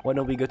know. Why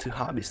don't we go to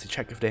Hobbies to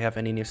check if they have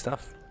any new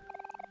stuff?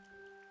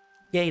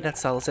 Yay, that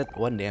settles it.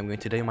 One day I'm going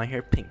to dye my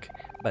hair pink.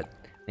 But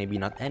maybe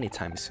not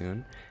anytime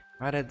soon.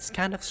 Radhead's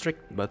kind of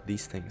strict about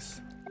these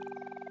things.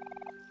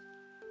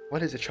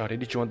 What is it, Shotty?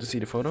 Did you want to see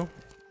the photo?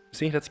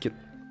 See, that's cute.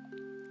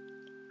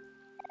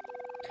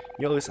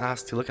 You always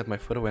ask to look at my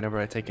photo whenever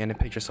I take any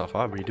pictures of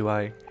Aubrey. Do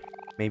I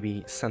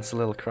maybe sense a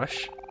little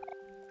crush?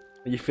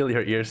 You feel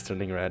your ears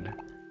turning red.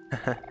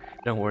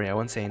 Don't worry, I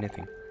won't say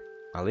anything.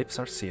 My lips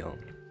are sealed.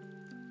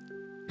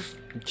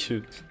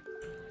 Cute.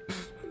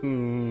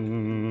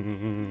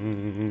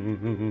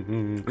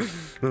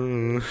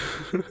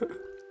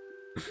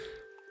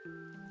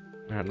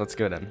 Alright, let's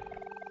go then.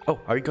 Oh,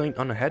 are you going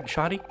on ahead,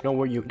 Shotty?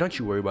 Don't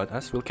you worry about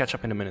us. We'll catch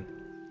up in a minute.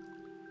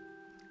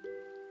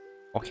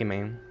 Okay,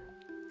 man.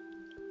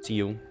 See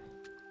you.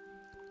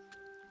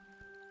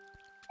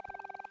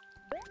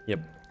 Yep.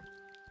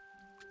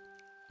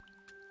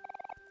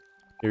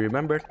 You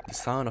remembered the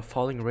sound of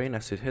falling rain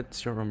as it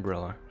hits your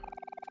umbrella.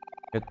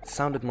 It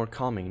sounded more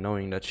calming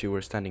knowing that you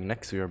were standing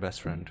next to your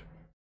best friend.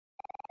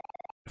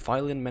 The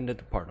violin mended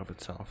a part of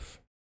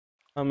itself.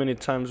 How many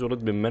times will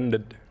it be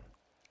mended?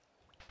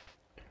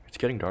 It's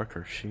getting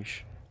darker,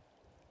 sheesh.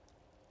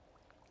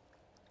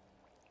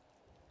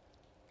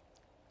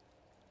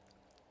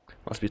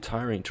 Must be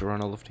tiring to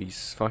run all of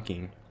these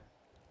fucking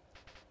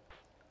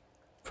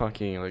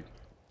like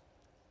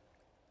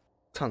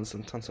tons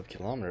and tons of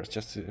kilometers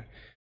just to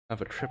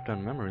have a trip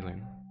down memory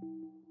lane.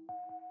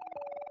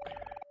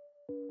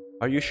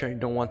 Are you sure you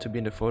don't want to be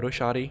in the photo,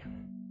 Shotty?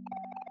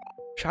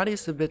 Shotty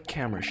is a bit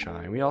camera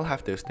shy. We all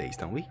have those days,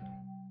 don't we?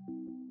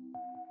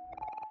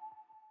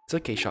 It's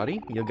okay,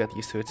 Shotty. You'll get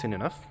used to it soon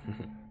enough.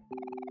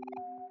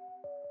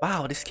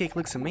 Wow, this cake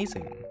looks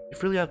amazing.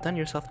 You've really outdone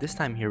yourself this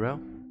time, hero.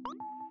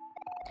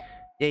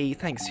 Yay,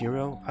 thanks,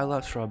 hero. I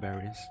love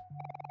strawberries.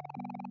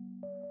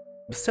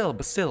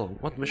 Basil,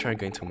 what wish are you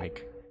going to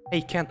make? Hey,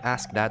 you can't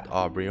ask that,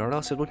 Aubrey, or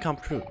else it will come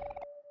true.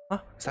 Huh?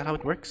 Is that how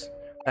it works?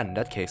 Then in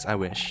that case, I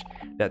wish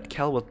that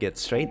Kel would get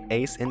straight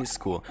A's in his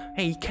school.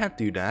 Hey, you can't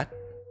do that.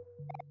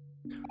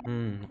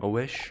 A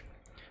wish?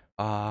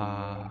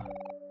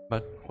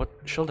 But what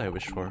should I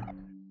wish for?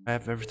 I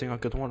have everything I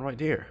could want right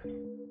here.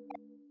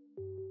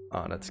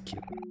 Oh, that's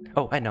cute.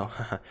 Oh, I know.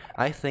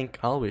 I think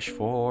I'll wish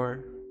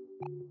for...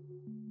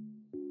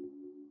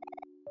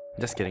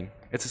 Just kidding.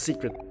 It's a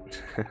secret.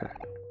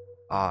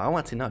 I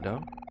want to know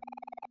though.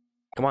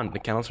 Come on, the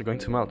candles are going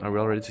to melt. Are we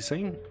all ready to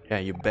sing? Yeah,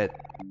 you bet.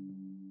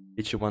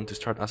 Did you want to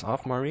start us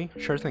off, Mari?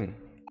 Sure thing.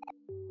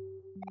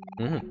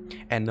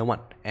 And a 1,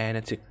 and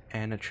a 2,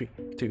 and a 3,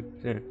 2,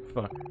 3,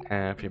 4.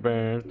 Happy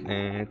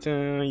birthday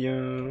to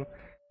you.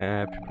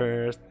 Happy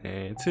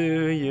birthday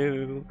to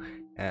you.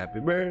 Happy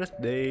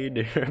birthday,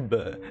 dear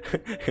bud.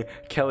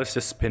 Kel is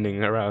just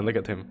spinning around. Look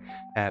at him.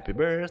 Happy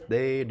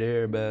birthday,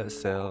 dear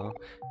Basil.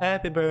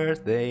 Happy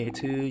birthday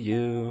to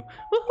you.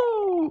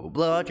 Woohoo!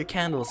 Blow out your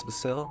candles,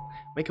 Basil.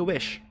 Make a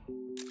wish.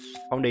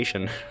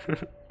 Foundation.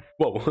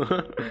 Whoa.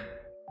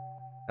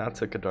 That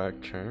took a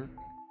dark turn.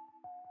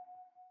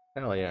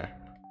 Hell yeah.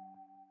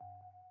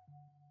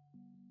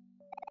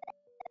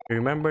 He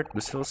remembered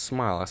Basil's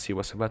smile as he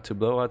was about to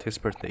blow out his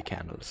birthday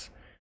candles.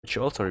 But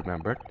you also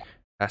remembered,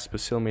 as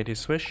Basil made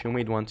his wish, you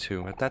made one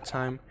too. At that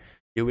time,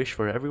 you wished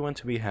for everyone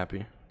to be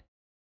happy.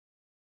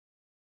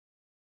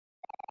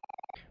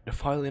 The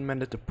violin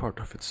mended a part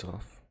of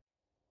itself.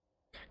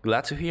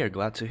 Glad to hear,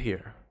 glad to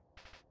hear.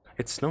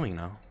 It's snowing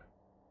now.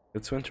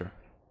 It's winter.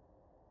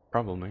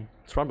 Probably.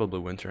 It's probably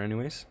winter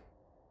anyways.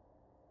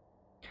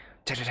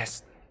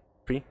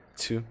 3,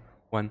 2,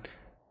 1.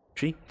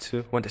 3,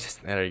 2, 1.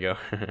 There you go.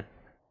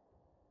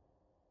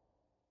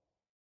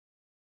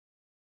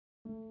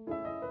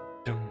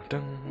 Dun,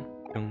 dun,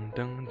 dun,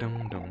 dun,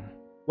 dun, dun.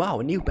 Wow,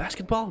 a new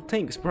basketball?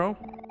 Thanks, bro.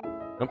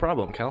 No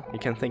problem, Kel. You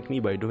can thank me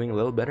by doing a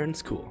little better in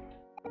school.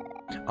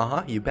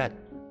 You bet.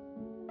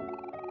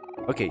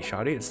 Okay,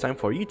 Shotty, it's time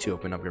for you to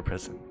open up your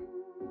present.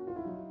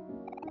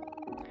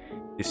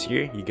 This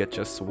year, you get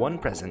just one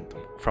present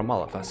from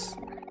all of us.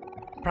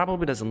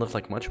 Probably doesn't look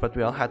like much, but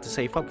we all had to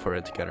save up for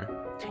it together.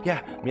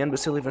 Yeah, me and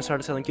Basil even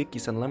started selling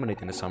cookies and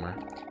lemonade in the summer.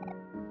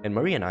 And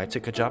Marie and I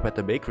took a job at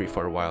the bakery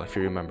for a while, if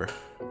you remember.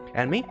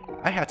 And me?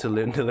 I had to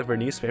deliver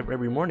newspaper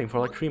every morning for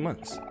like 3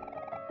 months.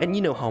 And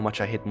you know how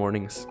much I hate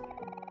mornings.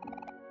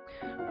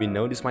 We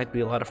know this might be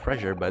a lot of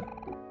pressure, but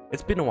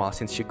it's been a while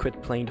since you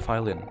quit playing the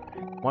violin.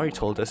 Mari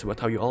told us about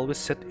how you always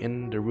sit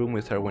in the room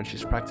with her when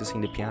she's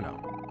practicing the piano.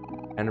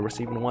 And there was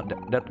even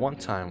that one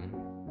time,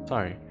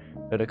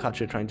 that I caught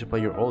you trying to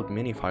play your old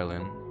mini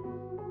violin.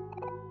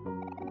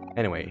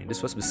 Anyway,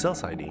 this was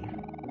Basil's idea,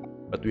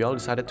 but we all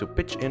decided to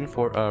pitch in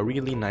for a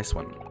really nice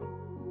one.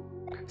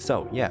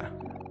 So yeah,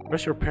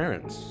 where's your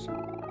parents?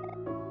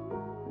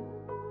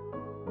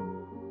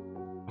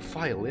 A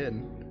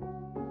violin?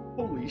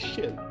 Holy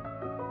shit.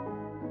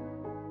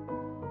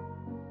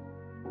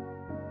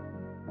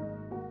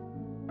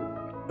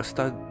 A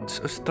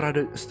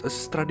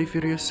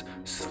Stradivarius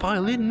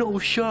violin? No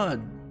shot.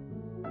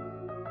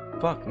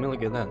 Fuck, me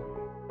look at that.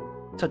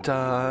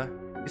 Ta-da!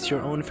 It's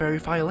your own fairy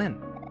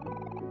violin.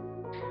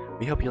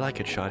 We hope you like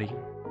it, Shoddy.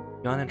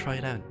 Go on and try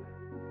it out.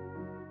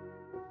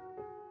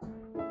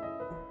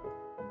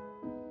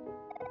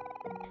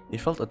 You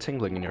felt a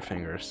tingling in your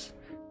fingers.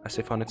 As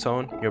if on its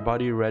own, your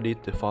body ready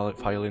to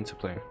violin to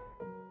play.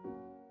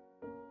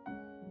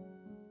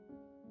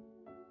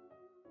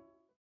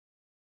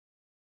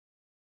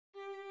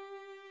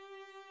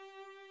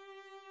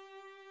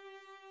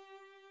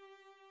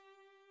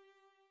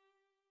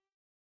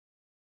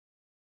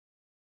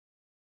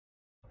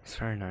 It's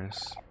very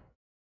nice.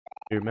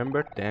 You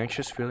remembered the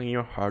anxious feeling in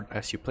your heart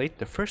as you played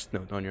the first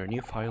note on your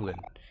new violin.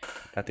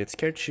 That it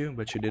scared you,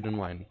 but you didn't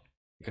mind,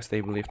 because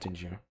they believed in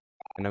you.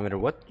 And no matter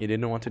what, you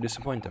didn't want to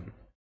disappoint them,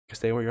 because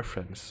they were your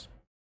friends.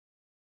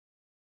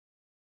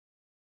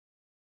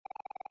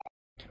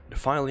 The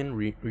violin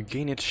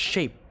regained its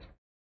shape.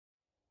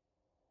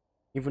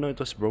 Even though it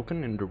was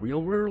broken in the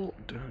real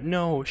world?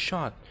 No,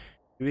 shot.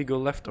 Do we go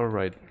left or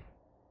right?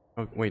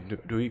 Oh,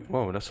 wait, do we?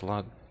 Whoa, that's a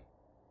lot.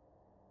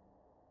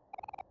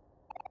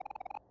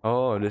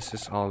 Oh, this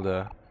is all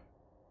the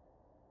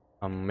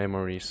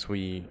memories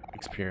we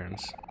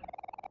experience.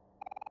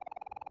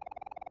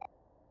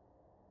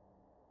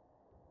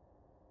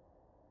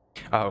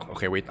 Oh,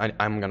 okay, wait,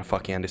 I'm gonna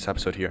fucking end this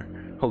episode here.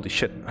 Holy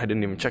shit, I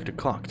didn't even check the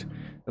clock.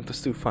 That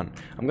was too fun.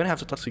 I'm gonna have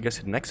to talk to you guys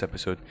in the next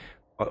episode.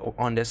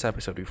 On this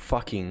episode, we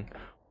fucking...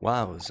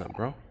 Wowza,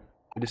 bro.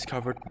 We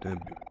discovered the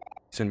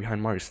reason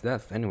behind Mari's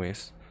death,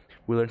 anyways.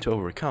 We learned to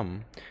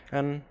overcome.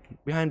 And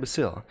behind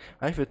Basil,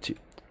 I feel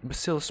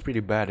Basil's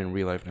pretty bad in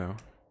real life now.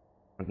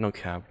 No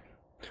cap.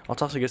 I'll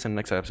talk to you guys in the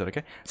next episode,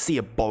 okay? See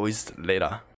ya, boys, later.